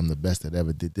in that. I'm the best that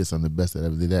ever did this. I'm the best that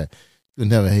ever did that. You'll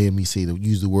never hear me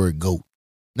use the word GOAT.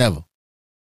 Never.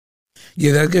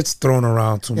 Yeah, that gets thrown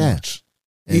around too much.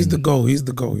 He's the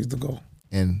GOAT.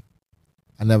 And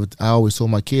I always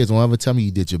told my kids, don't ever tell me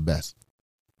you did your best.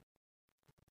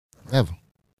 Never.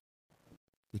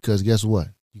 Because guess what?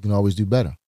 You can always do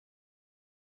better.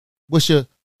 What's your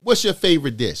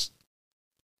favorite dish?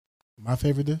 My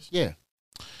favorite dish? Yeah.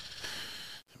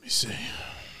 Let me see.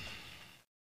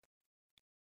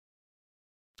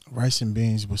 Rice and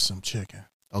beans with some chicken.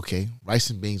 Okay. Rice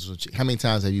and beans with chicken. How many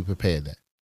times have you prepared that?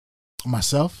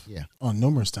 Myself? Yeah. Oh,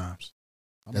 numerous times.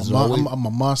 Does it always- I'm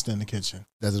a monster in the kitchen.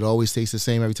 Does it always taste the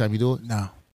same every time you do it? No,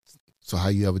 So how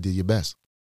you ever did your best?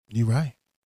 you right.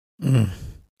 Mm.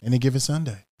 Any given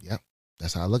Sunday.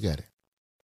 That's how I look at it.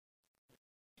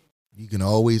 You can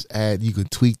always add, you can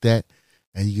tweak that,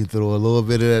 and you can throw a little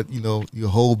bit of that, your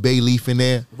whole bay leaf in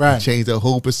there. Right. Change the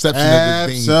whole perception of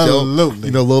this thing. Joe. Absolutely.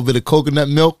 A little bit of coconut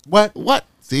milk. What?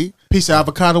 See? Piece of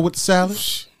avocado with the salad?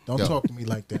 Don't Yo. talk to me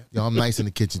like that. Yo, I'm nice in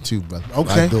the kitchen too, brother.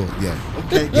 Okay. I do it, yeah.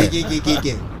 Okay.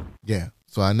 Yeah. Yeah.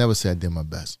 So I never said I did my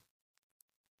best.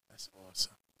 That's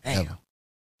awesome. Ever.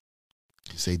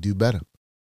 You say do better.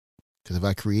 Because if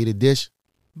I create a dish,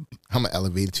 I'm going to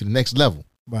elevate it to the next level.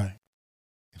 Right.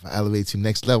 If I elevate it to the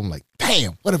next level, I'm like,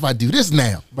 damn, what if I do this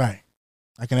now? Right.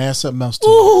 I can add something else to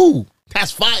Ooh,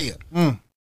 that's fire. it.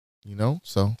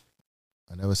 So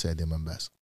I never said I did my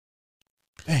best.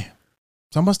 Damn.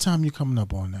 So how much time you coming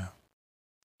up on now?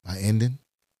 My ending?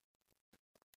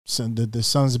 So the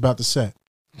sun's about to set.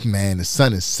 Man, the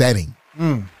sun is setting.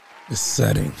 It's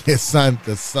setting. The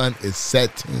sun is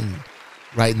setting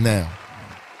right now.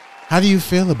 How do you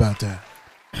feel about that?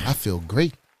 I feel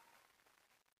great.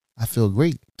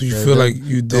 Do you feel like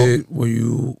you did what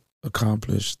you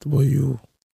accomplished?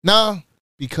 Nah,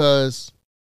 because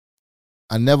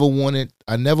I never want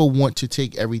to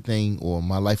take everything or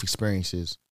my life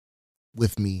experiences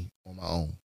with me on my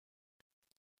own.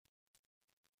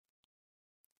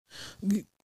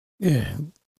 Yeah.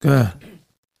 God.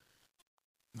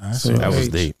 That's So all That right. was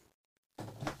deep.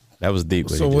 That was deep.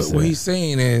 So what he's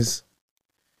saying is,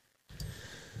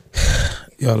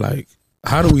 yo, like,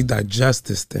 how do we digest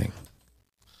this thing?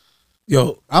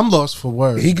 Yo, I'm lost for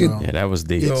words. He could- bro. Yeah, that was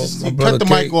deep. Yo, Just, my he brother cut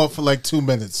the mic K- off for like 2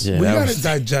 minutes. Yeah, we that gotta was,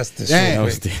 digest this Damn. shit. that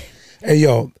was right? deep. Hey,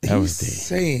 yo, That was he's deep.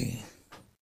 saying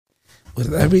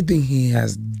with everything he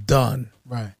has done,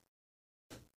 Right.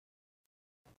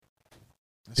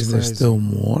 That's is there crazy. still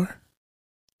more?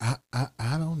 I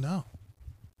don't know.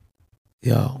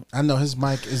 Yo, I know his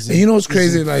mic is. and you know what's is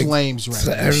crazy? in Like, flames right to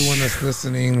now. everyone that's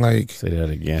listening, like, Say that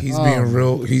again. he's Oh. being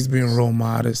real. He's being real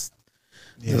modest.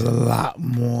 Yeah, There's a lot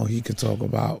more he could talk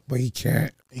about, but he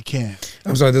can't. he can't.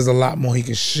 I'm sorry. There's a lot more he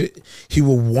can shit. He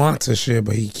would want to share,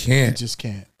 but he He can't. just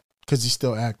can't because he's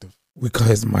still active. We cut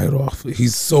his mic off.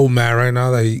 He's so mad right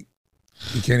now that he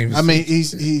can't even. I mean,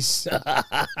 speak. he's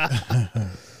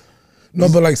no,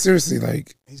 but like seriously,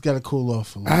 like he's got to cool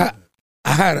off a little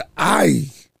bit. I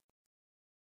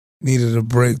needed a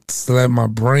break to let my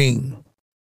brain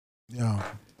Yo,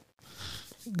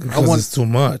 because want- it's too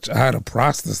much. I had to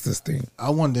process this thing. I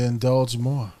wanted to indulge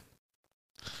more,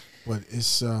 but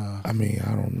it's I mean,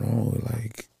 I don't know.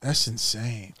 Like that's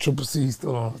insane. Triple C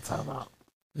still on the timeout.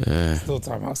 Yeah. Still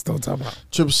timeout.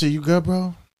 Triple C, you good,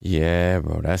 bro? Yeah,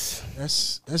 bro. That's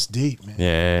That's deep, man.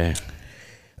 yeah.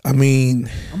 I mean,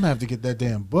 I'm gonna have to get that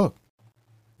damn book,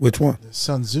 which one? the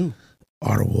Sun Tzu.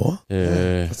 Art of War.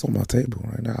 Yeah. That's on my table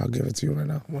right now. I'll give it to you right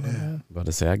now. One of Yeah. them. About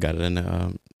to say I got it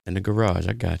in the garage.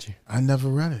 I got you. I never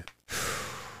read it.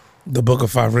 The Book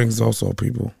of Five Rings also,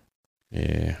 people.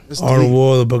 Yeah. It's Art of deep.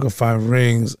 War, The Book of Five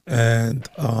Rings, and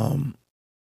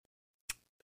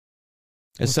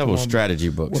It's several the one- strategy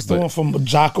books, what's the one but from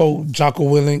Jocko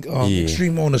Willink? Yeah.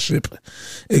 Extreme Ownership.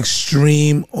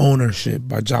 Extreme Ownership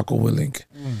by Jocko Willink.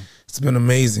 It's been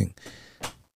amazing.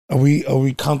 Are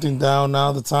we counting down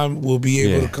now? The time we'll be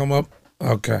able Yeah. to come up.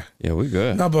 Okay. yeah, we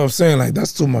good. No, but I'm saying like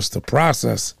that's too much to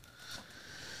process.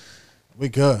 We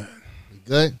good. You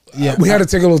good? Yeah, We had to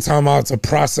take a little time out to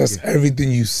process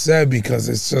everything you said because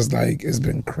it's just like it's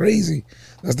been crazy.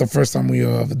 That's the first time we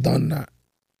ever done that.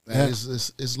 Man,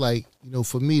 it's like,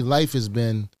 for me, life has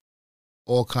been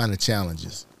all kind of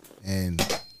challenges. And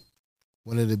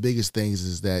one of the biggest things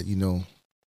is that,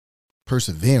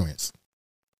 perseverance.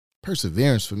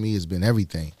 Perseverance for me has been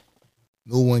everything.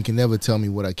 No one can ever tell me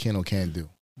what I can or can't do.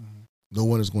 No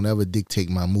one is going to ever dictate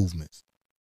my movements.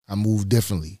 I move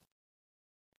differently.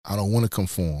 I don't want to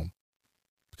conform.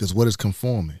 Because what is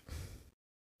conforming?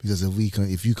 Because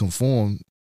if you conform,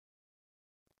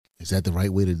 is that the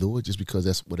right way to do it just because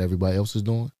that's what everybody else is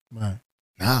doing? right.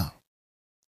 Nah.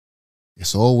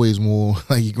 It's always more,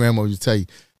 like your grandma used to tell you,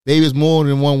 baby, it's more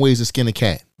than one way to skin a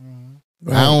cat.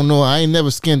 I don't know. I ain't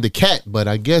never skinned a cat, but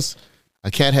I guess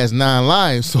a cat has 9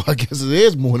 lives, so I guess it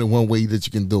is more than one way that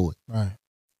you can do it. Right.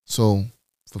 So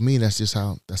for me, that's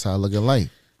how I look at life.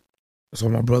 So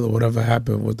my brother, whatever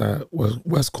happened with that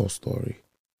West Coast story?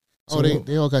 Oh,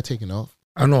 they all got taken off.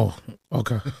 I know.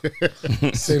 Okay.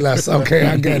 Say less. Okay,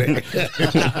 I get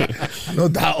it. No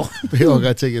doubt. You don't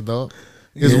gotta take it though.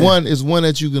 It's one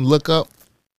that you can look up.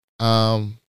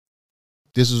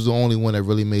 This was the only one that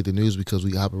really made the news because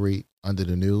we operate under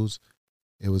the news.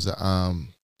 It was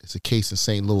it's a case in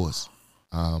St. Louis,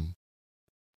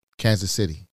 Kansas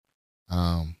City,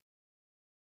 that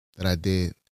I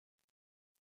did.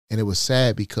 And it was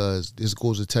sad because this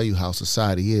goes to tell you how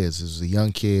society is. This was a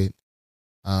young kid.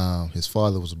 His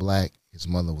father was black. His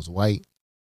mother was white.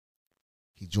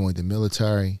 He joined the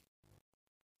military.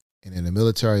 And in the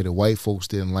military, the white folks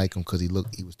didn't like him because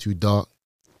he was too dark.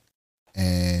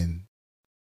 And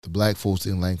the black folks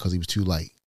didn't like him because he was too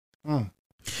light.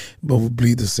 But we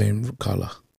bleed the same color.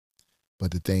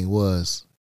 But the thing was,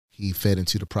 he fed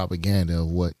into the propaganda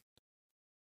of what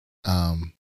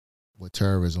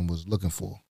terrorism was looking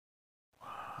for.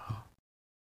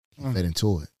 He fed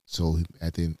into it. So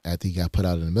after he got put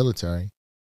out of the military,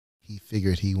 he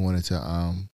figured he wanted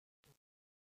to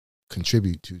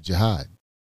contribute to jihad.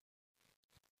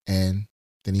 And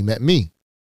then he met me.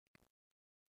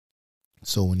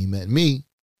 So when he met me,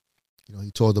 you know,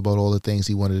 he talked about all the things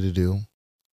he wanted to do,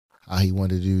 how he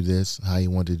wanted to do this, how he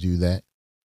wanted to do that.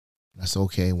 And I said,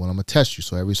 okay, well, I'm going to test you.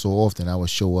 So every so often I would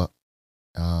show up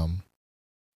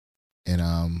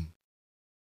in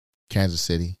Kansas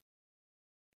City,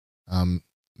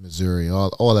 Missouri,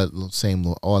 all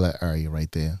that area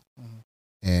right there. Mm-hmm.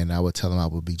 And I would tell him I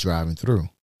would be driving through.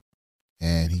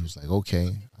 And he was like,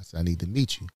 okay. I said, I need to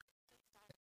meet you.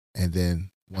 And then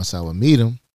once I would meet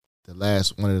him,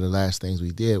 one of the last things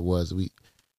we did was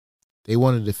they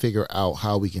wanted to figure out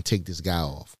how we can take this guy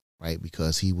off, right?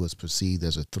 Because he was perceived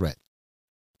as a threat.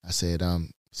 I said,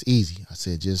 it's easy. I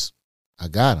said, I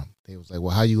got him. They was like,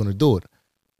 well, how you going to do it?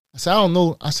 I said, I don't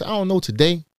know. I said, I don't know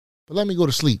today, but let me go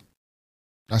to sleep.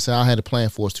 I said, I'll have a plan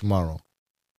for us tomorrow.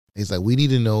 He's like, we need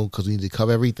to know because we need to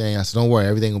cover everything. I said, don't worry,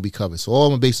 everything will be covered. So all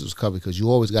my bases was covered because you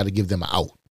always got to give them an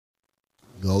out.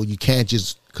 You know, you can't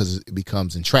just, because it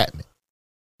becomes entrapment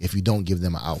if you don't give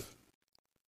them an out.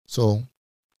 So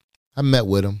I met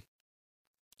with him.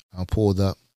 I pulled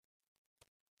up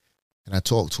and I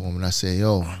talked to him and I said,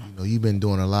 yo, you know, you've been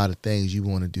doing a lot of things. You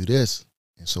want to do this.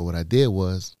 And so what I did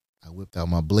was I whipped out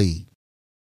my blade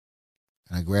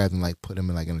and I grabbed him, put him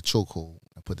in a chokehold.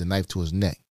 I put the knife to his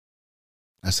neck.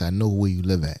 I said, I know where you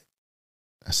live at.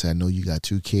 I said, I know you got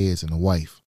 2 kids and a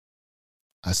wife.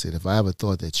 I said, if I ever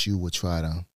thought that you would try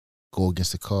to go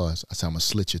against the cause, I said, I'm going to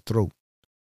slit your throat.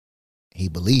 He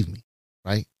believed me,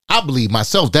 right? I believed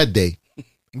myself that day.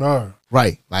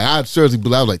 Right. I seriously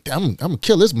believed. I was like, I'm going to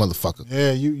kill this motherfucker.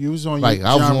 Yeah, you was on your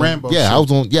John Rambo shit. I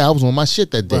was on my shit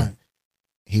that day. Right.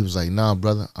 He was like, nah,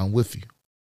 brother, I'm with you.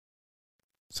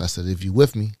 So I said, if you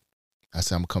with me, I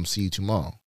said, I'm going to come see you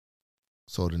tomorrow.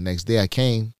 So the next day I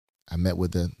came, I met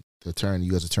with the attorney,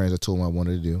 U.S. attorneys I told him I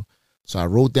wanted to do. So I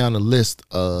wrote down a list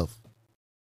of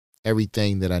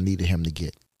everything that I needed him to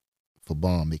get for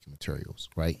bomb making materials,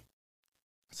 right?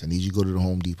 I said, I need you to go to the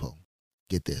Home Depot.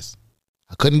 Get this.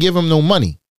 I couldn't give him no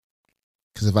money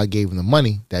because if I gave him the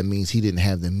money, that means he didn't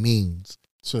have the means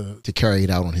to carry it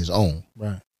out on his own.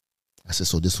 Right. I said,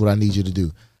 so this is what I need you to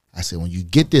do. I said, when you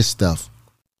get this stuff,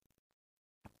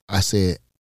 I said,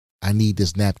 I need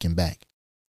this napkin back.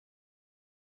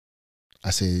 I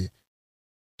said,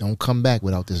 don't come back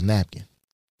without this napkin.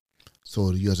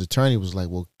 So the U.S. attorney was like,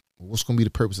 well, what's going to be the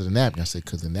purpose of the napkin? I said,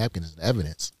 because the napkin is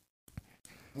evidence.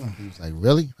 He was like,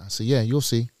 really? I said, yeah, you'll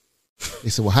see. They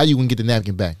said, well, how you going to get the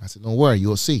napkin back? I said, don't worry,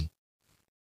 you'll see.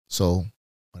 So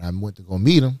when I went to go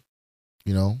meet him,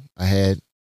 you know, I had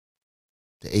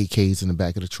the AKs in the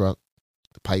back of the truck,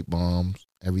 the pipe bombs,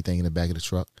 everything in the back of the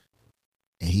truck.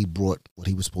 And he brought what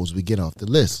he was supposed to be getting off the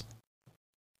list.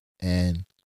 And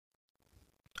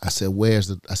I said, where's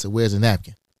the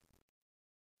napkin?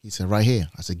 He said, right here.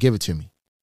 I said, give it to me.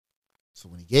 So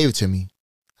when he gave it to me,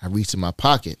 I reached in my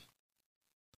pocket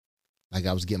like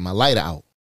I was getting my lighter out.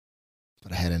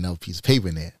 But I had another piece of paper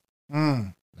in there.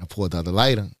 And I pulled out the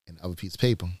lighter and the other piece of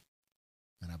paper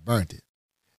and I burnt it.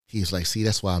 He was like, see,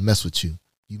 that's why I mess with you.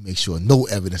 You make sure no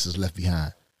evidence is left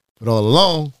behind. But all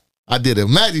along, I did a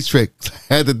magic trick.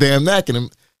 I had the damn napkin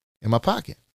in my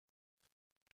pocket.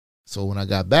 So when I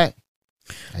got back,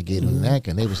 I gave them the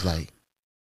napkin. They was like,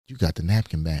 you got the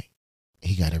napkin back.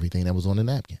 He got everything that was on the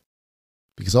napkin.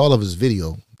 Because all of his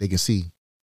video, they can see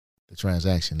the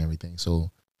transaction and everything.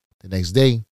 So the next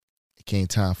day, it came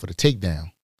time for the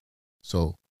takedown.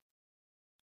 So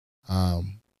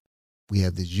we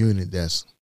have this unit that's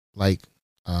like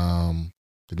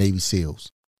the Navy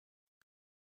SEALs.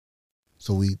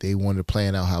 So they wanted to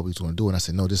plan out how we was going to do it. And I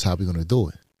said, no, this is how we're going to do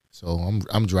it. So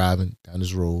I'm driving down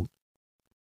this road,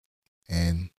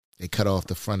 and they cut off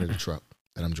the front of the truck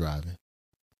that I'm driving.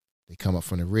 They come up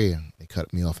from the rear. They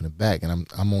cut me off in the back, and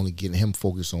I'm only getting him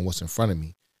focused on what's in front of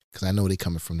me because I know they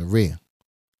coming from the rear.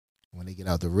 When they get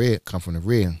out the rear, come from the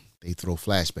rear, they throw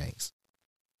flashbangs.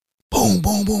 Boom,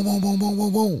 boom, boom, boom, boom, boom,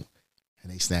 boom, boom.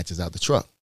 And they snatch us out the truck.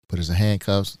 Put us in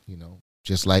handcuffs,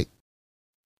 just like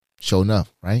show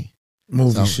enough, right?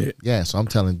 Movie shit. Yeah, so I'm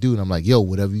telling dude, I'm like, yo,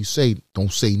 whatever you say,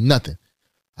 don't say nothing.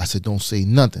 I said, don't say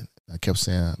nothing. I kept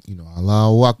saying,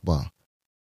 Allahu Akbar.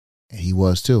 And he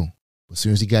was too. But as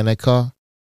soon as he got in that car,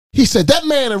 he said, that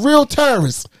man a real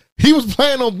terrorist. He was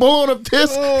planning on blowing up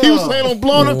this. He was planning on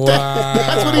blowing up that.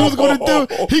 That's what he was going to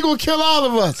do. He going to kill all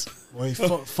of us. Well, he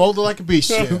folded like a beach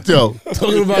chair. Yo,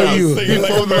 Talking about you. he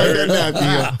folded like that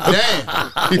napkin.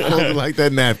 Damn. He folded like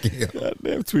that napkin.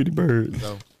 Goddamn Tweety Bird.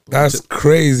 So, That's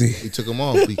crazy. he took him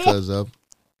off because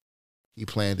he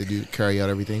planned to carry out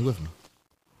everything with me.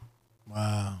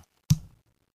 Wow.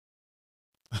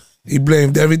 He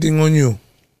blamed everything on you.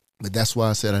 But that's why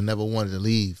I said I never wanted to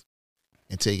leave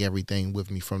and take everything with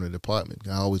me from the department.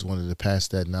 I always wanted to pass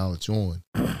that knowledge on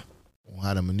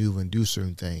how to maneuver and do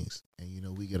certain things. And,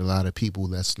 we get a lot of people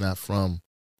that's not from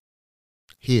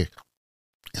here.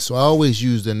 And so I always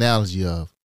use the analogy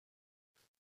of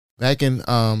back in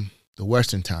the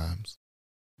Western times,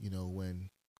 when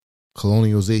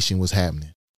colonialization was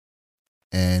happening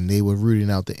and they were rooting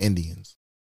out the Indians,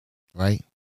 right?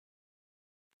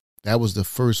 That was the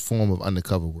first form of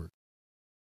undercover work.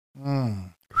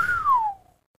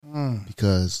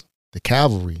 Because the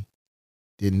cavalry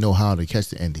didn't know how to catch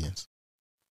the Indians.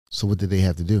 So what did they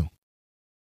have to do?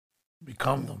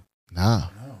 Become them. Nah.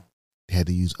 They had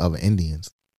to use other Indians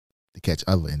to catch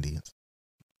other Indians.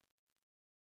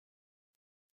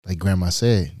 Like Grandma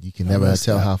said, you can never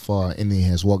tell how far an Indian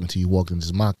has walked until you walk in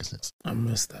his moccasins. I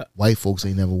missed that. White folks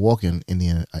ain't never walked in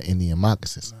Indian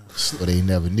moccasins. So they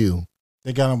never knew.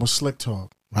 They got him with slick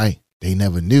talk. Right. They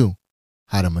never knew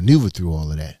how to maneuver through all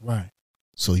of that. Right.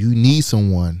 So you need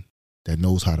someone that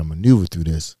knows how to maneuver through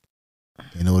this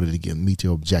in order to meet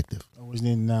your objective. Always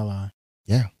need an ally.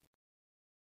 Yeah.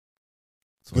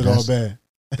 So Good or bad.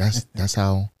 That's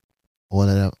how all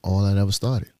that ever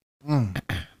started.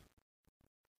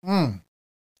 I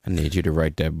need you to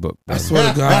write that book, I brother.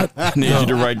 swear to God. I need you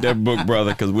to write that book,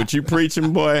 brother, because what you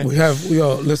preaching, boy. We have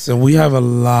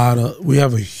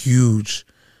a huge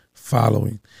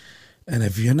following. And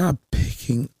if you're not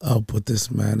picking up what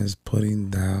this man is putting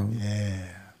down,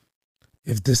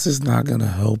 if this is not going to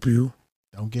help you,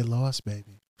 don't get lost,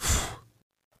 baby.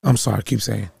 I'm sorry, I keep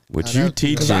saying. What you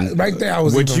teaching, right there, I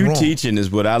was what even you wrong. teaching is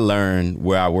what I learned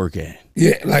where I work at.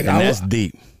 Yeah, like And that's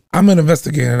deep. I'm an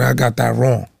investigator and I got that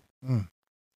wrong.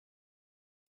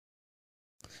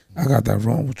 I got that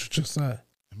wrong, what you just said.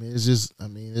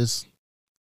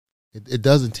 It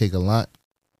doesn't take a lot.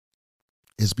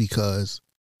 It's because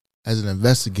as an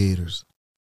investigators,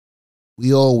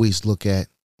 we always look at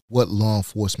what law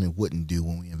enforcement wouldn't do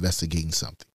when we investigating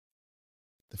something.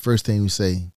 The first thing we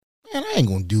say, man, I ain't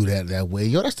gonna do that way.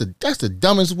 Yo, that's the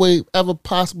dumbest way ever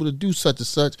possible to do such and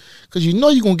such, because you're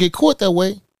gonna get caught that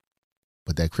way.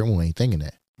 But that criminal ain't thinking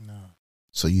that. No.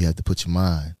 So you have to put your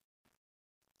mind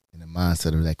in the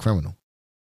mindset of that criminal.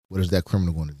 What is that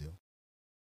criminal going to do?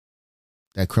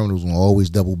 That criminal's going to always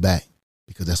double back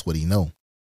because that's what he know.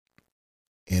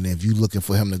 And if you looking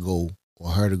for him to go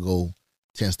or her to go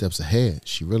 10 steps ahead,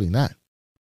 she really not.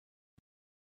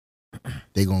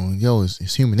 They going,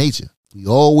 it's human nature. We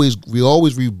always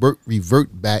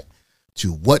revert back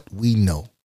to what we know.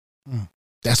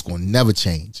 That's going to never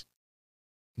change.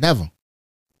 Never.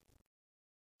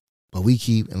 But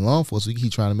in law enforcement, we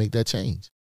keep trying to make that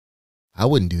change. I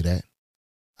wouldn't do that.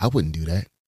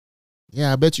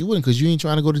 Yeah, I bet you wouldn't, because you ain't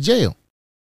trying to go to jail.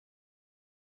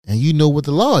 And you know what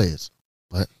the law is.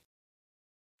 But,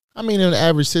 an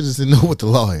average citizen know what the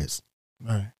law is.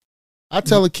 Right. I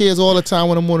tell the kids all the time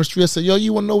when I'm on the street, I say, yo,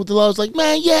 you want to know what the law is? Like,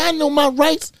 man, yeah, I know my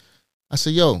rights. I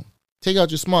say, yo, take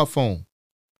out your smartphone.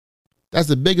 That's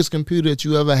the biggest computer that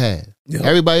you ever had. Yep.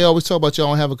 Everybody always talk about y'all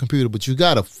don't have a computer, but you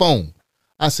got a phone.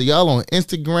 I say, y'all on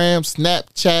Instagram,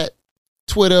 Snapchat,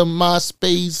 Twitter,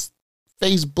 MySpace,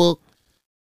 Facebook,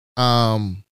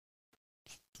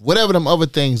 whatever them other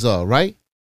things are, right?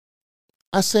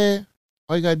 I said,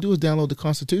 all you got to do is download the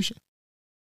Constitution.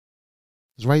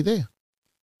 It's right there.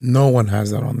 No one has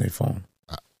that on their phone.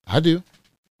 I do.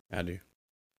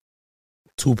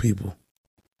 2 people.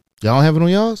 Y'all don't have it on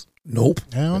y'all's? Nope.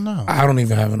 Hell no. I don't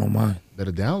even have it on mine.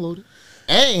 Better download it.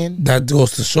 And that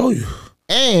goes to show you.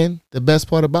 And the best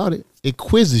part about it, it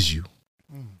quizzes you.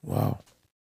 Wow.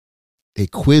 It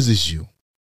quizzes you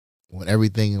on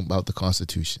everything about the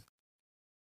Constitution.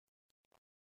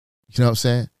 You know what I'm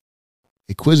saying?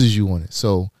 It quizzes you on it.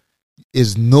 So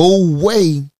there's no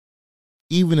way,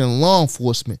 even in law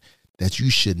enforcement, that you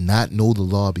should not know the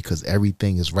law because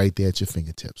everything is right there at your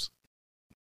fingertips.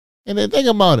 And then think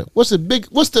about it. What's the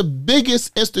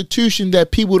biggest institution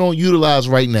that people don't utilize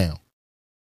right now?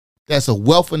 That's a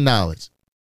wealth of knowledge.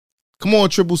 Come on,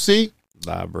 Triple C.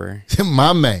 Library.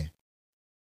 My man.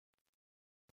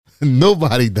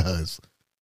 Nobody does.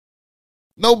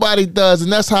 Nobody does,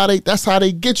 and that's how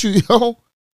they get you, yo.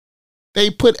 They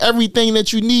put everything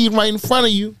that you need right in front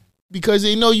of you because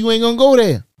they know you ain't gonna go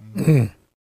there. Mm.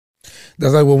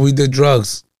 That's like when we did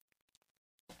drugs.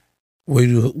 Where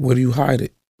do you hide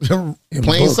it? In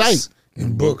Plain books. sight.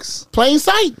 In books. Plain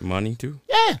sight. Money too.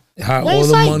 Yeah. Hide Plain all the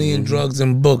sight. money and drugs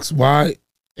in books. Why?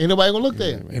 Ain't nobody gonna look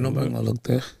there. Ain't nobody gonna look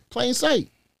there. Plain sight.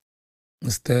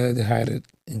 Instead, they hide it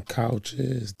in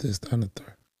couches, this, that, and the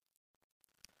third.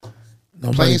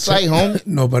 Plain sight, homie.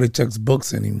 Nobody checks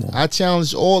books anymore. I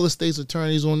challenge all the state's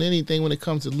attorneys on anything when it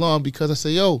comes to law because I say,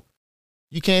 yo,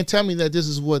 you can't tell me that this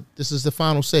is the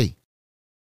final say.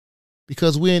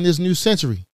 Because we're in this new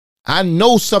century. I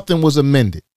know something was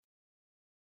amended.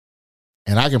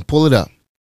 And I can pull it up.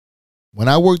 When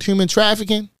I worked human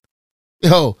trafficking,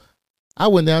 yo, I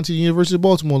went down to the University of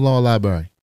Baltimore Law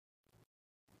Library.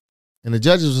 And the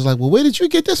judges was like, well, where did you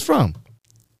get this from?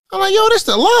 I'm like, yo, this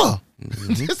the law.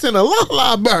 Mm-hmm. It's in the law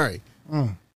library.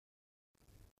 Mm.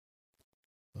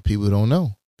 But people don't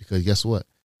know because guess what?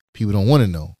 People don't want to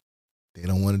know. They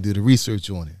don't want to do the research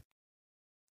on it.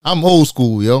 I'm old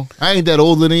school, yo. I ain't that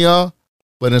older than y'all,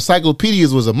 but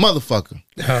encyclopedias was a motherfucker.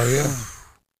 Hell yeah.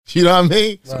 You know what I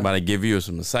mean? Somebody give you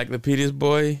some encyclopedias,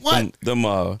 boy. What? Them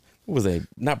what was they?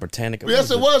 Not Britannica.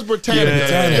 Yes, it was Britannica. Yeah,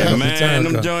 Britannica. man,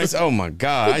 Britannica. them joints. Oh my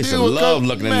God, I used to Dude, love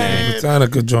looking at man. that.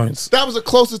 Britannica joints. That was the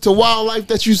closest to wildlife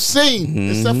that you've seen, Mm-hmm.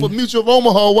 except for Mutual of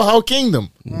Omaha, Wild Kingdom.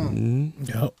 Mm-hmm.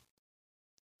 Yep.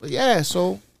 But yeah,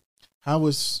 so How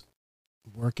was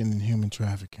working in human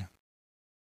trafficking?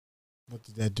 What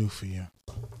did that do for you?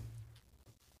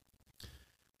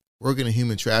 working in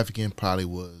human trafficking probably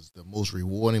was the most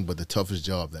rewarding but the toughest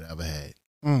job that I ever had.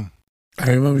 Mm.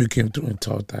 I remember you came through and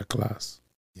taught that class.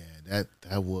 Yeah,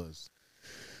 that was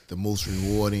the most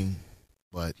rewarding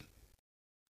but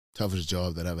toughest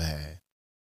job that I ever had.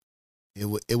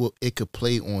 It could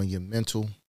play on your mental,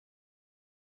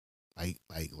 like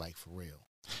for real.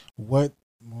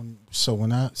 So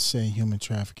when I say human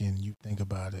trafficking, you think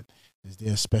about it. Is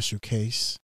there a special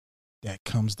case that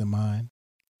comes to mind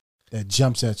that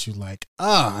jumps at you like,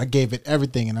 I gave it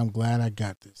everything and I'm glad I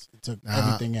got this. It took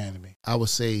everything out of me. I would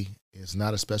say it's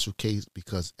not a special case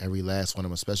because every last one of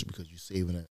them is special because you're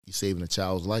saving a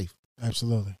child's life.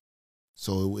 Absolutely.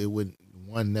 So it would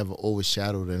one never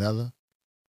overshadow another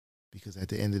because at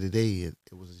the end of the day,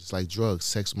 it was just like drugs,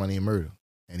 sex, money, and murder.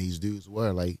 And these dudes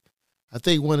were like, I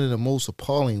think one of the most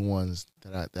appalling ones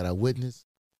that I witnessed,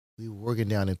 we were working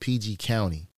down in PG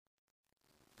County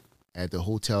at the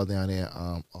hotel down there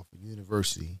off of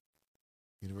University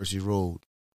Road.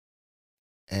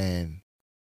 And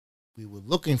we were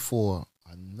looking for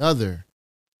another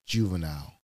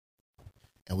juvenile.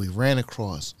 And we ran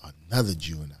across another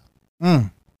juvenile.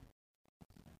 Mm.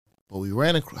 But we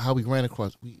ran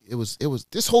across. It was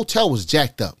this hotel was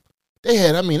jacked up. They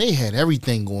had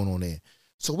everything going on there.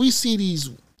 So we see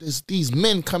these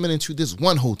men coming into this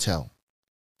one hotel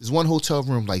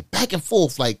room, like back and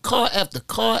forth, like car after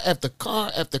car after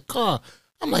car after car.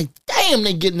 I'm like, damn,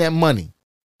 they getting that money.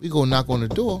 We go knock on the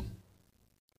door.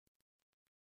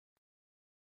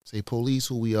 Say, police,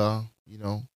 who we are,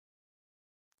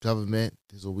 government,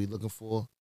 this is what we looking for.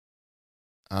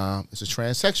 It's a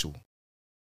transsexual.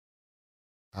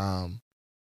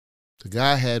 The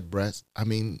guy had breasts. I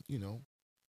mean,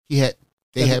 they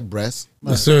had breasts.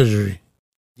 The surgery.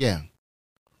 Yeah.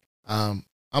 I'm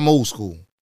old school.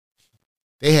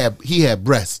 He had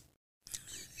breasts.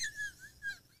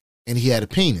 And he had a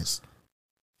penis.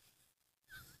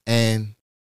 And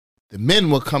the men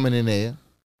were coming in there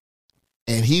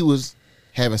and he was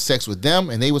having sex with them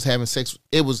and they was having sex.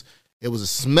 It was a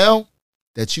smell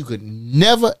that you could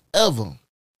never, ever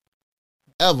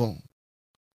want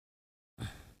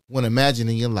to imagine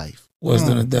in your life. Was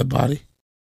it a dead body?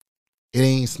 It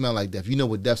ain't smell like death. You know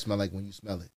what death smell like when you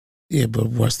smell it. Yeah, but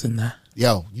worse than that.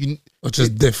 Yo, Or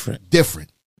just different. different.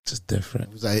 Just different.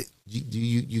 It was like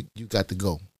you got to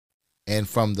go. And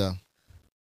from the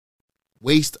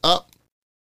waist up,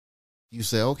 you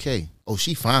say, okay, oh,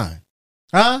 she fine.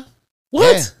 Huh?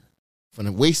 What? Yeah. From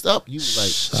the waist up, you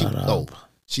was like, Shut up.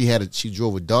 She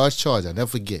drove a Dodge Charger. I'll never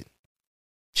forget.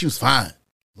 She was fine.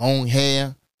 Long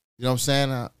hair. You know what I'm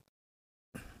saying?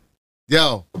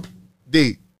 Yo,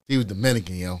 he was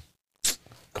Dominican, yo.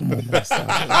 Come on, man. Stop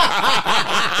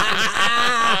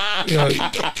it. Yo,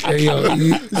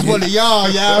 It's one of y'all,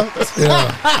 yo.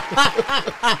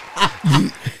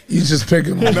 you just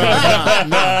picking on me.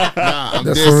 Nah, I'm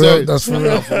That's dead for real. serious. That's for No,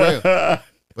 real. for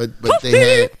real.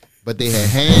 But they had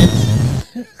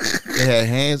hands. They had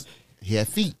hands. He had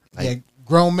feet. Like, Yeah,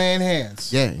 grown man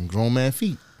hands. yeah, and grown man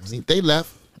feet. They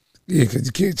left. Yeah, because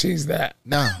you can't change that.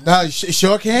 Nah. No,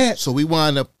 sure can't. So we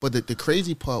wind up. But the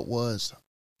crazy part was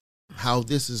how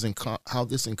this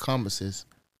encompasses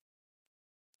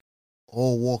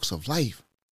all walks of life.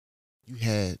 You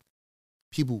had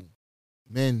people,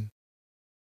 men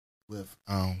with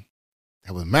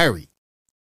that were married.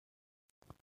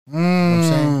 You know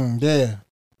what I'm Yeah,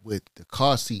 with the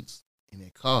car seats in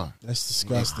their car that's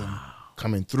disgusting.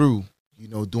 coming through,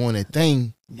 doing their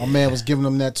thing. My man was giving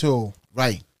them that too.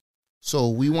 Right. So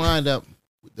we wind up,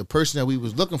 the person that we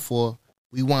was looking for,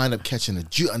 we wind up catching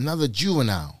another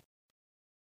juvenile.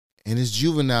 And this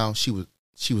juvenile, she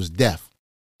was deaf.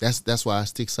 That's why it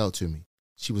sticks out to me.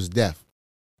 She was deaf.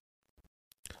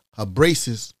 Her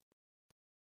braces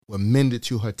were mended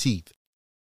to her teeth.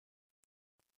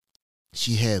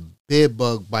 She had bed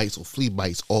bug bites or flea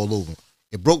bites all over.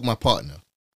 It broke my partner.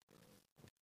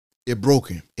 It broke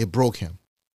him.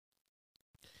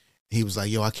 He was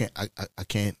like, "Yo, I can't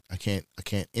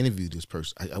interview this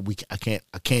person.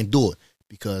 I can't do it,"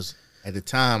 because at the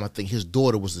time I think his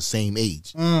daughter was the same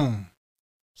age.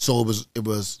 So it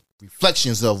was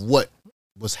reflections of what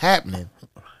was happening.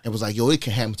 It was like, "Yo, it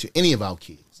can happen to any of our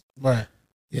kids." Right.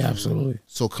 Yeah, absolutely.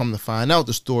 So come to find out,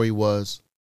 the story was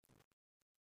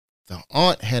the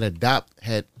aunt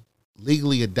had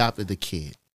legally adopted the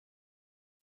kid,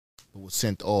 but was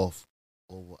sent off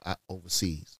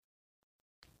overseas.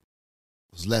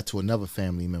 Was left to another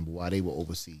family member while they were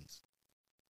overseas.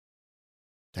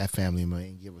 That family member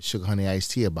didn't give a sugar honey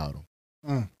iced tea about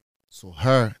him. So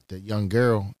the young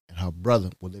girl, and her brother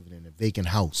were living in a vacant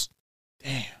house.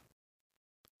 Damn.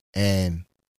 And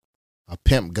a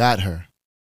pimp got her,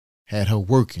 had her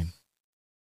working,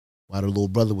 while the little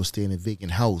brother was staying in a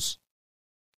vacant house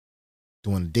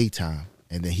during the daytime,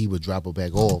 and then he would drop her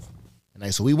back off.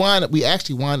 And so we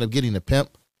actually wound up getting a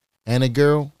pimp and a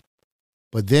girl,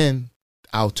 but then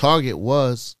our target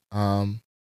was from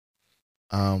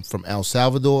El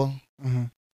Salvador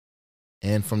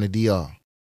and from the DR.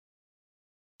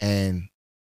 And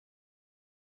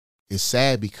it's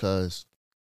sad because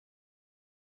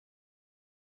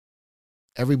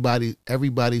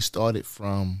everybody started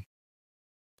from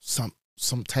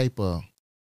some type of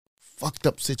fucked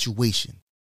up situation,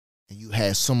 and you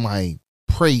had somebody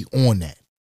prey on that.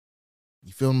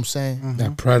 You feel what I'm saying?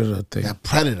 That predator thing. That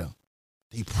predator.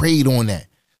 They preyed on that.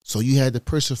 So you had the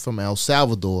person from El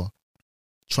Salvador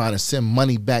trying to send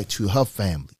money back to her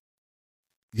family.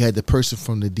 You had the person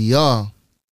from the DR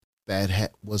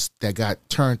that got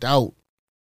turned out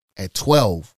at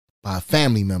 12 by a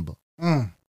family member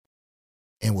and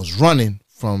was running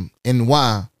from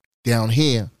NY down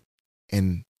here,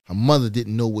 and her mother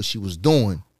didn't know what she was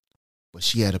doing, but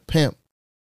she had a pimp,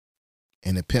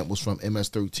 and the pimp was from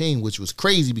MS-13, which was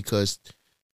crazy because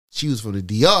she was from the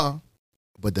DR,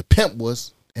 but the pimp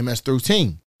was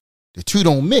MS-13. The two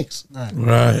don't mix.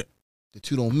 Right. The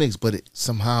two don't mix, but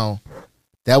somehow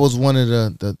that was one of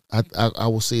the I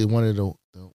will say one of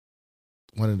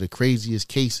the craziest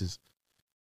cases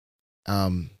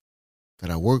that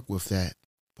I worked with that.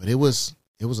 But it was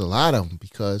a lot of them,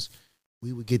 because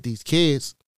we would get these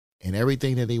kids and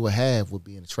everything that they would have would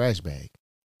be in a trash bag.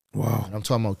 Wow. And I'm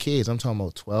talking about kids. I'm talking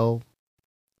about 12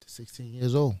 to 16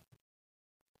 years old.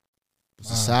 But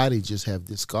society just have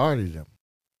discarded them.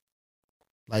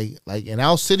 Like in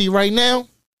our city right now,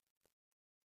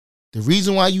 the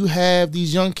reason why you have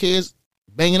these young kids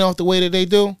banging off the way that they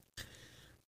do,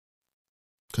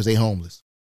 because they homeless.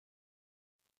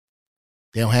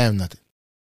 They don't have nothing.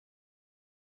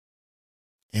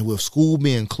 And with school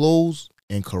being closed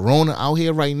and Corona out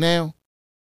here right now,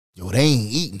 yo, they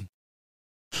ain't eating.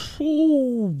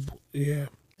 Ooh, yeah.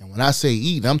 And when I say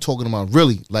eating, I'm talking about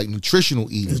really like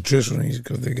nutritional eating. Nutritional eating,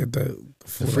 because they get the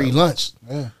free lunch.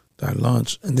 Yeah. That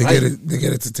lunch, and they get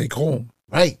it to take home.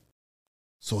 Right.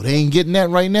 So they ain't getting that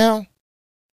right now.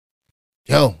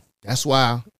 Yo, that's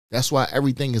why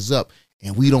everything is up,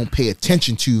 and we don't pay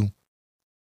attention to.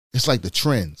 It's like the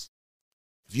trends.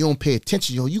 If you don't pay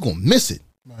attention, yo, you gonna miss it.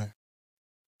 Right.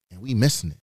 And we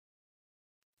missing it.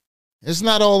 It's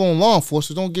not all on law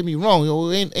enforcement. Don't get me wrong.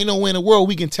 Yo, ain't no way in the world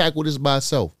we can tackle this by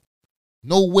itself.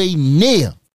 No way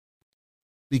near.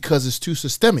 Because it's too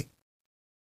systemic.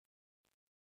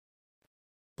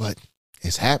 But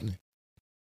it's happening.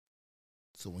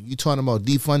 So when you're talking about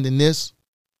defunding this,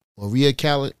 or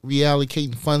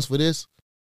reallocating funds for this.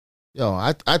 Yo,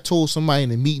 I told somebody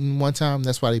in a meeting one time,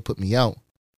 that's why they put me out.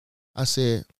 I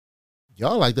said,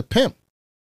 y'all like the pimp.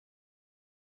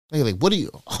 They're like, what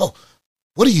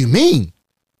do you mean?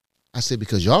 I said,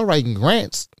 because y'all writing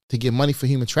grants to get money for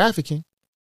human trafficking.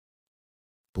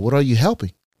 But what are you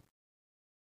helping?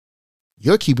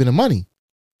 You're keeping the money.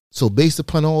 So based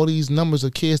upon all these numbers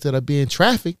of kids that are being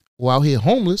trafficked or out here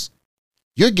homeless,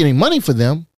 you're getting money for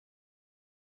them,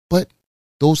 but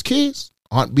those kids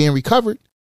aren't being recovered,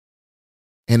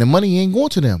 and the money ain't going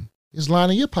to them. It's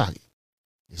lying in your pocket.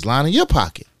 It's lying in your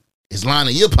pocket. It's lying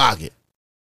in your pocket.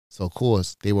 So, of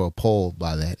course, they were appalled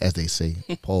by that, as they say,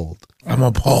 appalled. I'm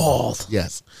appalled.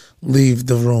 Yes. Leave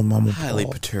the room. I'm appalled. Highly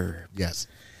perturbed. Yes.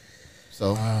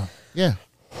 So, yeah.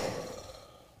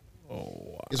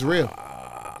 It's real.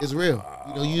 It's real.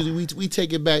 You know, usually we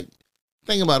take it back.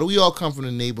 Think about it. We all come from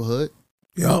the neighborhood.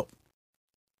 Yup.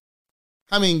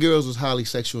 How many girls was highly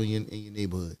sexual in your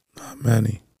neighborhood? Not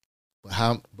many.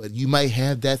 But you might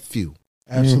have that few.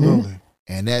 Absolutely.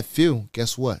 And that few,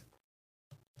 guess what?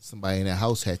 Somebody in that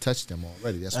house had touched them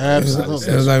already. That's what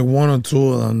Absolutely. It was like one or two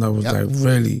of them that was Yep. like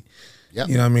really, Yep.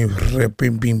 you know what I mean?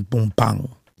 Ripping, bing, boom, bang.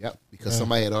 Yep. Because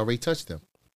somebody had already touched them.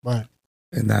 Right.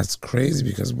 And that's crazy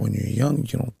because when you're young,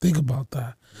 you don't think about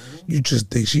that. You just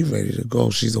think she's ready to go.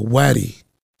 She's a waddie.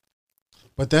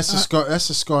 But that's a scar. That's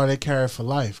a scar they carry for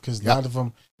life because a lot of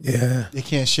them, Yeah. they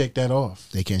can't shake that off.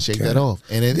 They can't shake Okay. that off.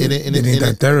 And They need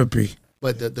that therapy.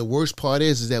 But the worst part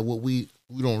is that what we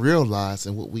don't realize,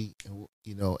 and what we,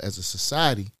 you know, as a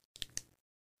society,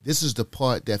 this is the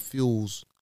part that fuels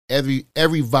every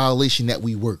violation that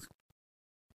we work.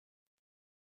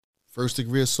 First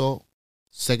degree assault,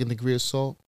 second degree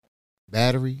assault,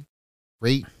 battery,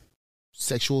 rape,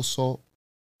 sexual assault,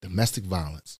 domestic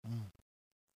violence.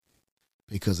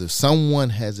 Because if someone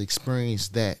has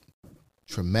experienced that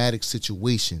traumatic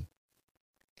situation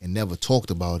and never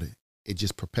talked about it, it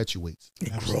just perpetuates.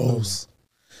 It Absolutely. grows.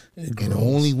 It grows. And the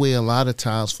only way a lot of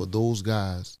times for those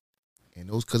guys, and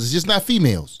those, because it's just not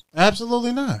females.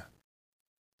 Absolutely not.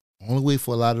 The only way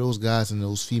for a lot of those guys and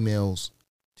those females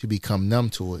to become numb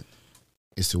to it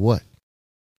is to what?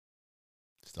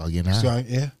 Start getting high. So,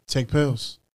 yeah, take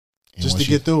pills And just to once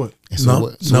get through it. And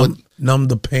so numb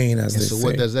the pain, as and they so say.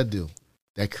 what does that do?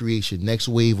 That creates your next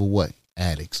wave of what?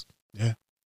 Addicts. Yeah.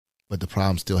 But the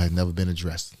problem still has never been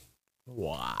addressed.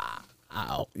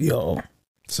 Wow. Yo.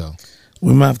 So,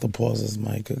 We might have to pause this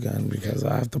mic again because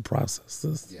I have to process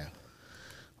this. yeah.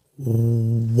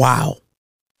 Wow.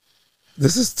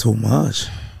 This is too much.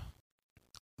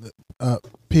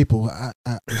 People,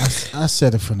 I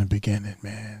said it from the beginning,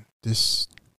 man. This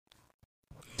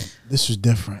was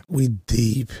different. We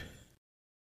deep.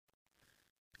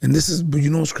 And this is, but you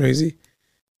know what's crazy?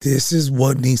 This is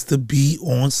what needs to be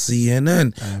on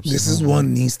CNN. This is what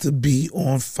needs to be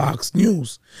on Fox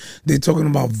News. They're talking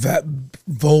about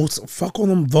votes. Fuck all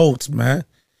them votes, man.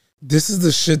 This is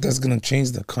the shit that's going to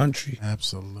change the country.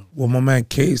 Absolutely. What my man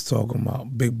K is talking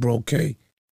about. Big bro K.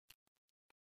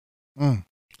 I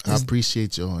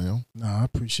appreciate y'all, yo. No, I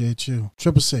appreciate you.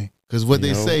 Triple C. Because what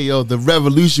they say, yo, the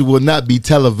revolution will not be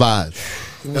televised.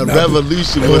 The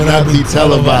revolution will not be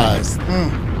televised.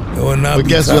 It will not But be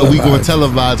guess what? We going to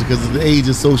televised. televise it because of the age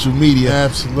of social media.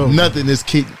 Absolutely. Nothing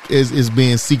is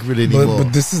being secret anymore.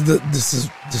 But this is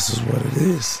what it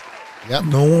is. Yep.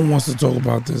 No one wants to talk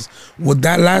about this. With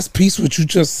that last piece, what you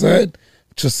just said,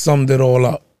 just summed it all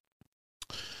up.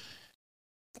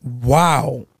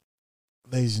 Wow.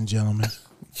 Ladies and gentlemen,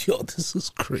 Yo, this is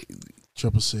crazy.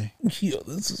 Triple C. Yo,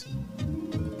 this is.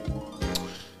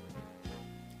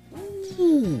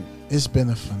 It's been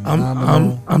a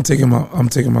phenomenal. I'm taking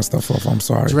my stuff off. I'm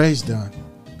sorry. Dre's done.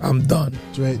 I'm done.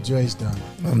 Dre's done.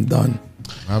 I'm done.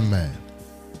 My man.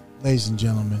 Ladies and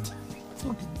gentlemen,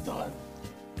 Fucking done.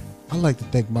 I'd like to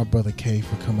thank my brother K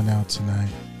for coming out tonight.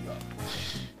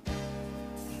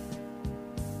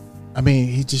 I mean,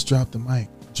 he just dropped the mic.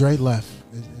 Dre left.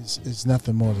 It's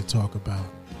nothing more to talk about.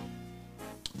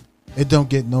 It don't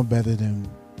get no better than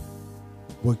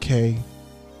what K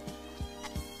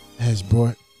has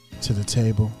brought to the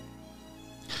table.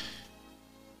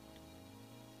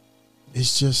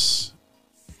 It's just,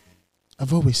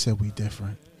 I've always said we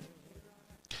different.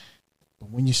 But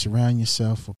when you surround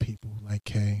yourself with people like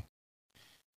K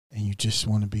and you just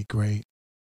want to be great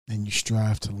and you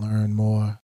strive to learn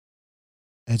more,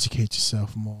 educate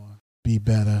yourself more, be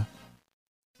better,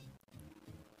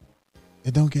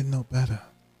 it don't get no better.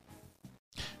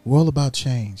 We're all about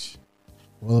change.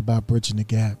 We're all about bridging the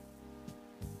gap.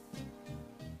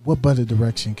 What better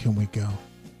direction can we go?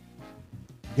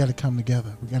 We got to come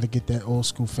together. We got to get that old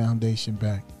school foundation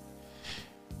back.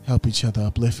 help each other,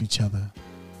 uplift each other.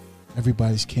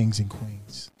 Everybody's kings and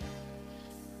queens.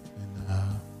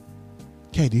 And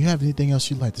Kay, do you have anything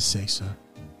else you'd like to say, sir?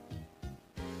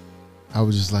 I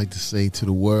would just like to say to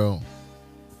the world,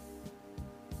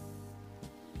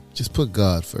 just put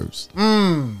God first.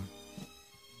 We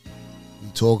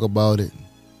talk about it.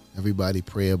 Everybody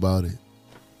pray about it.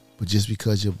 But just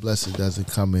because your blessing doesn't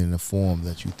come in the form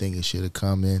that you think it should have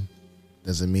come in,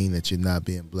 doesn't mean that you're not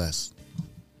being blessed.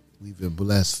 We've been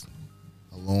blessed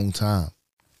a long time.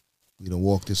 We done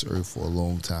walked this earth for a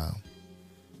long time.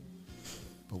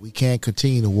 But we can't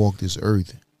continue to walk this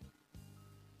earth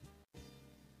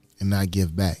and not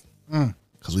give back.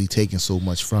 Because we've taken so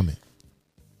much from it.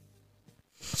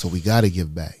 So we got to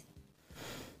give back.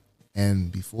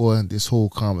 And before this whole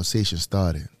conversation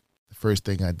started, the first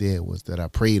thing I did was that I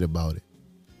prayed about it.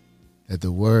 That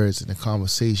the words in the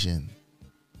conversation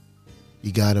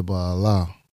be guided by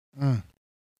Allah.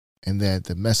 And that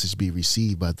the message be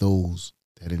received by those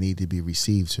that it need to be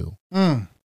received to.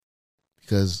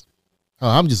 Because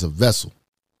I'm just a vessel.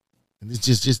 And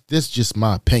this just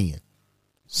my opinion.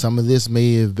 Some of this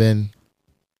may have been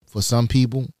for some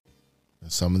people,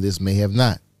 and some of this may have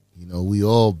not. You know, we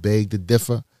all beg to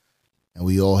differ, and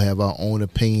we all have our own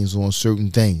opinions on certain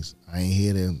things. I ain't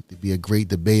here to be a great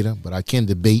debater, but I can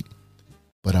debate,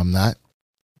 but I'm not.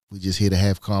 We just here to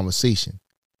have conversation.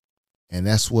 And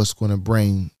that's what's going to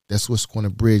bridge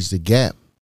the gap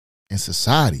in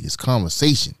society is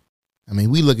conversation. I mean,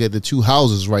 we look at the two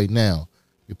houses right now,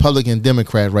 Republican and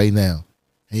Democrat right now,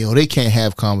 and they can't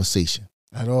have conversation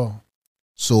at all.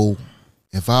 So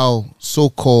if our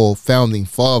so-called founding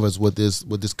fathers, what this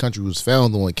country was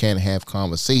founded on, can't have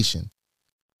conversation,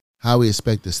 how we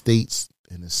expect the states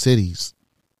and the cities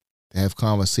to have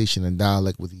conversation and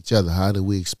dialogue with each other? How do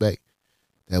we expect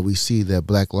that we see that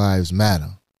Black lives matter,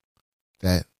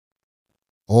 that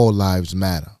all lives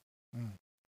matter?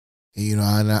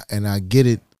 And, and I get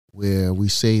it where we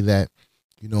say that,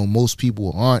 most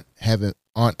people aren't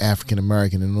African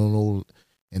American and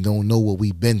don't know what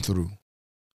we've been through.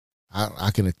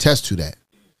 I can attest to that,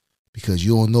 because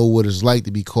you don't know what it's like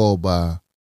to be called by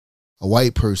a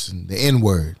white person the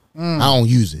N-word. I don't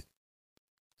use it,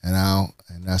 and I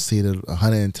say it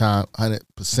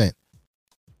 100%.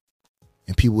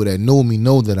 And people that know me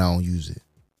know that I don't use it.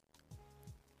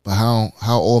 But how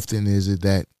often is it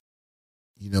that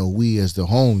we as the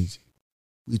homies,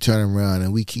 we turn around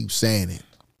and we keep saying it,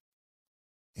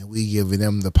 and we giving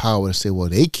them the power to say, well,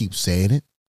 they keep saying it,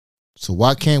 so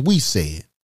why can't we say it?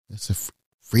 It's a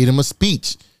freedom of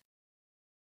speech,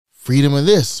 freedom of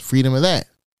this, freedom of that.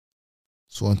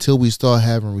 So until we start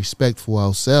having respect for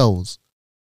ourselves,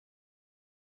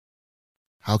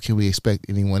 how can we expect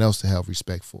anyone else to have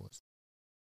respect for us?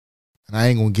 And I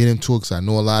ain't going to get into it because I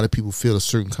know a lot of people feel a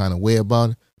certain kind of way about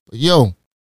it. But I'll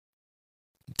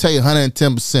tell you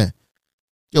 110%.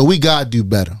 We got to do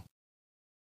better.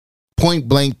 Point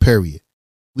blank, period.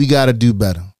 We got to do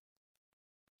better.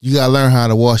 You got to learn how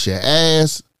to wash your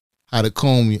ass, how to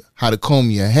comb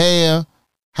your hair,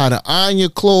 how to iron your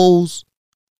clothes,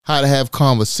 how to have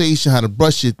conversation, how to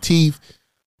brush your teeth,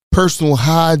 personal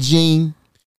hygiene,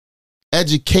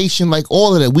 education, like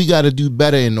all of that. We got to do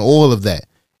better in all of that,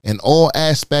 in all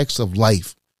aspects of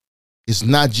life. It's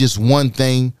not just one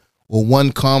thing or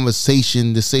one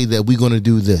conversation to say that we're going to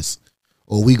do this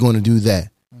or we're going to do that.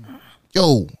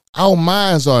 Our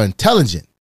minds are intelligent,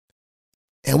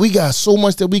 and we got so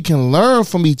much that we can learn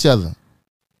from each other.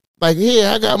 Like here,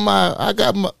 I got my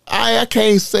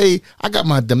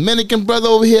Dominican brother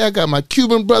over here. I got my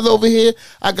Cuban brother over here.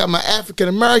 I got my African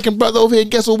American brother over here.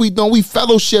 Guess what we doing? We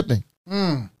fellowshipping.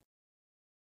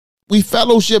 We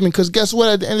fellowshipping because guess what?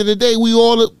 At the end of the day, we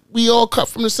all cut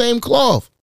from the same cloth.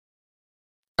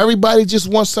 Everybody just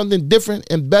wants something different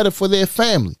and better for their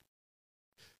family.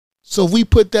 So if we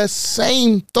put that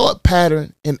same thought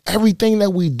pattern in everything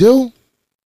that we do,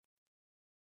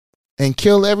 and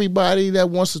kill everybody that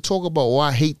wants to talk about, oh,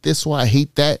 I hate this, or I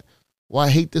hate that, or I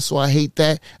hate this, or I hate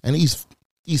that, and these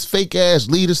fake ass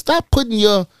leaders, stop putting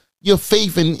your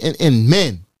faith in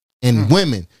men and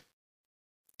women,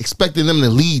 expecting them to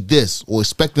lead this or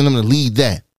expecting them to lead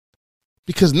that,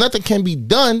 because nothing can be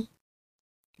done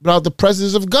without the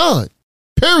presence of God.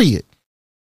 Period.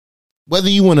 Whether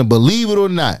you want to believe it or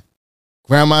not.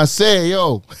 Grandma said,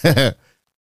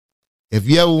 if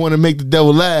you ever want to make the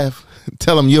devil laugh,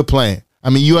 tell him you're playing. I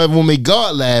mean, you ever want to make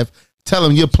God laugh, tell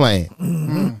him you're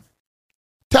playing.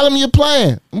 Tell him you're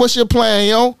playing. What's your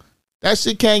plan, That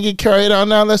shit can't get carried out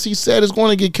now unless he said it's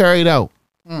going to get carried out.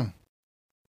 I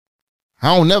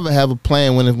don't never have a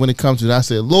plan when it comes to that. I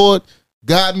said, Lord,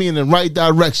 guide me in the right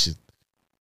direction.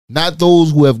 Not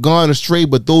those who have gone astray,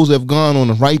 but those who have gone on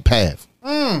the right path.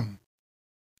 And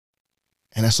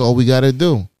that's all we got to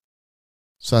do.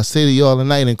 So I say to y'all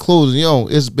tonight in closing,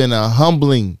 it's been a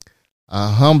humbling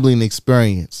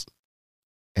experience.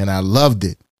 And I loved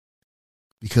it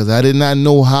because I did not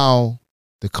know how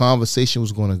the conversation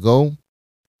was going to go.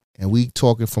 And we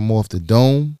talking from off the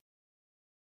dome.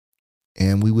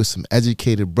 And we were some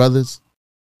educated brothers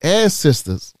and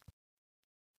sisters.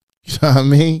 You know what I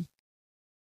mean?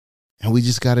 And we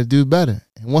just got to do better.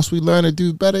 And once we learn to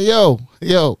do better, we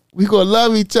going to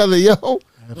love each other,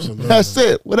 Absolutely. That's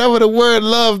it. Whatever the word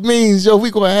love means,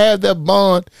 we going to have that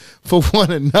bond for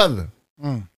one another.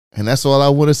 And that's all I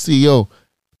want to see,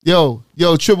 Yo,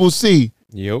 Triple C.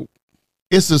 Yep.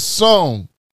 It's a song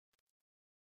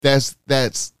that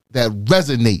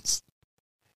resonates.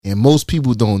 And most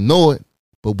people don't know it,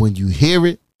 but when you hear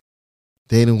it,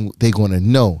 they're going to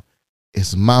know.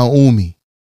 It's Maumi,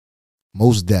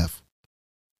 Mos Def.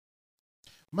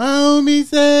 Maumi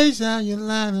say, shine your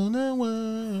light on the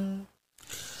world.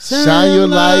 Shine your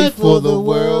light for the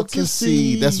world to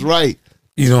see. That's right.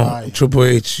 Triple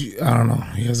H, I don't know.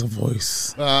 He has a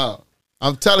voice.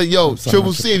 I'm telling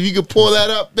Triple C, if you can pull that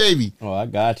up, baby. Oh, I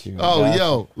got you.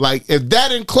 Like if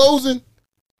that in closing.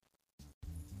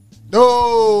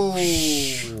 No.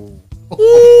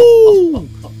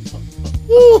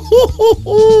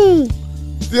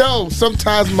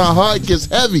 Sometimes my heart gets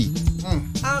heavy.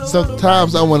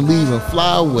 Sometimes I want to leave and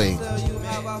fly away.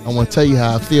 I want to tell you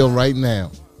how I feel right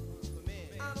now.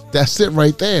 That's it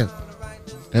right there.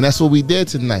 And that's what we did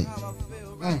tonight.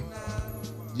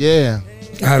 Yeah.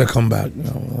 I had to come back.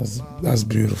 That's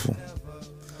beautiful.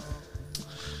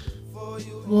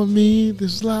 For me,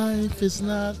 this life is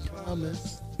not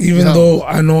promised. Even though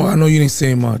I know you didn't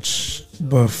say much,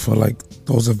 but for like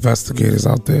those investigators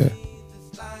out there,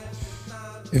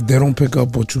 if they don't pick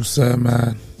up what you said,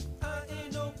 man,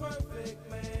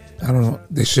 I don't know.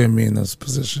 They shouldn't be in those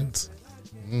positions.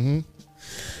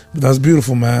 But that's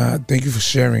beautiful, man. Thank you for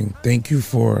sharing. Thank you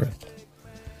for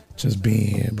just being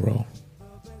here, bro.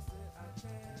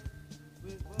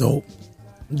 Dope.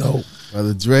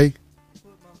 Brother Dre,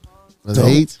 Brother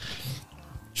H,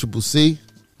 Triple C,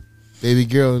 baby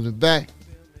girl in the back.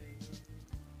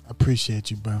 I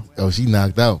appreciate you, bro. Oh, she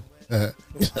knocked out.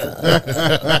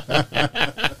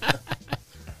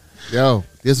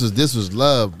 This was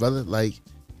love, brother. Like,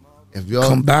 if y'all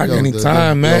come back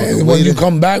anytime, man. When you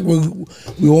come back, we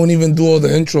won't even do all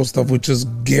the intro stuff. We just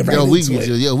get right into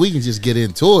it. We can just get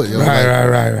into it.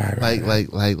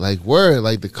 Right. Like word,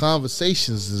 like the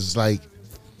conversations is like,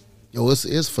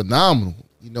 it's phenomenal.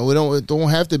 It don't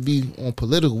have to be on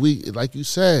political. Like you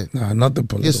said, nothing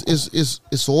political.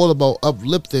 It's all about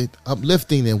uplifting,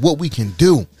 and what we can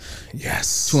do.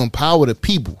 Yes, to empower the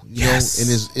people. You know, and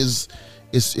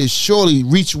it's surely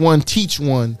reach one, teach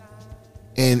one.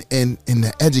 And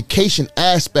the education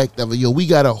aspect of it, we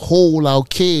gotta hold our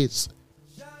kids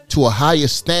to a higher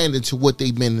standard to what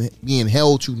they've been being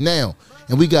held to now,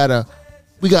 and we gotta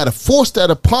force that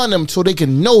upon them so they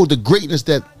can know the greatness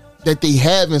that they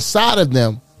have inside of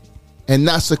them, and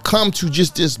not succumb to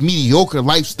just this mediocre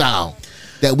lifestyle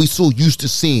that we so used to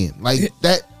seeing. Like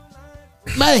that,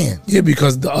 man. Yeah,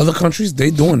 because the other countries,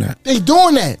 they doing that.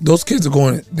 Those kids are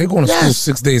going to school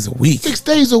 6 days a week. 6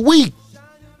 days a week.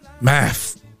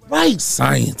 Math, right?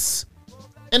 Science,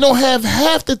 and don't have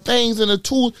half the things and the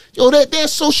tools. That their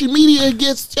social media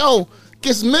gets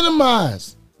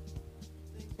minimized.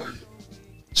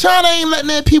 China ain't letting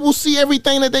their people see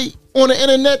everything that they on the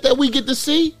internet that we get to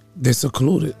see. They're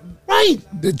secluded, right?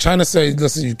 China say,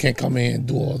 "Listen, you can't come in and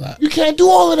do all that. You can't do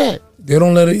all of that." They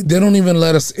don't even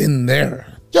let us in there.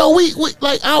 We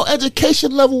like our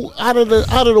education level out of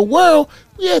the world.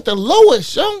 We at the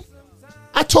lowest,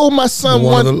 I told my son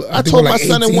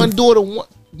and one daughter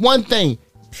one thing.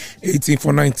 18th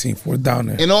or 19th, we're down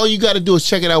there. And all you got to do is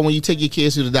check it out when you take your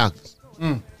kids to the doctors.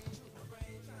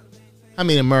 How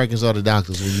many Americans are the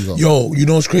doctors when you go? Yo, you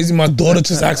know what's crazy? My daughter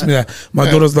just asked me that. My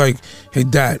daughter's like, "Hey,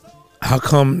 Dad, how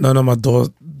come none of my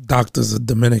doctors are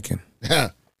Dominican?"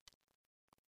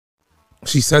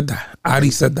 She said that.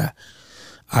 Adi said that.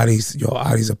 Adi's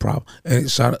a problem.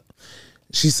 And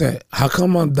she said, "How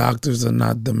come my doctors are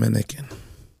not Dominican?"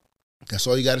 That's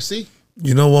all you got to see.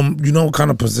 You know what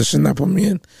kind of position that put me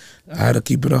in? I had to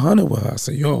keep it 100 with her. I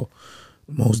said,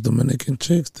 most Dominican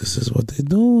chicks, this is what they're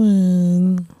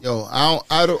doing.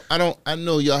 I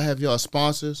know y'all have y'all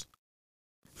sponsors,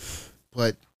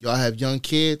 but y'all have young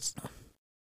kids.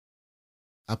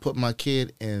 I put my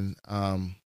kid in,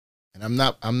 and I'm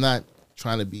not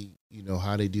trying to be,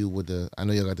 how they do with I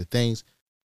know y'all got the things,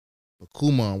 but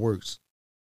Kumon works.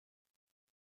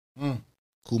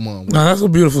 Kumon works. Now that's a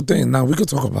beautiful thing. Now we could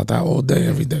talk about that all day,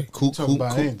 every day. Talk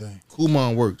about anything.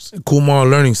 Kumon works. Kumar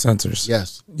Learning Centers.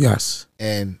 Yes. Yes.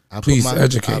 And Please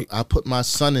educate. I put my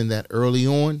son in that early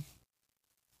on.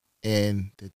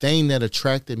 And the thing that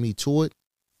attracted me to it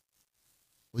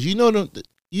was,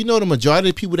 the majority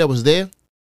of the people that was there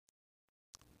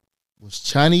was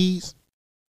Chinese,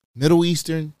 Middle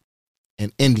Eastern,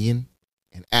 and Indian,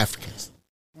 and Africans.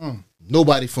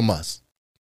 Nobody from us.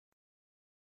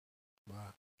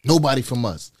 Wow. Nobody from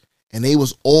us. And they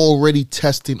was already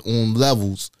testing on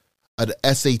levels of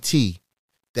the SAT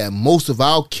that most of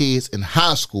our kids in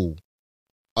high school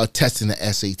are testing the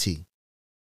SAT.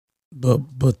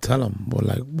 But tell them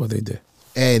what they did.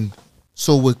 And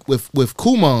so with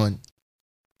Kumon,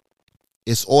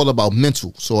 it's all about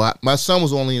mental. So my son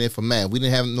was only in there for math. We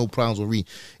didn't have no problems with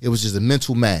reading. It was just a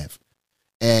mental math.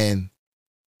 And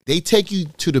they take you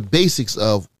to the basics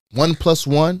of 1 +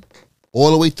 1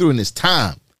 all the way through, and it's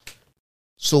time.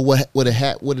 So what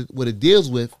it deals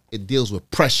with, it deals with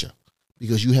pressure,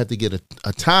 because you have to get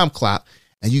a time clock,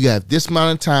 and you got this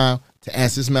amount of time to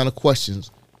answer this amount of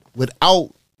questions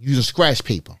without using scratch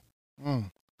paper.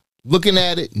 Looking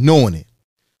at it, knowing it.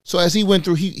 So as he went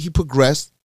through, he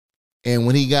progressed. And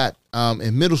when he got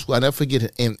in middle school, I never forget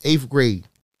it, in 8th grade,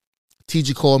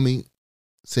 teacher called me,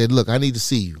 said, "Look, I need to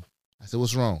see you." I said,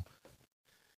 "What's wrong?"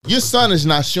 "Your son is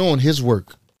not showing his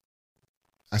work."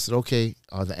 I said, "Okay,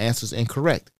 are the answers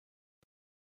incorrect?"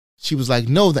 She was like,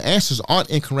 "No, the answers aren't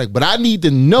incorrect, but I need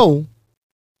to know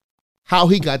how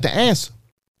he got the answer."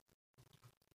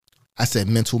 I said,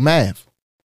 "Mental math."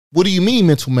 "What do you mean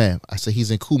mental math?" I said,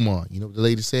 "He's in Kumon." You know what the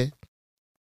lady said?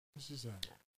 What she said?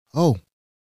 "Oh,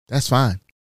 that's fine.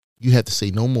 You have to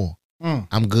say no more.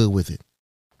 I'm good with it."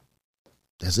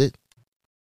 That's it.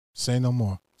 Say no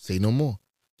more. Say no more.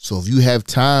 So if you have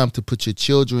time to put your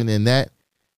children in that,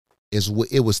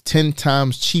 it was 10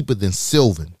 times cheaper than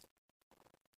Sylvan.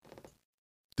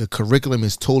 The curriculum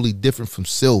is totally different from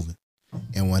Sylvan.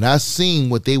 And when I seen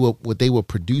what they were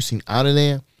producing out of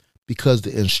there, because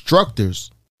the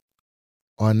instructors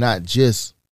are not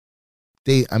just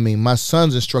my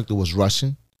son's instructor was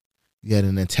Russian. You had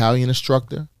an Italian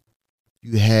instructor.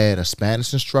 You had a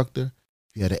Spanish instructor.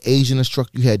 You had an Asian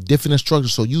instructor. You had different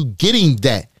instructors. So you getting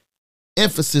that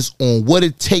emphasis on what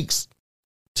it takes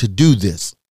to do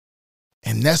this.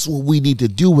 And that's what we need to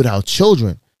do with our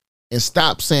children. And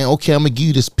stop saying, "Okay, I'm going to give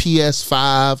you this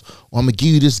PS5, or I'm going to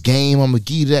give you this game, I'm going to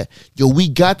give you that." Yo, we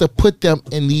got to put them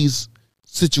in these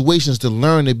situations to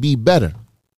learn to be better.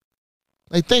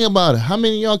 Like, think about it. How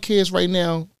many of y'all kids right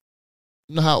now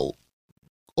know how to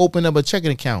open up a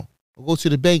checking account or go to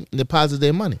the bank and deposit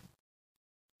their money?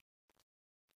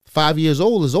 5 years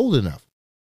old is old enough.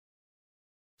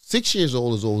 6 years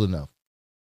old is old enough.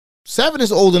 7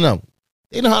 is old enough.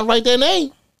 They know how to write their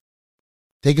name.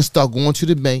 They can start going to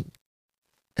the bank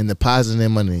and depositing their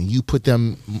money. And you put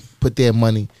their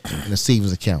money in a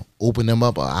savings account. Open them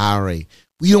up an IRA.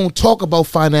 We don't talk about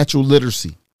financial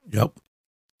literacy. Yep.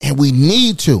 And we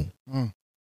need to.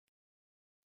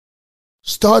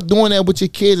 Start doing that with your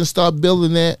kids and start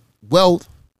building that wealth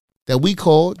that we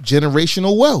call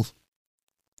generational wealth.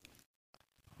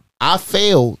 I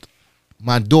failed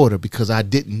my daughter because I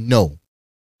didn't know.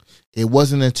 It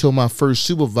wasn't until my first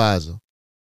supervisor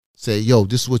said, "Yo,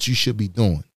 this is what you should be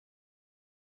doing."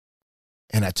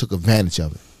 And I took advantage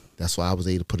of it. That's why I was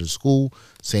able to put her to school.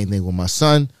 Same thing with my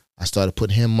son. I started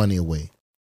putting him money away.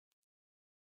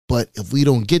 But if we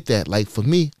don't get that, like for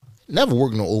me, never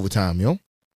worked no overtime, yo.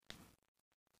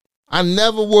 I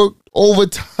never worked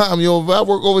overtime, yo. If I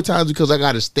work overtime, it's because I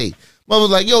got to stay. Mother's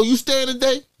like, "Yo, you staying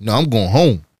today?" "No, I'm going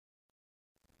home."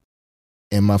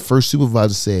 And my first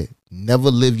supervisor said,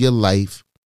 "Never live your life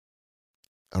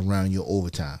around your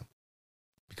overtime,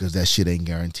 because that shit ain't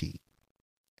guaranteed."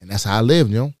 And that's how I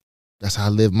lived, yo. That's how I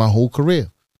lived my whole career.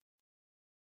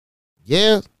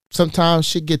 Yeah, sometimes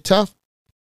shit get tough.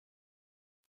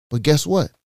 But guess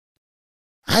what?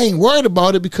 I ain't worried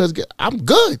about it because I'm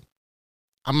good.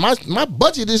 My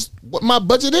budget is what my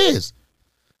budget is.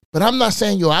 But I'm not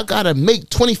saying, yo, I got to make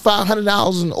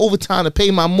 $2,500 in overtime to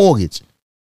pay my mortgage.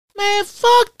 Man,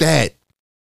 fuck that.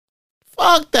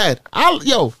 Fuck that. I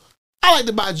like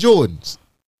to buy Jordans.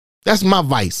 That's my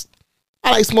vice.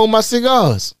 I like to smoke my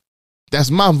cigars.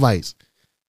 That's my vice.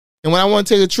 And when I want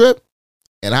to take a trip,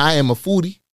 and I am a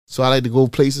foodie, so I like to go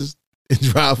places and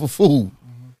drive for food.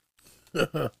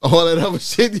 All that other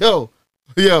shit,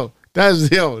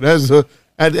 that's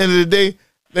at the end of the day,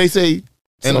 they say,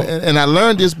 and I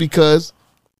learned this because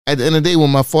at the end of the day, when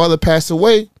my father passed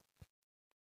away,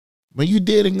 when you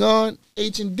dead and gone,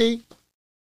 H&D,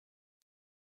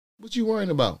 what you worrying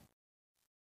about?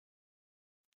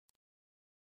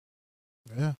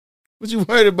 Yeah. What you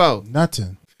worried about?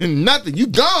 Nothing. Nothing. You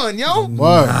gone, yo.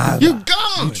 Word. You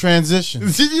gone. You transition.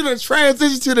 You done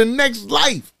transition to the next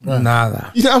life. Right.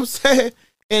 Nada. You know what I'm saying?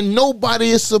 And nobody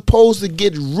is supposed to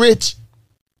get rich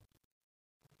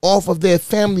off of their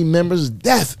family members'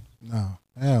 death. No.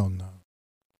 Hell no.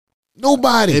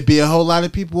 Nobody. There'd be a whole lot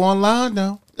of people online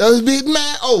though. Those big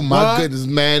man. Oh my What? goodness,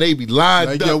 man. They be lined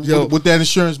Like, up, yo. what that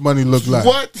insurance money look like?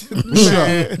 What?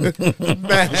 Man.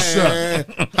 Man.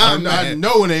 I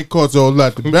know it ain't cost a whole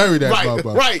lot to bury that Right,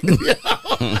 motherfucker.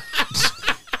 right.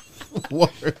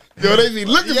 Yo, they be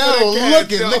looking for that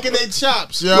cash, yo. look at their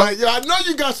chops, yo. Like, yo, I know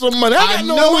you got some money. I I got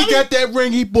no know money. he got that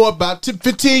ring he bought about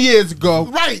 15 years ago.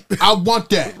 Right. I want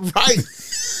that. Right.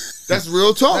 That's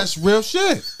real talk. That's real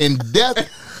shit. And death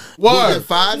Word. with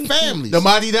 5 families. The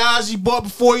Adidas he bought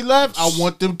before he left, I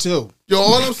want them too. Yo,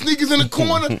 all them sneakers in the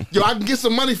corner, yo, I can get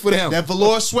some money for them. That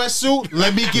velour sweatsuit,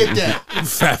 let me get that.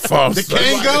 Fat false. The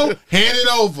Kango, hand it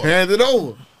over. Hand it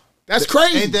over. That's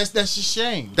crazy. And that's a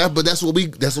shame. But that's what we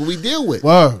deal with.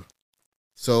 Word.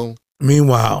 So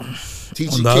Meanwhile, teach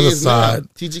on your the other kids now.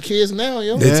 side, Teach your kids now,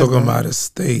 yo. they Yeah, talking man. about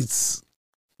estates.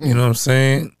 You know what I'm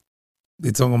saying?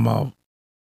 They talking about,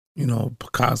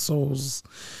 Picasso's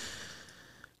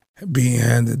being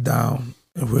handed down,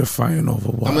 and we're fighting over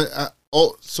what?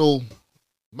 So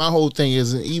my whole thing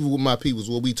is, and even with my peoples,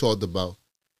 what we talked about,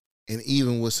 and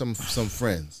even with some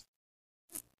friends,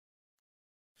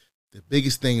 the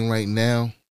biggest thing right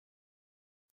now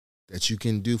that you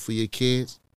can do for your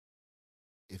kids,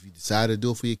 if you decide to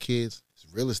do it for your kids, is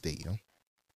real estate, yo.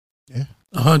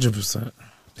 100%.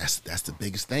 That's the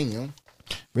biggest thing, yo.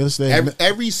 Real estate.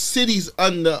 Every city's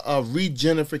under a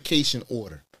regentrification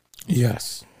order.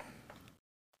 Yes.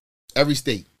 Every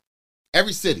state,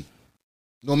 every city.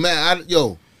 No matter,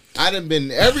 I done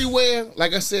been everywhere.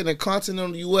 Like I said, in the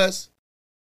continental U.S.,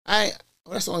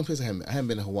 that's the only place I haven't been. I haven't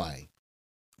been to Hawaii.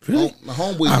 Really? My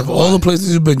homeboy. Out of all the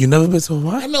places you've been, you never been to I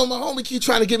Hawaii? know my homie keep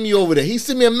trying to get me over there. He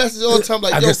send me a message all the time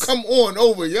like, come on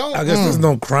over, yo. I guess there's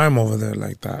no crime over there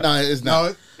like that. No, it's not.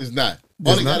 No, It's not. It's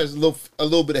Only not? got is a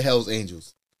little bit of Hell's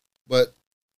Angels. But,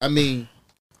 I mean,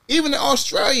 even in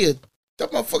Australia,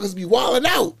 that motherfuckers be wilding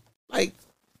out. Like,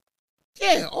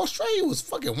 yeah, Australia was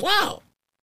fucking wild.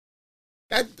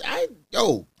 I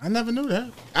never knew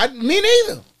that. me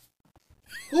neither.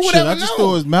 Who would Shit, ever I just know? thought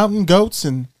it was mountain goats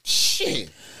and Shit.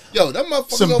 Yo, that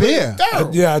motherfuckers Some over there beer.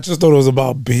 thorough. Yeah, I just thought it was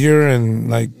about beer and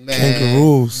like Man.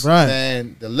 kangaroos. right.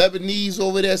 Man, the Lebanese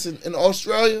over there in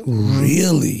Australia,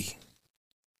 Really?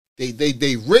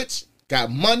 they rich,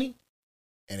 got money,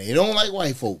 and they don't like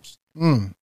white folks.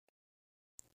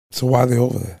 So why are they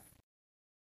over there?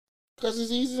 Because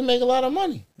it's easy to make a lot of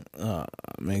money.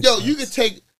 Makes Yo, sense. you could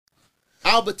take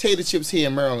our potato chips here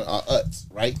in Maryland are Utz,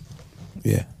 right?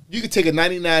 Yeah. You could take a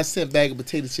 99-cent bag of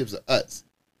potato chips of Utz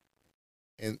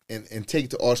and take it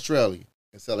to Australia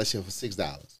and sell that shit for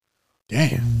 $6.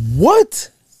 Damn. What?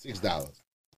 $6.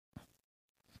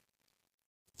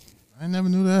 I never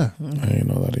knew that. I didn't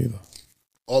know that either.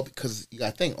 All because you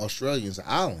got to think, Australia's an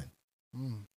island.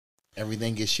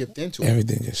 Everything gets shipped into it.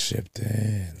 Everything gets shipped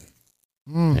in.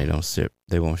 They don't ship.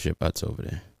 They won't ship Utz over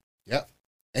there. Yep.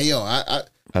 And yo, I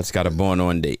That's got a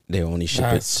born-on date. They only ship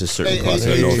it to certain Hey, parts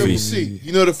hey, of the hey, Northeast. Triple C.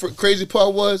 You know the crazy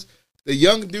part was the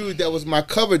young dude that was my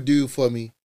cover dude for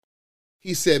me.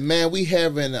 He said, "Man, we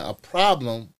having a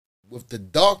problem with the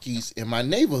darkies in my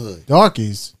neighborhood."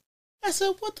 Darkies. I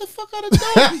said, "What the fuck are the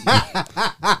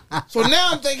darkies?" So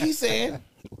now I'm thinking he's saying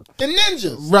the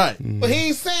ninjas, Right. but he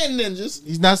ain't saying ninjas,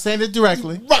 He's not saying it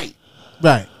directly. right?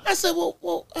 Right. I said, "Well,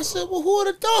 who are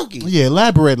the darkies?" Yeah,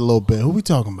 elaborate a little bit. Who we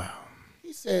talking about?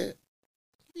 He said,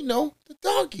 the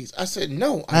darkies. I said,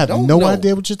 "No, I have don't no know.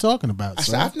 idea what you're talking about. I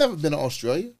said, son. "I've never been to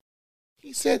Australia."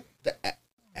 He said, "The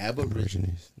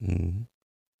Aborigines, Mm-hmm.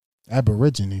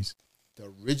 Aborigines.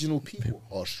 the original people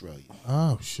of Australia.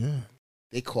 Oh shit.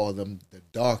 They call them the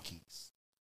darkies.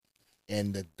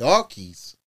 And the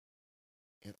darkies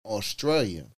in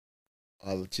Australia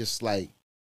are just like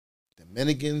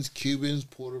Dominicans, Cubans,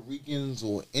 Puerto Ricans,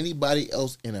 or anybody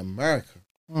else in America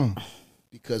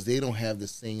because they don't have the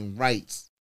same rights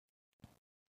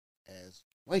as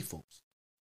white folks."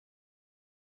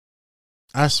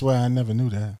 I swear I never knew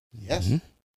that. Yes. Mm-hmm.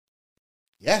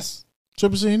 Yes.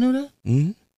 Triple C, you knew that?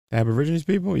 Mm-hmm. Aborigines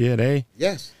people, yeah, they.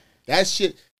 Yes. That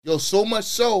shit, so much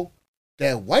so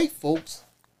that white folks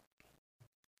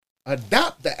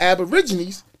adopt the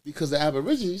Aborigines because the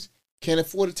Aborigines can't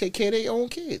afford to take care of their own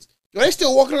kids. They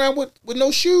still walking around with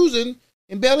no shoes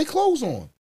and barely clothes on.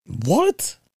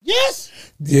 What? Yes.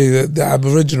 Yeah, the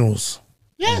Aboriginals.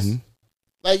 Yes. Mm-hmm.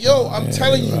 Like, I'm Yeah,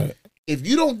 telling you, right. if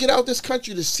you don't get out this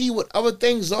country to see what other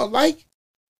things are like,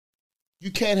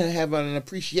 you can't have an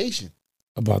appreciation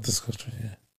about this country.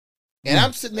 Yeah. And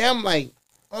I'm sitting there, I'm like,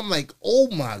 oh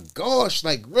my gosh,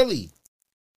 like really?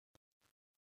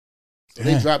 So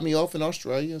they dropped me off in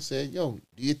Australia and said, yo,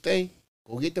 do your thing,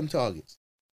 go get them targets.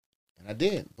 And I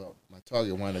did, but my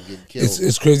target wound up getting killed.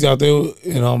 It's crazy out there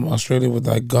in Australia with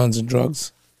like guns and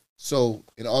drugs. So,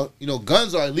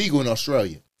 guns are illegal in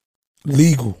Australia.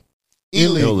 Legal.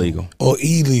 Illegal. Or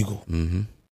illegal. Mm-hmm.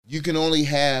 You can only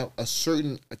have a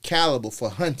certain caliber for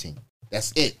hunting.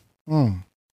 That's it.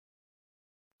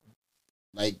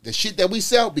 Like the shit that we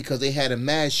sell, because they had a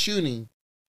mass shooting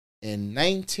in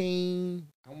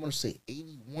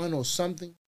 81 or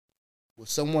something, where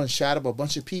someone shot up a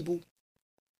bunch of people.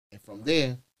 And from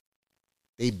there,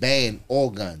 they banned all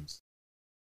guns.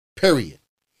 Period.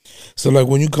 So, like,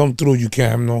 when you come through, you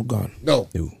can't have no gun. No.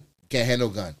 You can't have no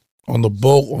gun. On the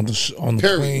boat, on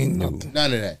the plane, nothing.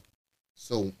 None of that.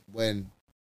 So, when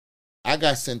I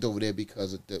got sent over there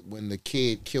because of when the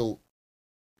kid killed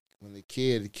the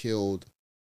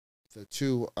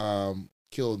two,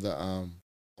 killed the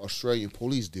Australian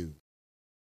police dude.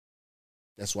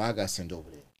 That's why I got sent over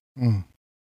there. And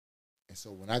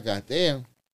so when I got there,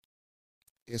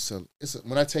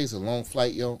 when I tell you it's a long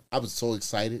flight, yo, I was so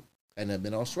excited. I never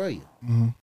been to Australia.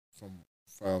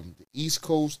 From the East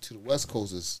Coast to the West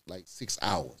Coast is like 6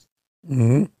 hours.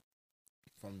 From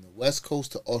the West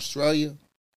Coast to Australia,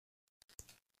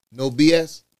 no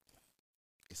BS,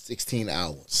 it's 16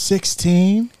 hours.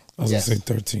 16? I was going to say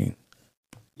 13.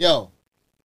 Yo,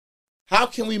 how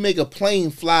can we make a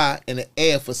plane fly in the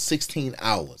air for 16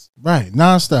 hours? Right,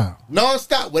 nonstop.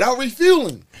 Nonstop, without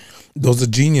refueling. Those are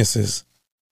geniuses.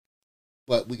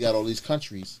 But we got all these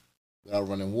countries without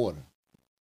running water.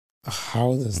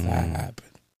 How does that happen?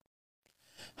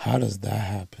 How does that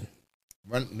happen?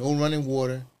 No running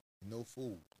water, no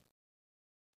food.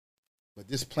 But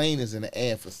this plane is in the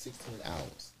air for 16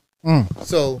 hours.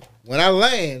 So when I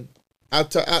land, I'll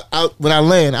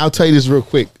tell you this real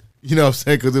quick. You know what I'm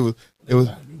saying? Because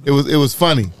it was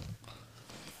funny.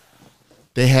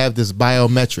 They have this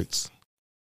biometrics.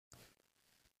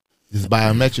 This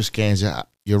biometric scans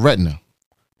your retina.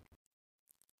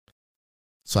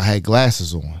 So I had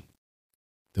glasses on.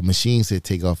 The machine said,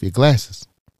 take off your glasses.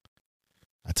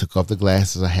 I took off the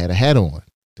glasses. I had a hat on.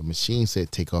 The machine said,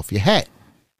 take off your hat.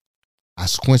 I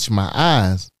squinched my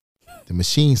eyes. The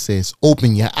machine says,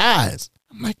 open your eyes.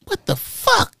 I'm like, what the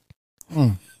fuck?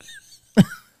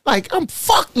 Like, I'm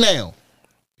fucked now.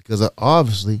 Because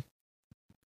obviously,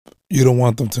 you don't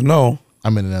want them to know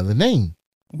I'm in another name.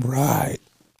 Right.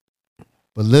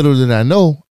 But little did I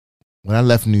know, when I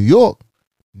left New York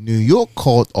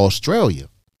called Australia.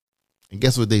 And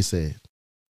guess what they said?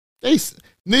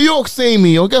 New York seen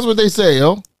me, yo. Guess what they say,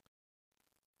 yo?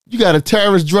 You got a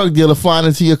terrorist drug dealer flying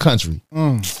into your country.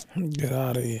 Get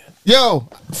out of here. Yo,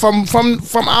 from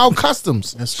our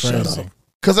customs. That's crazy.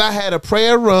 Because I had a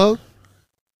prayer rug,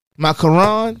 my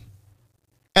Quran,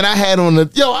 and I had on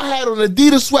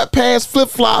Adidas sweatpants,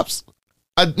 flip-flops,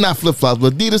 not flip-flops,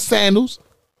 but Adidas sandals,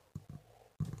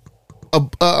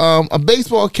 a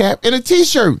baseball cap, and a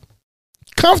t-shirt.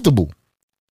 Comfortable.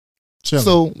 Chilling.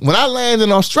 So when I land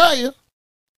in Australia,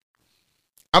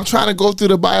 I'm trying to go through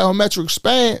the biometric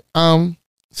scan.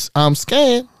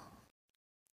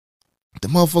 The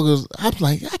motherfuckers, I'm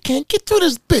like, I can't get through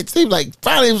this bitch. They like,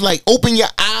 finally it was like, open your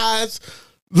eyes,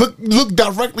 look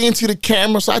directly into the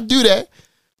camera. So I do that.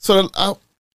 So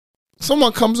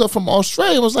someone comes up from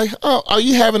Australia and was like, oh, are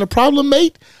you having a problem,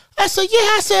 mate? I said, yeah.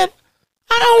 I said,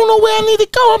 I don't know where I need to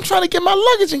go. I'm trying to get my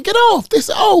luggage and get off. They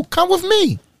said, oh, come with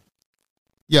me.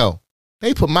 Yo,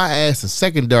 they put my ass in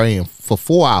secondary for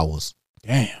 4 hours.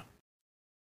 Damn.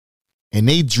 And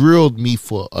they drilled me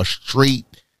for a straight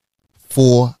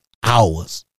 4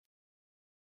 hours.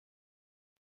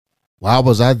 Why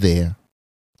was I there?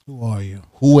 Who are you?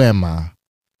 Who am I?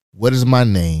 What is my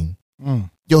name?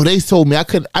 Yo, they told me I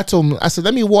said,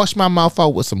 let me wash my mouth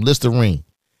out with some Listerine.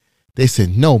 They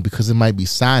said, no, because it might be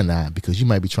cyanide, because you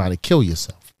might be trying to kill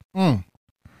yourself.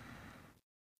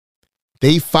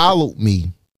 They followed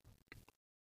me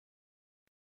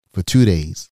for 2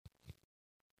 days.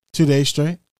 2 days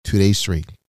straight? 2 days straight.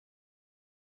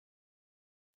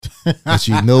 But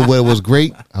you know what was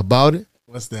great about it?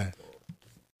 What's that?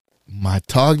 My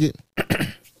target,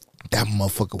 that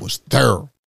motherfucker was thorough.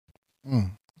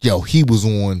 Yo, he was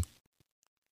on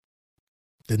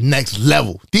the next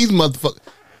level. These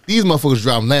motherfuckers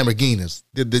drive Lamborghinis.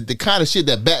 The kind of shit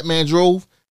that Batman drove.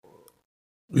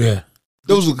 Yeah.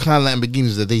 Those were the kind of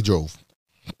Lamborghinis that they drove.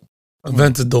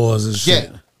 Aventadors and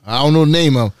shit. Yeah. I don't know the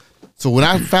name of them. So when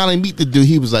I finally meet the dude,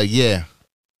 he was like, yeah,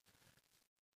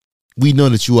 we know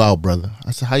that you out, brother.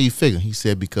 I said, how you figure? He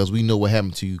said, because we know what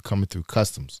happened to you coming through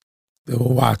customs. They were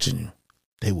watching you.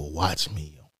 They will watch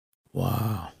me, yo.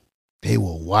 Wow. They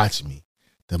will watch me.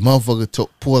 The motherfucker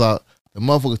pulled out. The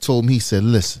motherfucker told me, he said,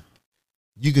 listen,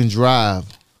 you can drive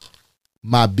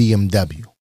my BMW.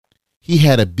 He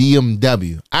had a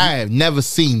BMW. I have never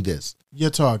seen this. Your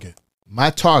Target. My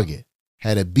Target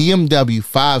had a BMW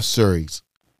 5 Series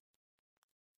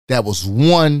that was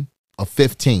 1 of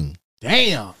 15.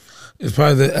 Damn. It's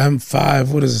probably the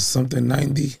M5. What is it? Something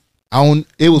 90.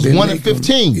 It was They 1 make of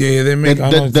 15. them- yeah, they make- I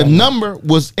know the what you're number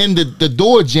was in the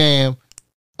door jam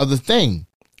of the thing.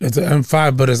 It's an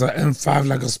M5, but it's an M5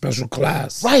 like a special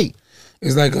class. Right.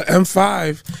 It's like an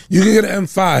M5. You can get an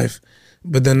M5,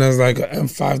 but then there's like an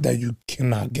M5 that you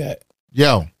cannot get.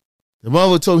 Yo, the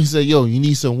mother told me, he said, yo, you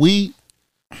need some weed?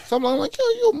 So I'm like, yo,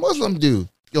 you a Muslim dude.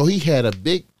 Yo, he had a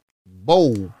big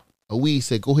bowl of weed. He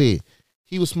said, go ahead.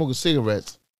 He was smoking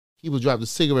cigarettes. He would drop the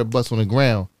cigarette butts on the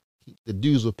ground. The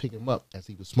dudes would pick him up as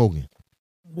he was smoking.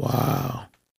 Wow.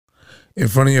 In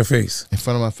front of your face. In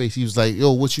front of my face. He was like,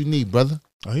 yo, what you need, brother?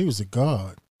 Oh, he was a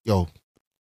god. Yo.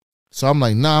 So I'm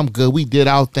like, nah, I'm good. We did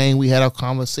our thing. We had our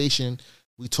conversation.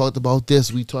 We talked about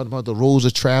this. We talked about the roads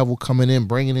of travel coming in,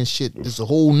 bringing in shit. It's a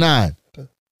whole 9.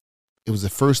 It was the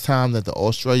first time that the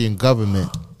Australian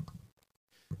government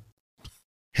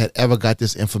had ever got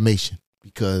this information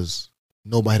because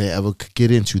nobody ever could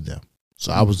get into them.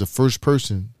 So I was the first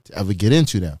person to ever get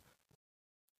into them.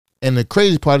 And the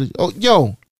crazy part is,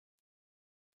 yo,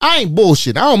 I ain't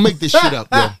bullshit. I don't make this shit up,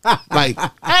 yo. Like,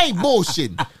 I ain't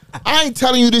bullshitting. I ain't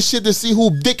telling you this shit to see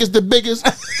who dick is the biggest.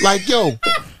 Like, yo,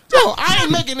 I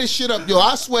ain't making this shit up, yo.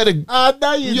 I swear to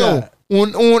Now you yo,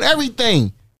 on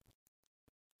everything.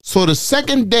 So the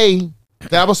second day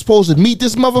that I was supposed to meet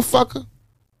this motherfucker,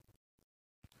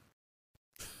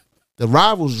 the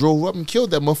rivals drove up and killed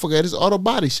that motherfucker at his auto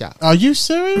body shop. Are you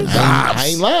serious? I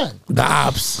ain't lying. The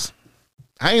ops.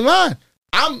 I ain't lying.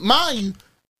 Mind you,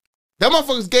 that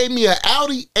motherfuckers gave me an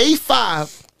Audi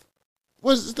A5.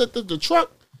 What's the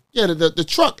truck? Yeah, the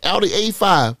truck, Audi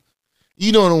A5.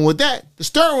 You know, and with that, the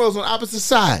steering wheel's on the opposite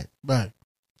side. Right.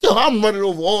 Yo, I'm running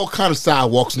over all kind of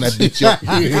sidewalks in that bitch, yo.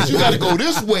 Because you got to go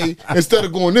this way instead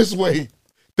of going this way.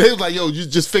 They was like, yo, you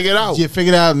just figure it out. Yeah,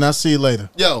 figure it out, and I'll see you later.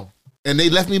 Yo, and they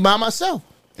left me by myself.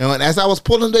 And as I was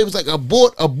pulling, they was like,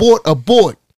 abort, abort,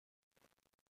 abort.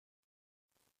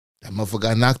 That motherfucker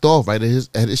got knocked off right at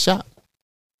his shop.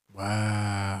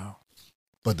 Wow.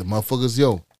 But the motherfuckers,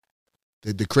 yo,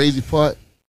 the crazy part,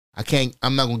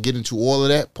 I'm not going to get into all of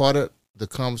that part of the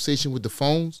conversation with the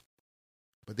phones,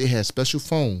 but they had special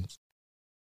phones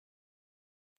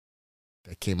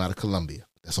that came out of Colombia.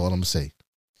 That's all I'm going to say.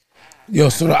 Yo,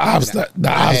 so the ops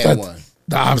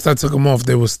that took them off,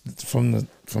 they was from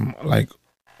like,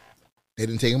 they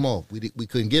didn't take them off. We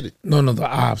couldn't get it. no, the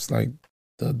ops, like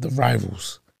the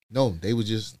rivals. No, they were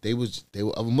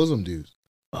other Muslim dudes.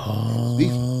 Oh.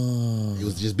 It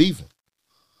was just beefing.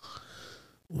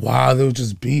 Wow, they were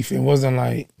just beefing. It wasn't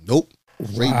like, Nope.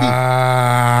 Straight beef.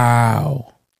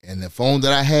 wow. And the phone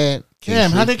that I had.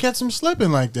 Damn, how they catch him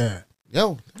slipping like that?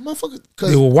 Yo, motherfucker.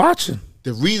 They were watching.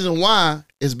 The reason why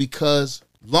is because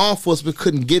law enforcement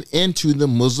couldn't get into the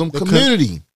Muslim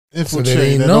community. So they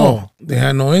didn't know. They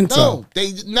had no intel. No,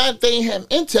 they didn't have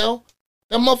intel.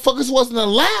 That motherfuckers wasn't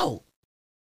allowed.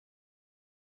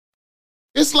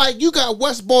 It's like you got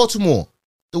West Baltimore,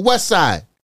 the West Side.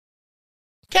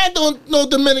 Can't no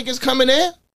Dominicans coming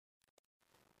there.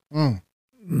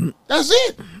 That's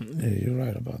it. Yeah, you're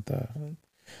right about that.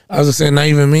 I was just saying, not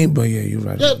even me, but yeah, you're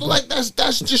right. Yeah, about like that's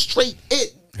just straight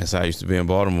it. That's how I used to be in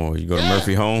Baltimore. You go to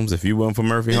Murphy Homes. If you wasn't for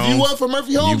Murphy Homes, If you wasn't for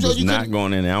Murphy Homes, you was you not couldn't-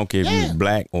 going in there. I don't care if you was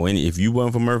black or any. If you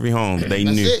wasn't for Murphy Homes, they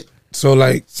That's knew it. So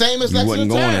like, Same as you Lexington wasn't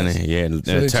going in Terrace. there. Yeah, they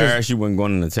the just- terrace. You wasn't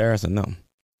going in the terrace or nothing.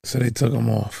 so they took them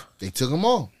off. They took them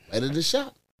all right at the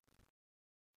shop.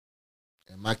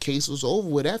 And my case was over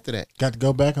with after that. Got to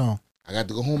go back home. I got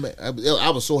to go home. I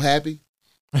was so happy.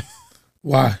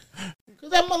 Why? Because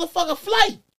that motherfucker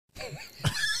flight.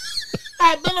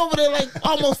 I've been over there like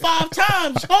almost 5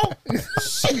 times, yo.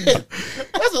 Shit.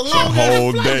 That's a long ass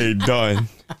Whole flight. day done.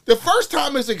 The first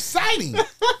time is exciting.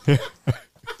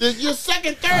 Your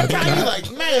second, third time, you're like,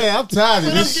 man, I'm tired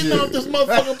when I'm getting off this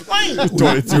motherfucking plane.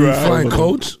 22 Were you hours. flying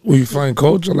coach? Were you flying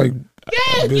coach or like?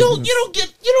 Yeah, you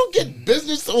don't get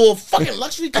business or fucking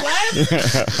luxury class.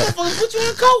 Motherfucker put you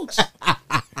in coach.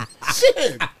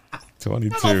 Shit. My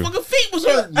 22. motherfucking feet was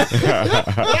hurting.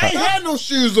 I ain't had no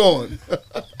shoes on.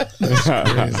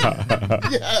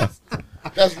 Yes.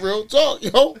 That's real talk,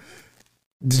 yo.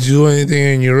 Did you do anything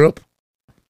in Europe?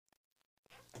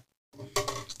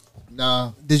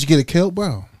 Nah. Did you get a kilt,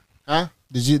 bro? Huh?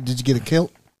 Did you get a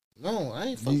kilt? No, I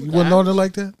ain't fuck You with wouldn't the know it Irish.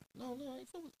 like that? No,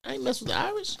 I ain't mess with the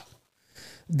Irish.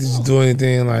 Did you do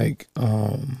anything like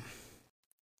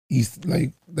East,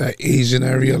 like that Asian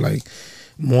area, like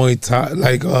Muay Thai,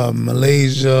 like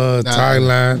Malaysia,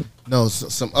 Thailand? No,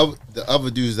 some other the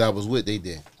other dudes that I was with, they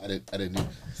did. I didn't do.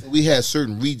 So we had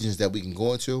certain regions that we can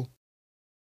go into.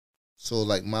 So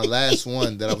like my last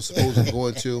one that I was supposed to go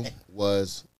into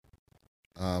was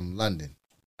London.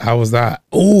 How was that?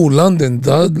 Oh, London,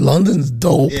 London's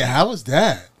dope. Yeah, how was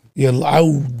that? Yeah, I'm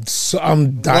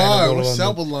dying to go to What's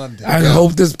up London. with London? I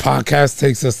hope this podcast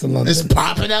takes us to London. It's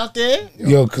popping out there?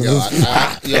 Yo, because it's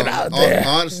popping out there.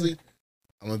 Honestly,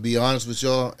 I'm gonna be honest with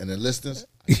y'all and the listeners.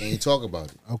 I can't talk about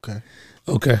it.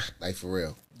 Okay. Like for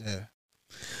real. Yeah.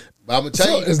 But I'm gonna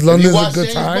tell you, is London you a watch good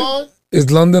James time? Bond?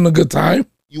 Is London a good time?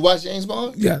 You watch James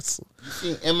Bond? Yes. You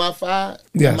seen MI5,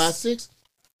 Yes. MI6?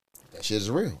 That shit is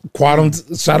real.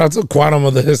 Quantum. Shout out to Quantum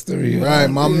of the history. Right,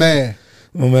 my man.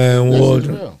 My man, That shit is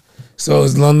Waldron. real. So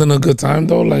is London a good time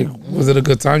though? Like, was it a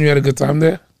good time? You had a good time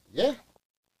there? Yeah.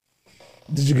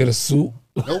 Did you get a suit?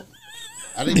 Nope.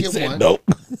 I didn't He get said one. nope.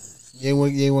 You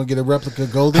ain't want to get a replica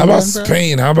golden How about one, bro?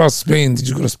 Spain? How about Spain? Did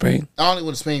you go to Spain? I only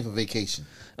went to Spain for vacation.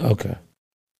 Okay,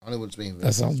 I only went to Spain for that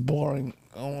vacation. sounds boring.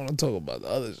 I don't want to talk about the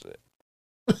other shit.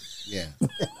 Yeah.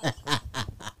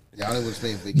 Yeah, I only went to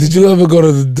Spain for vacation. Did you ever go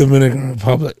to the Dominican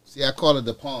Republic? See, I call it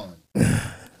the pond.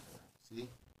 See?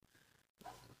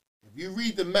 If you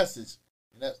read the message,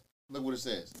 look what it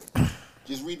says.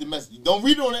 Just read the message. Don't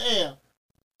read it on the air.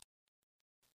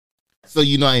 So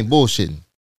you know I ain't bullshitting.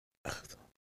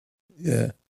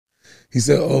 Yeah, he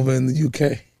said over in the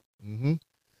UK. Mm-hmm.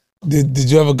 Did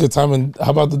you have a good time? And how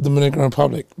about the Dominican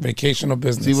Republic? Vacation or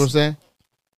business? See what I'm saying?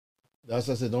 That's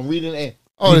what I said. Don't read it in the air.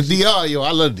 Oh, the DR, yo.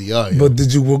 I love the DR, yo. But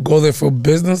did you go there for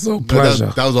business or pleasure?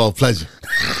 That was all pleasure.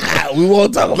 We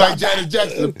won't talk about Like Janet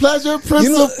Jackson. Pleasure,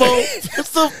 principle,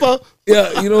 principle.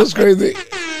 Yeah, you know what's crazy?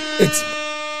 It's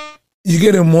you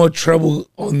get in more trouble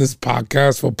on this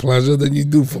podcast for pleasure than you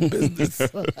do for business.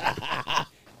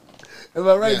 Am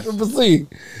I right, Yes. Triple C?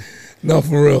 No,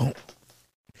 for real.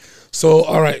 So,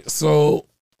 all right, so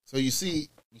So you see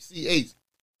H.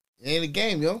 It ain't a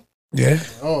game, yo. yeah.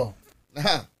 Oh,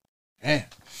 Nah. man.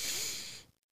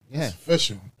 Yeah.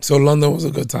 Official. So London was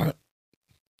a good time.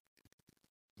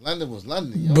 London was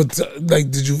London, yo. But like,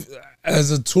 did you,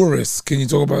 as a tourist, can you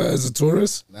talk about it as a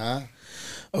tourist? Nah.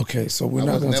 Okay, so we're I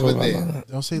not was going to never talk about there. London.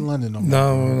 Don't say London no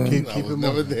more. No. Keep I was it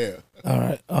never moving. there. All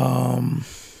right.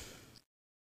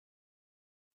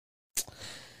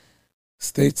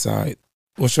 Stateside.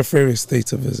 What's your favorite state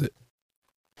to visit?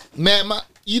 Man,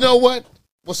 you know what?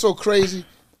 What's so crazy?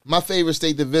 My favorite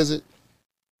state to visit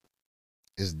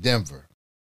is Denver.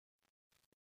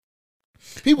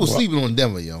 People sleeping on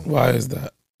Denver, yo. Why is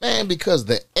that? Man, because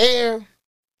the air,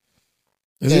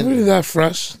 Is it really that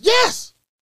fresh? yes,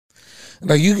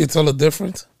 Like you can tell the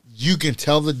difference. you can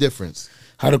tell the difference.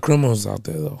 How the criminals out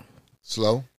there though?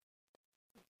 Slow.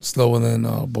 Slower than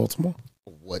Baltimore.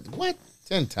 What?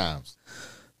 10 times.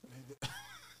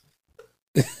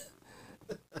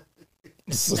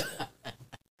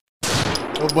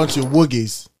 A bunch of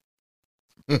woogies.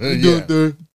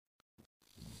 Yeah.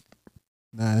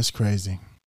 Nah, that's crazy.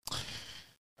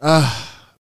 I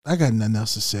got nothing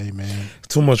else to say, man.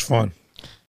 Too much fun.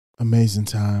 Amazing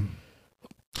time.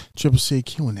 Triple C,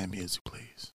 cue in that music,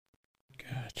 please.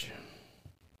 Gotcha.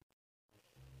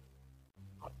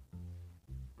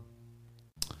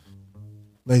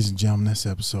 Ladies and gentlemen, that's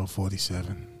episode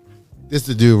 47. This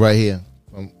the dude right here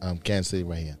from Kansas City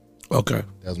right here. Okay.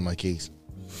 That was my case.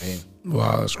 Man.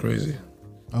 Wow, that's crazy.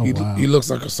 Oh, wow. He looks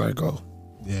like a psycho.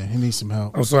 Yeah, he needs some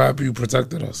help. I'm so happy you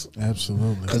protected us.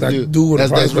 Absolutely. Cause that Dude, dude would have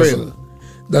that's probably real.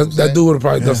 that dude would have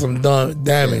probably Yeah. done some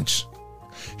damage.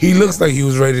 He looks like he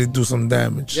was ready to do some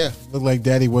damage. Yeah. Looked like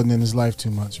Daddy wasn't in his life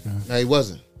too much, man. No, he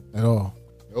wasn't. At all.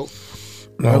 Nope.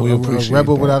 No, we a appreciate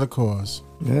rebel that. without a cause.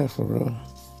 Yeah, for real.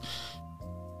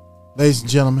 Ladies and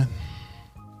gentlemen,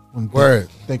 I wanna Word.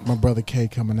 Thank my brother K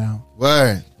coming out.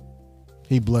 Word.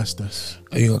 He blessed us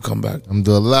Are you gonna come back?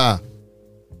 Alhamdulillah.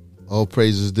 All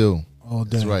praises due. all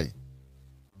day. That's right.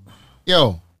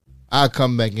 Yo, I'll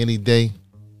come back any day,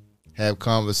 have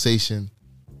conversation,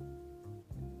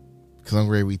 because I'm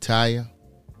ready to retire.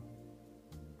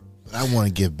 But I want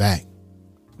to give back.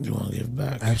 You want to give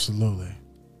back? Absolutely.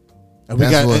 And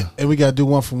That's what- we got to do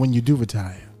one for when you do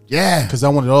retire. Yeah. Because I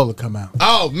want it all to come out.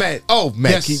 Oh man.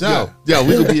 Yes, Keep, sir. yo,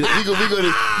 we gonna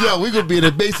be in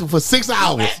the basement for 6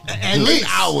 hours. At 8 least.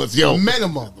 hours, yo.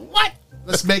 Minimum. What?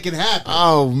 Let's make it happen.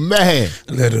 Oh man.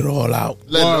 Let it all out.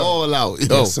 Let Word. it all out. Yo.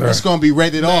 Yes, sir. It's going to be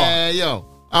rated R. Man, yo.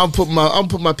 I'm putting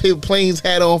my paper planes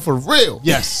hat on for real.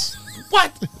 Yes.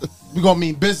 What? We're going to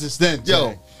mean business then. Yo.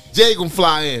 Today. Jay gonna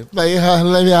fly in. Like,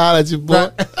 let me holler at you, boy.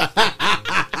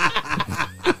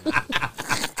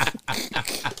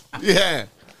 Yeah.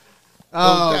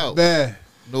 Oh, doubt. man.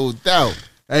 No doubt.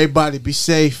 Everybody be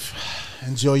safe.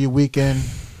 Enjoy your weekend.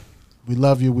 We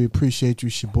love you. We appreciate you.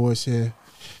 It's your boys here.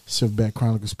 Silverback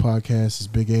Chronicles Podcast. It's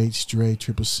Big H, Dre,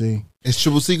 Triple C. Is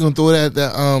Triple C gonna throw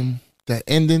that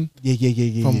ending?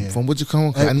 Yeah. From what you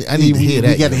call? I need to hear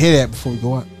that. We got to hear that before we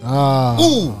go out.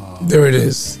 Ooh. There it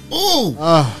is. Ooh.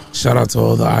 Shout out to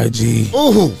all the IG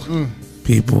Ooh.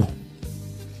 people.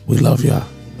 We love y'all.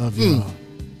 Love you.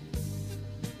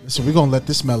 So we're gonna let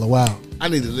this mellow out. I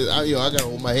need to. I got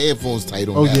all my headphones tight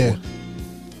on. Oh that yeah. one.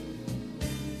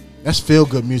 That's feel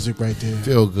good music right there.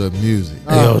 Feel good music.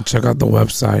 Hey, yo, check out the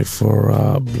website for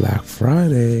Black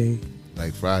Friday.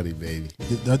 Like Friday, baby.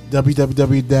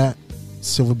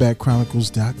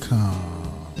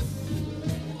 www.silverbackchronicles.com.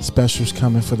 Specials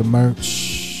coming for the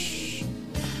merch.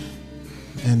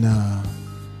 And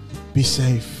be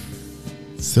safe.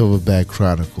 Silverback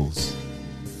Chronicles.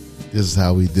 This is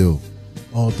how we do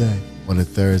All day. on a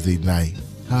Thursday night.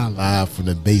 Holla. Live from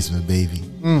the basement, baby.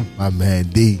 My man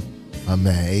D. My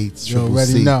man H. You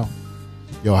already know.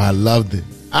 Yo, I loved it.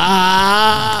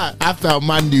 I found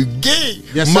my new gig.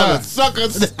 Yes, mother sir.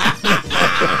 suckers.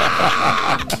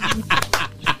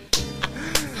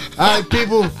 All right,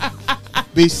 people.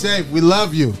 Be safe. We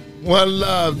love you. One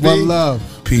love, One D. love.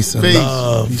 Peace and Peace.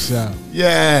 love. Peace out.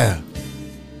 Yeah.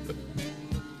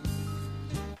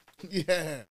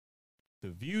 Yeah. The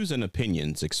views and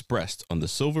opinions expressed on the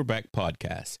Silverback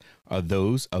Podcast are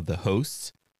those of the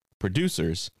hosts,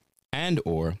 producers,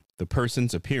 and/or the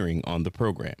persons appearing on the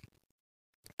program,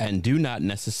 and do not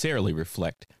necessarily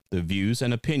reflect the views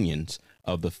and opinions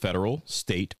of the federal,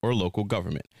 state, or local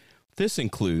government. This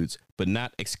includes, but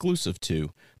not exclusive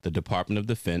to, the Department of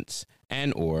Defense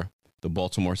and/or the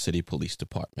Baltimore City Police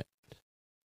Department.